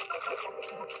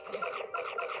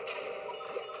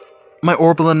 My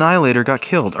Orbital Annihilator got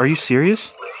killed. Are you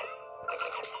serious?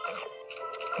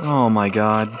 Oh my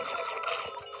god.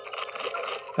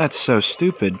 That's so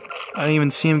stupid. I didn't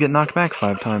even see him get knocked back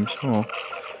 5 times. Oh.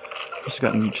 Must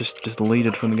have gotten just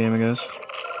deleted from the game, I guess.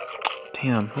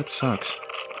 Damn, that sucks.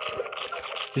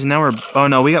 Because now we're... Oh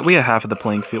no, we have half of the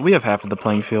playing field. We have half of the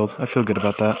playing field. I feel good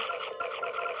about that.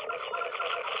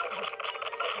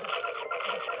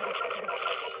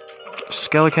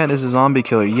 Skelecat is a zombie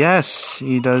killer. Yes,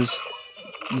 he does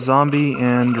zombie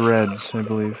and reds, I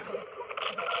believe.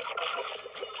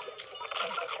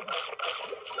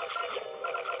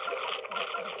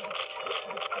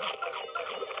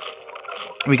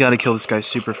 We gotta kill this guy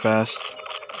super fast.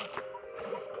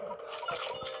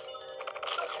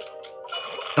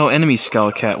 Oh, enemy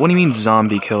Skelecat. What do you mean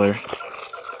zombie killer?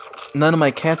 None of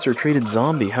my cats are treated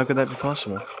zombie. How could that be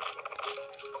possible?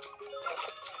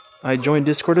 I joined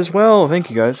Discord as well. Thank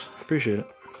you guys. Appreciate it.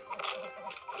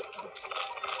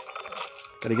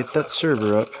 Gotta get that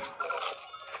server up.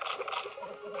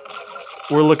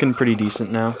 We're looking pretty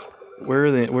decent now.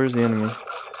 Where's the enemy?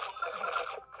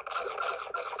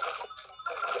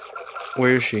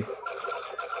 Where is she?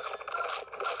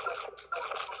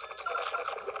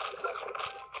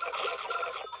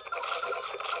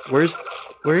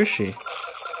 Where is she?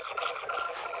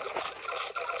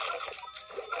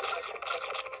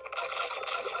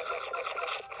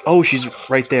 Oh, she's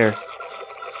right there.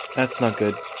 That's not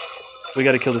good. We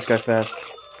gotta kill this guy fast.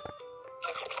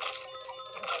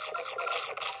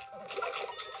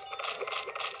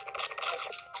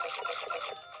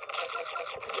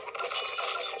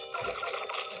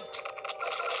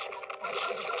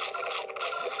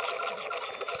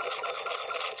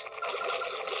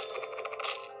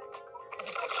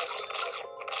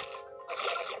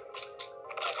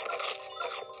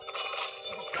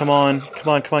 Come on, come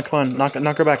on, come on, come on. Knock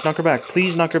her back, knock her back.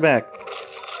 Please knock her back.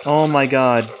 Oh my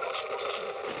god.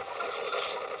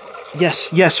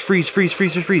 Yes, yes, freeze, freeze,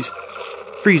 freeze, freeze.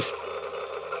 Freeze.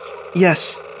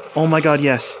 Yes. Oh my god,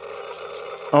 yes.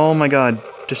 Oh my god.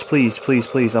 Just please, please,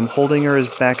 please. I'm holding her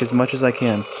back as much as I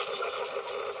can.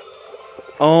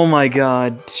 Oh my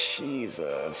god.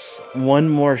 Jesus. One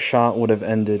more shot would have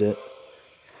ended it.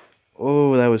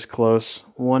 Oh, that was close.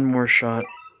 One more shot.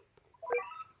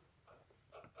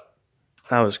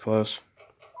 That was close.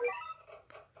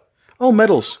 Oh,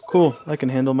 medals. Cool. I can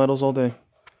handle medals all day.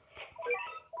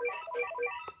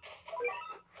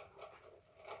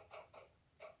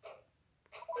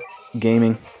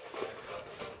 Gaming.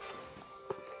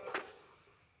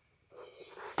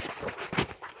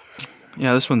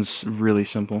 Yeah, this one's really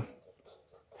simple.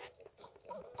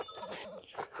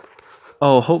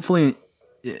 Oh, hopefully,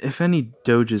 if any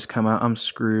doges come out, I'm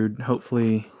screwed.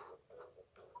 Hopefully...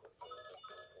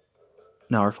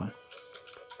 No, we're fine.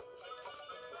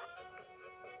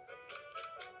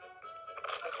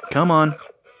 Come on.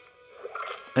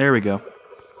 There we go.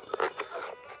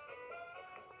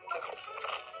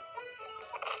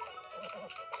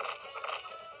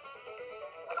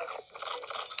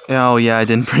 Oh yeah, I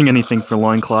didn't bring anything for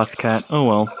loincloth cat. Oh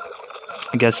well.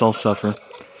 I guess I'll suffer.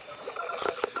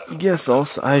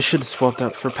 I should have swapped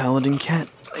out for paladin cat.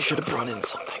 I should have brought in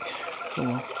something. Oh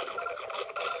well.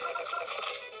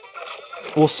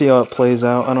 We'll see how it plays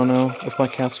out. I don't know if my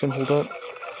cats can hold up.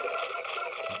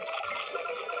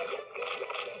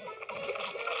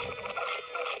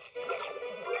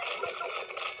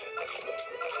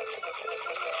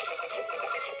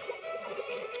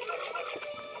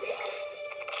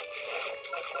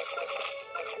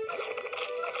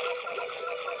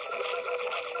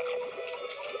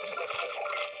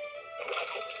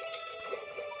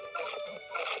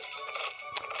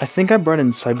 I think I brought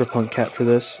in Cyberpunk Cat for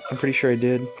this. I'm pretty sure I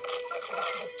did.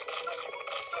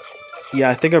 Yeah,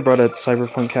 I think I brought a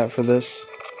Cyberpunk Cat for this.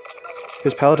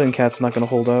 Because Paladin Cat's not going to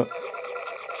hold up.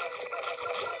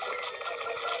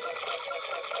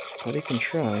 But he can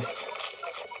try.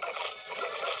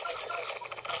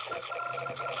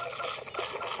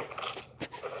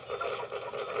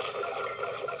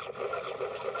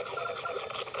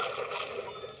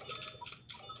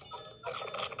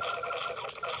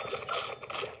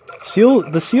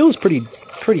 The seal is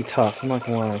pretty tough, I'm not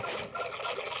gonna lie.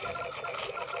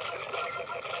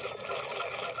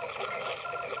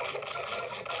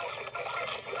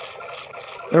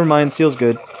 Never mind, seal's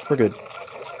good. We're good.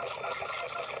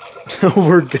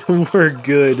 We're good. We're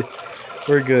good.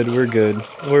 We're good. We're good.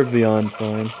 We're beyond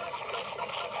fine.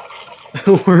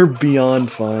 We're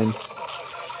beyond fine.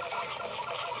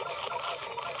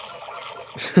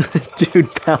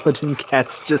 Dude, Paladin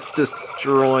Cat's just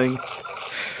destroying.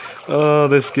 Oh,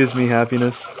 this gives me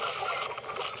happiness.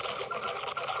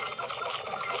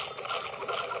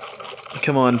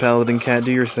 Come on, Paladin Cat,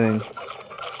 do your thing.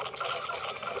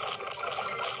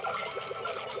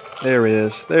 There it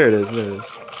is. There it is. There it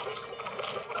is.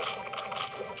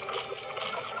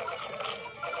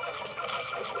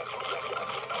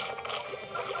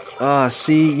 Ah,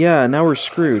 see, yeah, now we're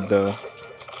screwed, though.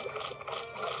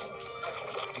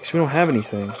 Because we don't have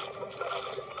anything.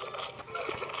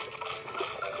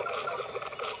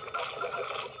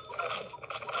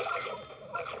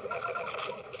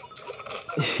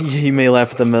 You may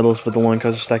laugh at the medals, but the one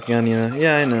causes stacking on you.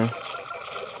 Yeah, I know.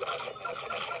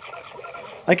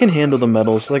 I can handle the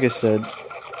medals, like I said.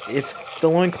 If the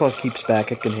loincloth keeps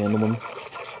back, I can handle them.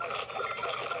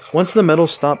 Once the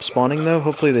medals stop spawning, though,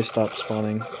 hopefully they stop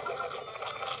spawning.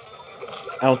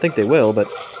 I don't think they will, but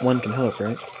one can hope,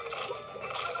 right?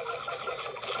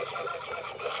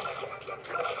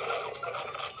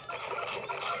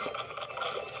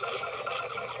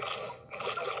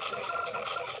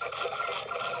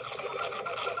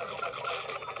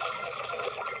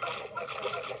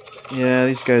 Yeah,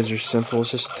 these guys are simple.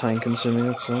 It's just time consuming,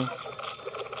 that's all.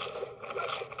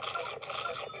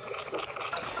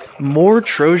 More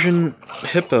Trojan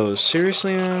hippos.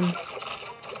 Seriously, man?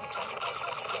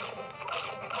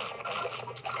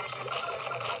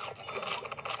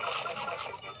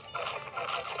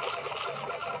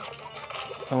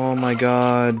 Oh my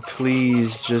god,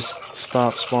 please just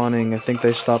stop spawning. I think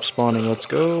they stopped spawning. Let's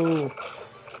go.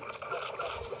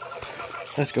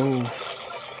 Let's go.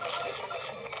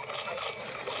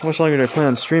 How much longer do I plan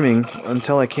on streaming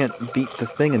until I can't beat the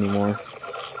thing anymore?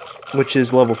 Which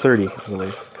is level 30, I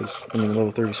believe. Because, I mean,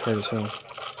 level 30 is hard as hell.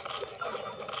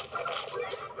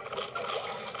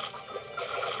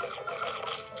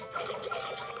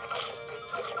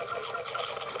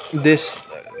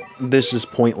 This is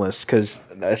pointless, because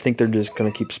I think they're just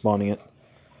going to keep spawning it.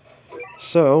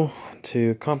 So,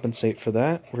 to compensate for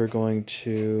that, we're going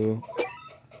to...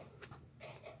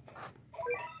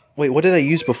 Wait, what did I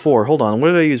use before? Hold on, what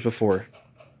did I use before?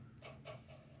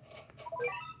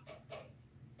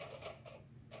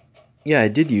 Yeah, I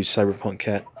did use Cyberpunk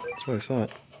Cat. That's what I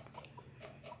thought.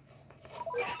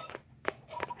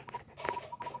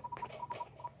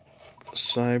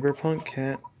 Cyberpunk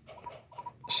Cat.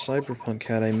 Cyberpunk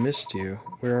Cat, I missed you.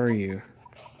 Where are you?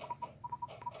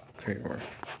 There you are.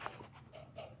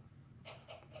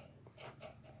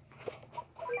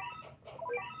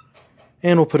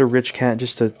 And we'll put a rich cat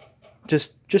just as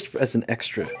an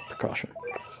extra precaution.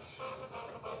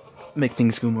 Make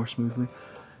things go more smoothly.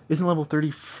 Isn't level 30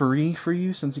 free for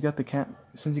you since you got cat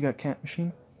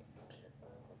machine?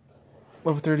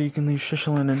 Level 30 you can leave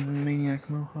Shishalin and Maniac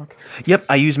Mohawk. Yep,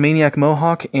 I use Maniac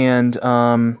Mohawk and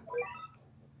I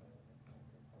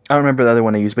don't remember the other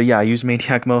one I used, but yeah, I used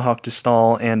Maniac Mohawk to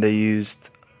stall and I used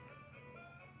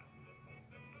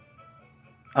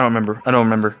I don't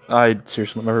remember. I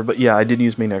seriously don't remember. But yeah, I did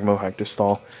use Maniac Mohawk to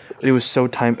stall. But it was so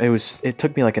it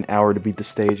took me like an hour to beat the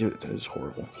stage. It was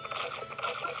horrible.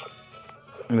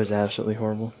 It was absolutely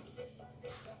horrible.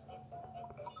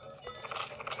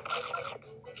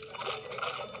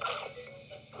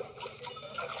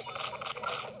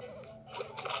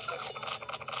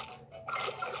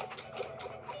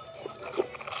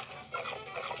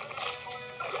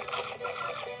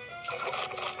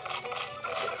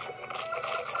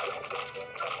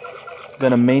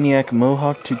 Got a Maniac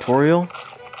Mohawk tutorial.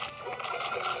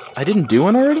 I didn't do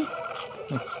one already?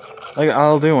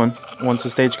 I'll do one. Once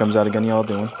the stage comes out again, yeah, I'll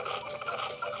do one.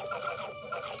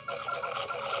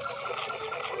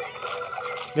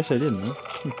 Guess I didn't, huh?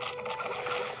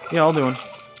 Yeah, I'll do one.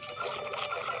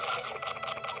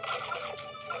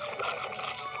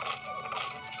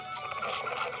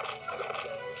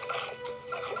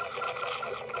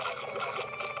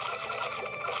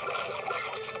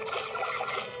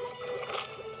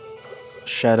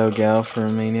 Shadow Gal for a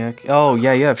Maniac. Oh,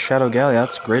 yeah, you have Shadow Gal. Yeah,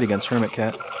 that's great against Hermit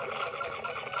Cat.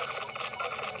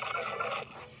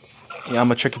 Yeah, I'm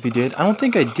gonna check if you did. I don't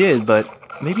think I did, but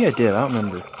maybe I did. I don't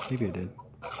remember. Maybe I did.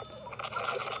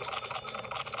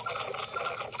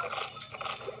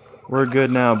 We're good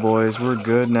now, boys. We're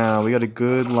good now. We got a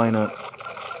good lineup.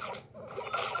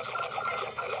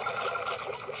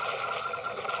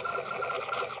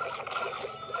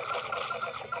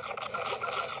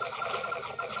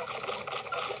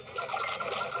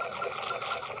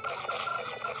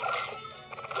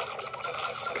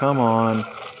 Come on.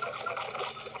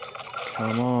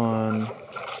 Come on.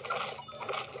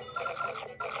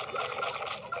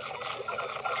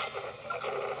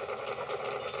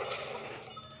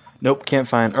 Nope, can't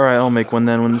find. Alright, I'll make one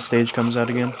then when the stage comes out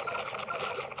again.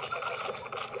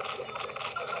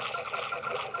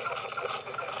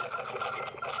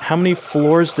 How many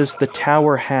floors does the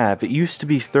tower have? It used to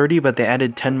be 30, but they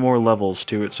added 10 more levels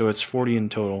to it, so it's 40 in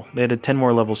total. They added 10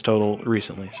 more levels total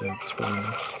recently, so it's 40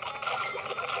 now.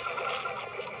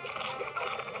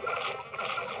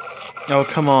 Oh,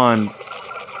 come on.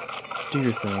 Do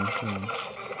your thing. Come on.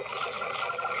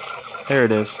 There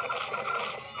it is.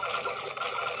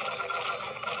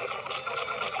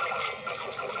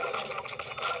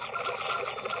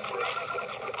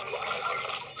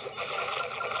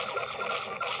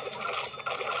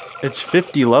 It's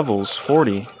 50 levels,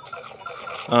 40.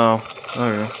 Oh,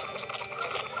 okay. I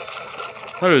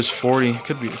thought it was 40.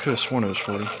 Could have sworn it was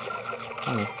 40.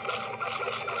 Oh.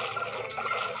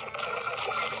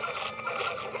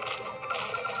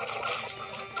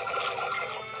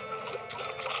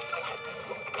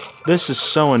 This is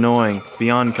so annoying,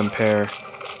 beyond compare.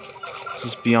 This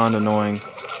is beyond annoying.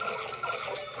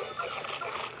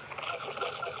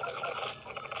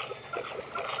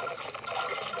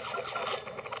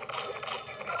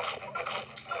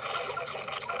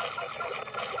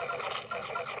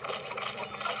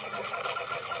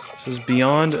 This is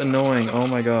beyond annoying. Oh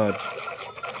my god.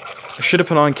 I should have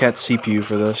put on Cat's CPU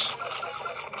for this.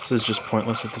 This is just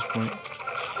pointless at this point.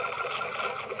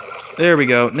 There we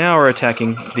go. Now we're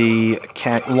attacking the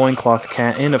cat, loincloth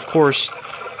cat, and of course,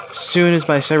 as soon as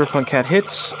my cyberpunk cat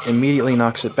hits, immediately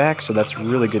knocks it back, so that's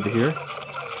really good to hear.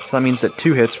 So that means that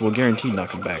 2 hits will guaranteed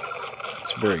knock him back.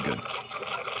 That's very good.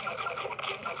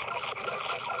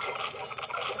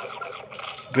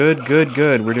 Good, good,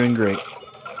 good. We're doing great.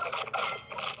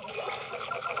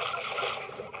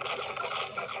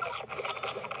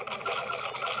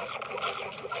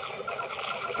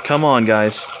 Come on,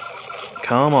 guys.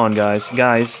 Come on, guys.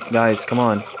 Guys, come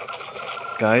on.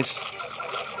 Guys.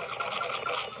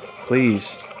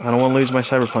 Please. I don't want to lose my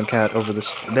cyberpunk cat over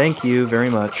this. Thank you very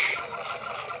much.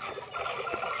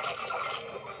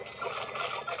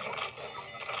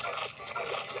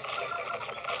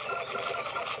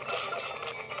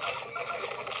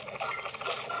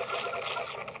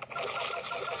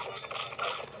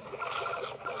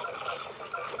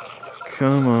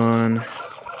 Come on.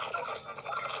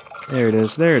 There it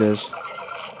is. There it is.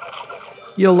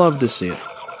 You'll love to see it.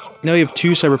 Now we have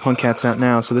 2 cyberpunk cats out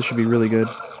now, so this should be really good.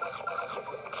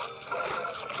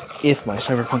 If my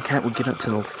cyberpunk cat would get up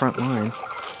to the front line.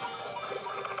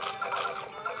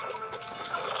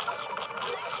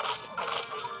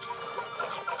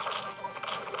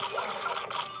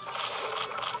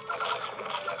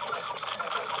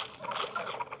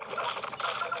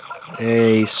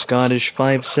 Hey, Scottish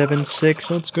 576,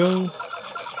 let's go.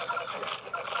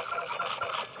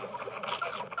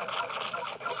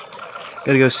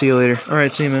 Gotta go, see you later.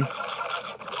 Alright, see you, man.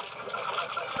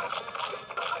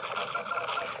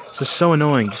 This is so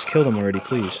annoying. Just kill them already,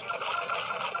 please.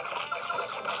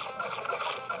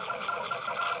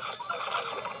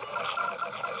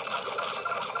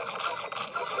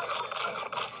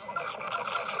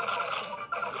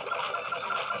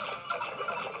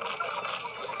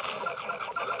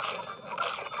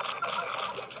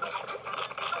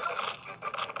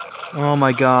 Oh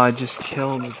my god, just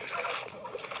kill me.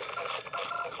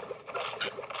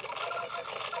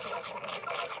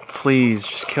 Please,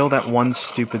 just kill that one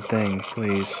stupid thing,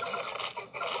 please.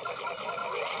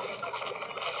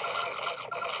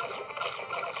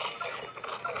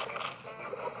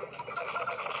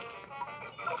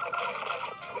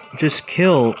 Just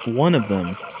kill one of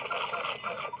them.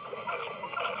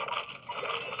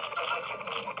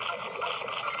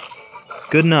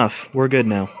 Good enough. We're good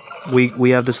now. We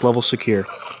have this level secure.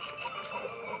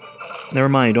 Never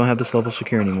mind, you don't have this level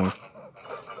secure anymore.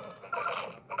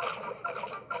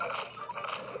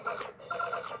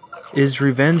 Is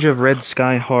Revenge of Red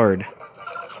Sky hard?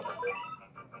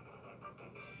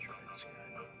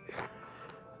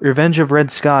 Revenge of Red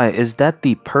Sky, is that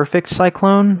the perfect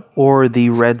cyclone or the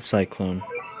red cyclone?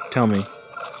 Tell me.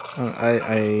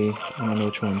 I don't know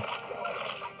which one.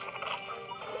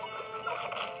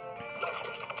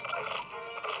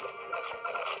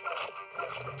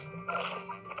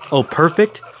 Oh,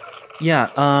 perfect?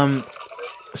 Yeah,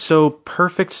 so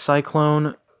perfect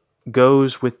cyclone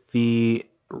goes with the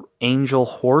angel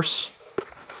horse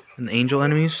and the angel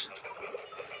enemies.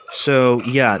 So,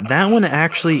 yeah, that one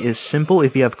actually is simple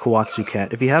if you have Kawatsu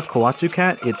Cat. If you have Kawatsu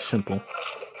Cat, it's simple.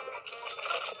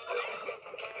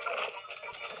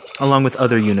 Along with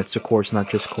other units, of course, not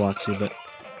just Kawatsu, but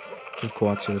with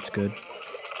Quatsu, it's good.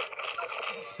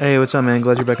 Hey, what's up, man?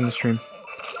 Glad you're back in the stream.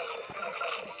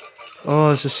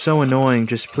 Oh, this is so annoying.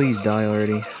 Just please die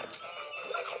already.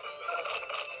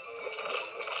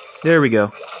 There we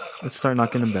go. Let's start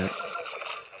knocking him back.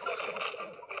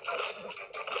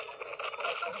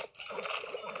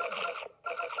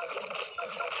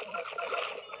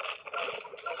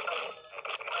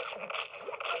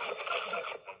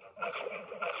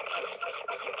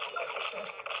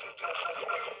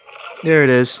 There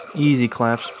it is. Easy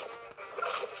claps.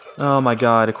 Oh my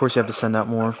god, of course you have to send out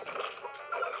more.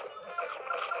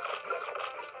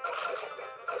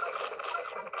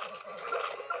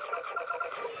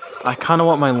 I kind of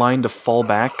want my line to fall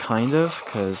back, kind of,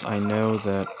 because I know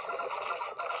that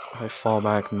if I fall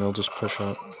back, then they'll just push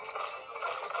up.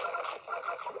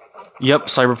 Yep,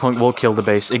 Cyberpunk will kill the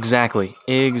base. Exactly.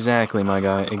 Exactly, my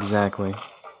guy. Exactly.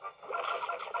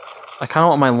 I kind of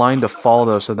want my line to fall,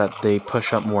 though, so that they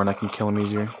push up more and I can kill them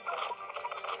easier.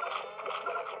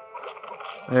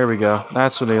 There we go.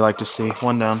 That's what they like to see.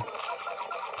 One down.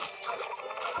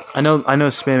 I know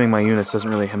spamming my units doesn't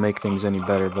really make things any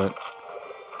better, but...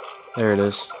 There it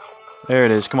is. There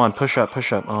it is. Come on, push up,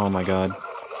 push up. Oh my god.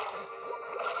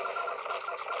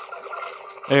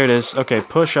 There it is. Okay,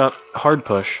 push up. Hard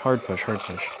push. Hard push. Hard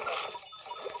push.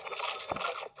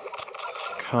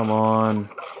 Come on.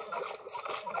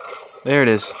 There it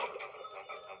is.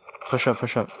 Push up,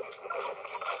 push up.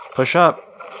 Push up.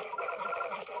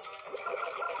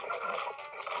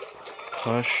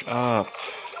 Push up.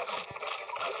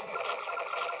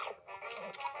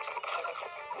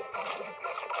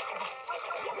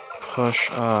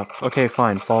 Push up. Okay,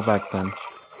 fine. Fall back then.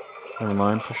 Never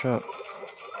mind. Push up.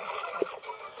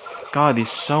 God,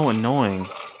 he's so annoying.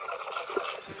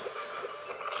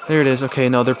 There it is. Okay,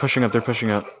 no, they're pushing up. They're pushing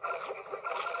up.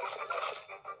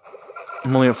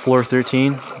 I'm only at floor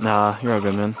 13. Nah, you're all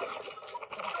good, man.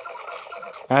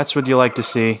 That's what you like to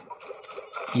see.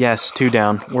 Yes, 2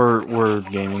 down. We're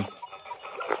gaming.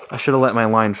 I should have let my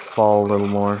line fall a little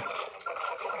more.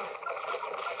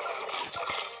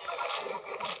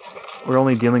 We're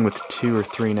only dealing with 2 or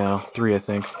 3 now. 3, I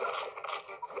think.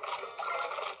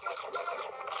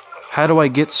 How do I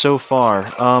get so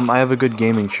far? I have a good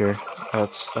gaming chair.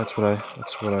 That's what I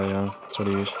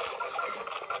use.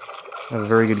 I have a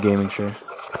very good gaming chair.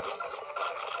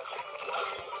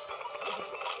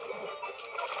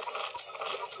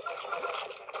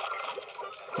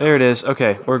 There it is.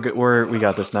 Okay, we're good. We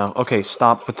got this now. Okay,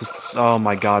 stop with this. Oh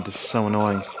my god, this is so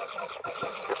annoying.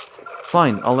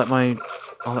 Fine, I'll let my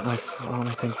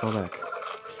thing fall back.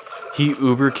 He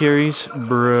Uber carries?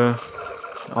 Bruh.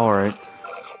 Alright.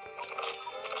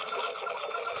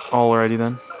 Alrighty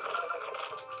then.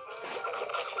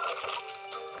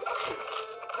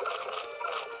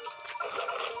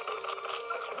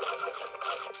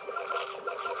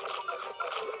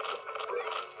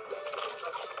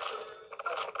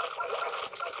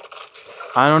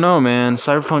 I don't know, man.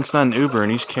 Cyberpunk's not an Uber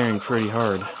and he's carrying pretty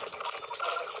hard.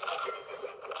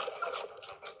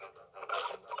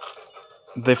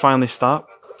 They finally stopped?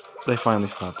 They finally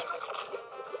stopped.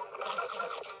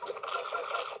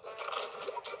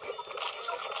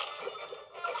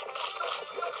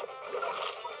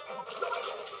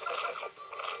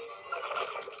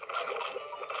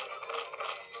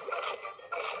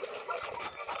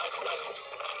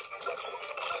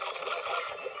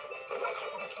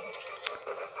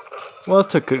 Well, it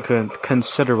took a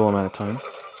considerable amount of time.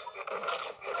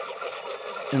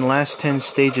 In the last 10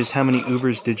 stages, how many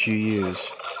Ubers did you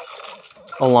use?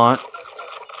 A lot.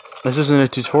 This isn't a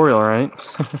tutorial, right?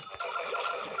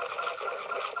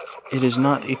 It is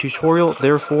not a tutorial,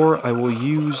 therefore I will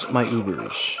use my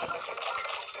Ubers.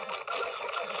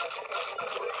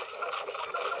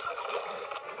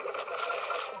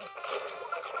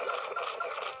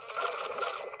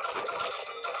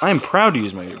 I am proud to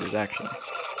use my Ubers, actually.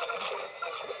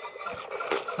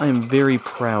 I am very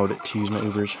proud to use my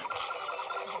Ubers.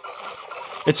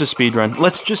 It's a speedrun.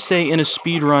 Let's just say in a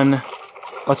speedrun,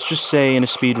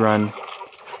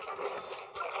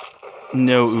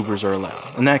 no Ubers are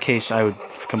allowed. In that case, I would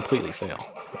completely fail.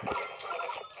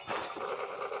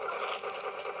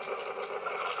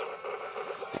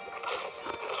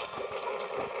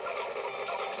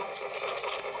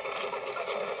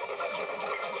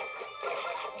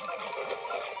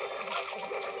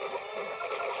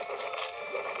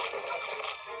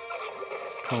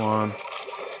 Come on.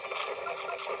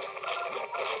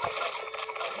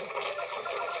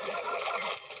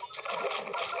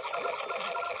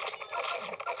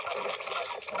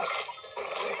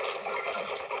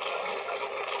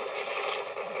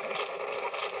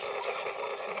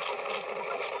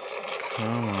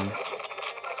 Come on.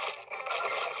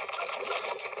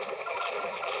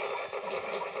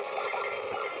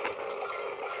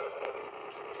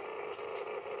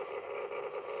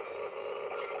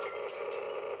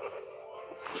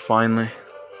 finally.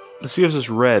 This gives us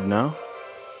red, no?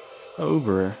 Oh,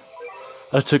 Uber.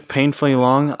 That took painfully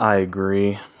long? I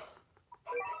agree.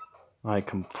 I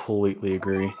completely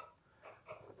agree.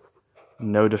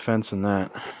 No defense in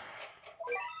that.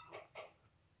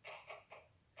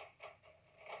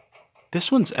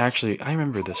 This one's actually... I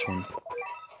remember this one.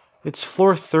 It's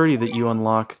floor 30 that you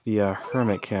unlock the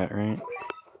hermit cat, right?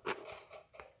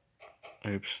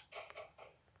 Oops.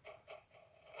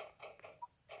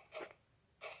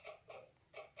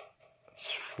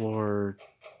 It's floor...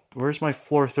 Where's my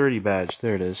floor 30 badge?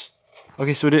 There it is.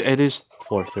 Okay, so it is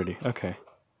floor 30. Okay.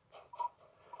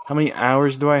 How many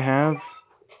hours do I have?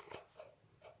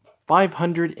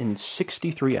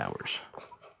 563 hours.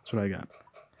 That's what I got.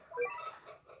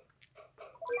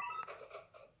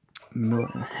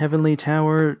 Heavenly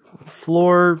Tower,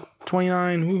 floor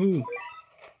 29. Woohoo!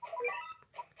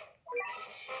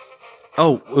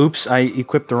 Oh, oops! I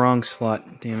equipped the wrong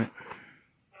slot. Damn it.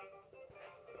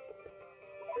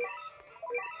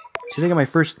 So I got my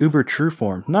first Uber True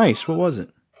Form. Nice. What was it?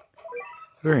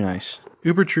 Very nice.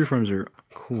 Uber True Forms are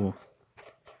cool.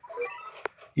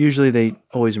 Usually they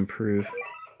always improve.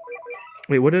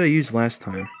 Wait, what did I use last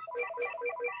time?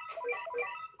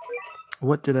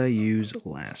 What did I use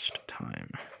last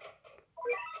time?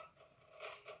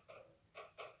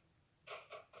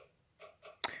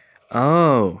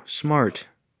 Oh, smart.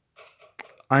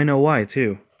 I know why,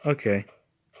 too. Okay.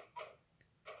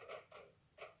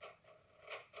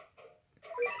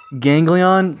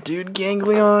 Ganglion? Dude,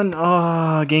 Ganglion!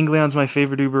 Oh, Ganglion's my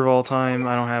favorite Uber of all time.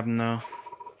 I don't have him, though.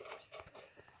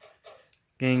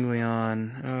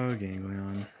 Ganglion. Oh,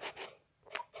 Ganglion.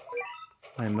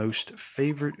 My most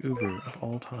favorite Uber of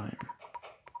all time.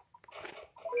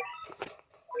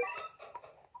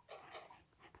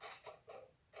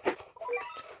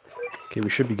 Okay, we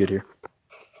should be good here.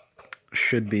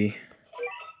 Should be.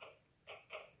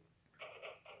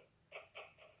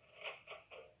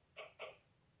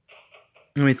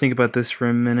 Let me think about this for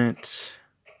a minute.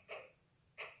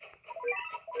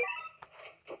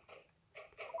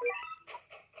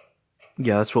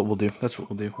 Yeah, that's what we'll do. That's what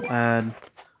we'll do. We'll add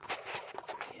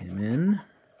him in.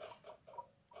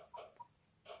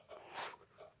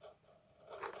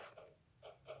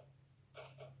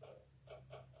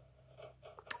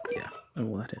 Yeah,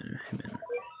 and we'll add him in.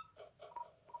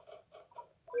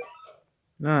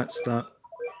 Not stop.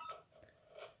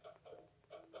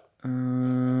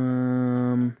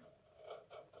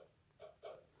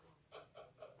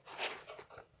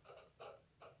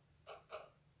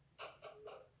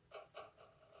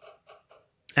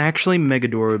 Actually,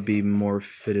 Megador would be more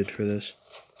fitted for this.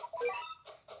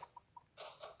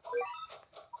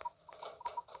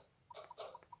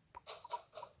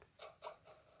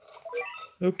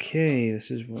 Okay, this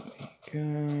is what we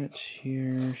got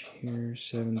here,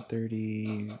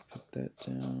 730, put that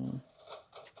down.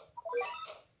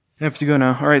 I have to go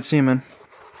now. Alright, see you, man.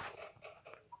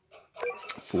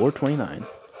 429.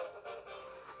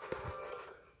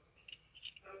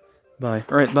 Bye.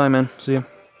 Alright, bye, man. See you.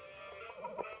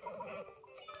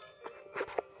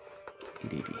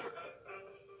 880.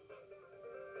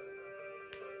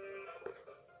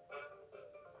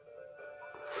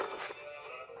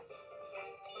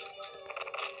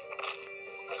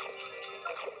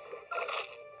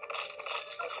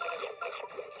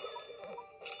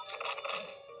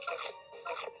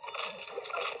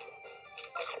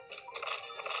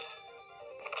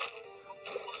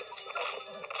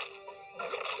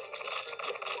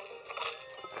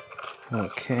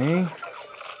 Okay.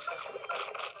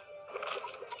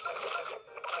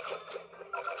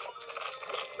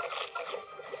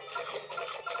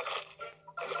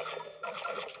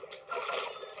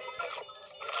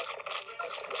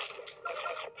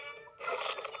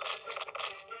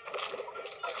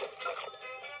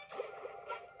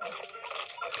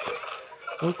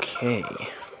 Okay.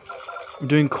 I'm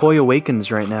doing Koi Awakens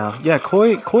right now. Yeah,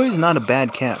 Koi's not a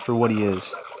bad cat for what he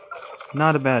is.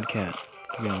 Not a bad cat,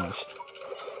 to be honest.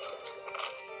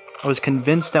 I was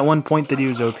convinced at one point that he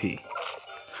was OP.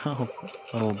 Oh,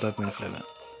 I'll definitely say that.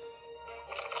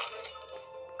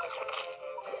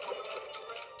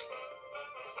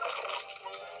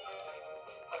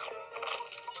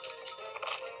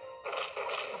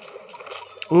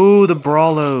 Ooh, the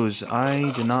Brawlos.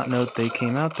 I did not know they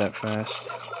came out that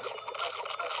fast.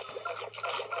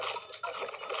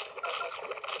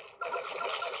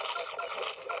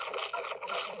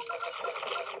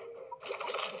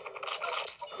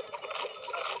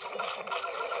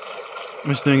 I'm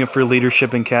just doing it for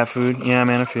leadership and cat food. Yeah,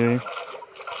 man, I feel you.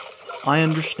 I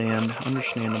understand.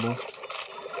 Understandable.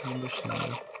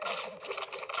 Understandable.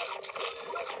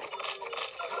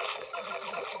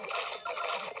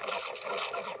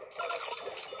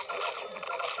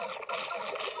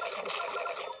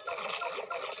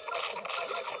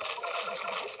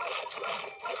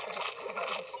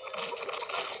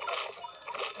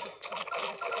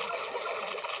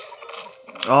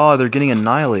 Oh, they're getting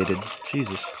annihilated.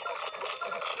 Jesus.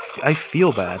 I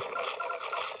feel bad.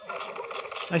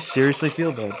 I seriously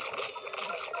feel bad.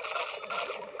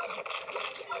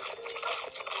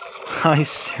 I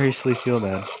seriously feel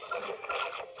bad.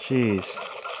 Jeez.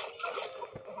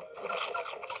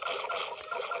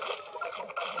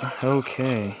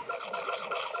 Okay.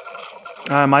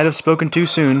 I might have spoken too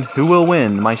soon. Who will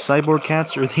win? My cyborg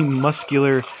cats or the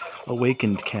muscular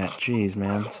awakened cat? Jeez,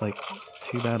 man. It's like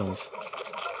 2 battles.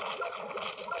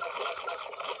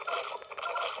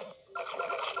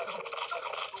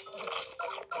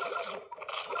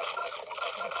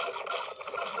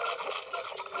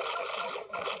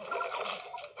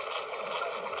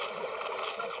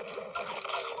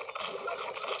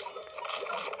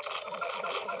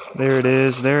 There it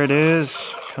is. There it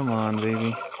is. Come on,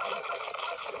 baby.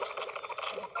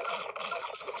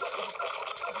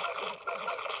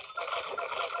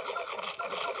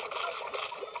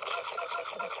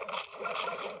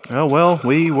 Oh well,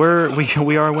 we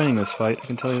are winning this fight, I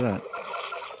can tell you that.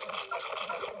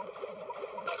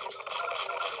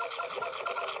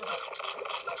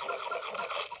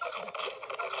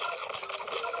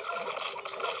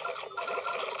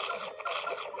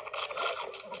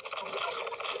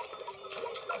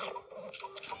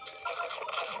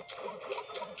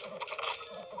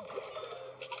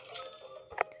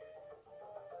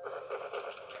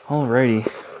 Alrighty.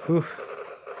 Whew.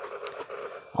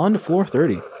 On to floor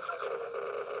 30.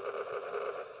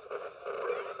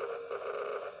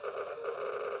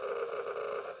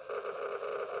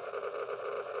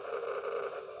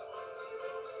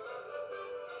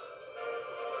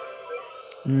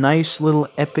 Nice little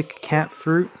epic cat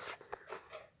fruit.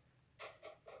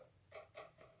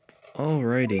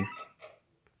 Alrighty.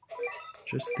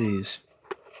 Just these.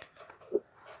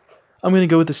 I'm going to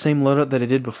go with the same loadout that I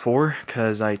did before,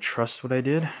 because I trust what I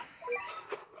did.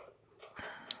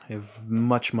 I have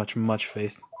much, much, much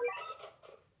faith.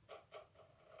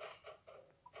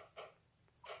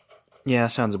 Yeah,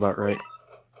 sounds about right.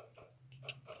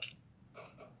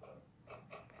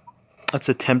 Let's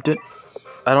attempt it.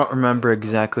 I don't remember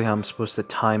exactly how I'm supposed to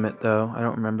time it, though. I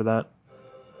don't remember that.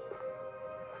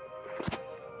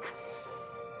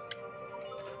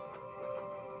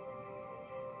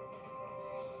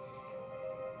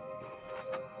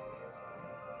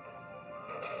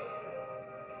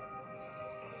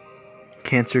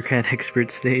 Cancer Cat Expert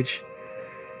Stage.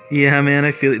 Yeah, man,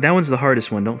 I feel it. That one's the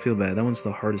hardest one. Don't feel bad. That one's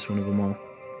the hardest one of them all.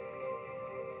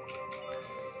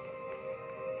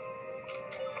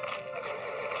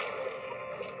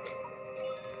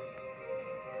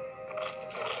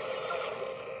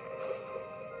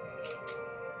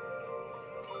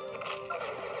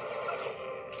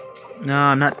 No,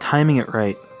 I'm not timing it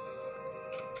right.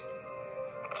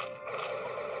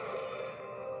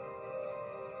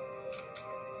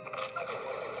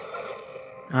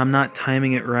 I'm not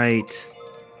timing it right.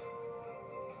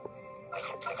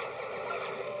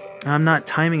 I'm not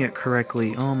timing it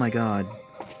correctly. Oh my god.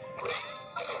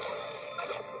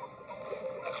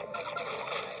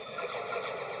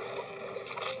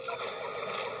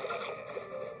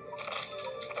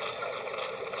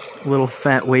 Little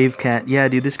fat wave cat. Yeah,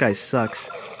 dude, this guy sucks.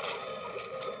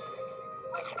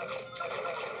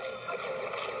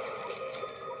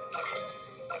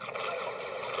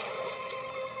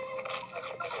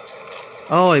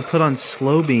 Oh, I put on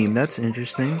slow beam. That's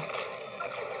interesting.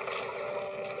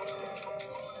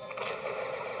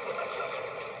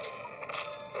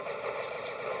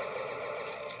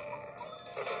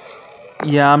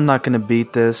 Yeah, I'm not gonna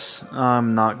beat this.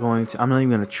 I'm not going to. I'm not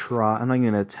even gonna try. I'm not even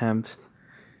gonna attempt.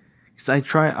 Cause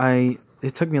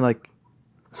it took me like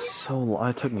so long.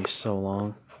 It took me so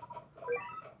long.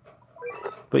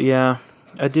 But yeah,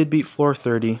 I did beat floor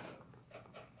 30.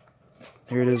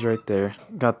 Here it is right there.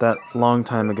 Got that long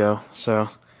time ago. So,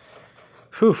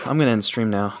 whew, I'm gonna end stream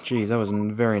now. Jeez, that was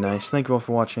very nice. Thank you all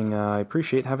for watching. I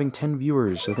appreciate having 10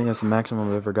 viewers. I think that's the maximum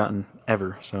I've ever gotten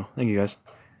ever. So, thank you guys.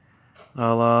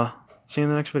 I'll see you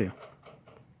in the next video.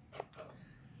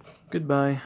 Goodbye.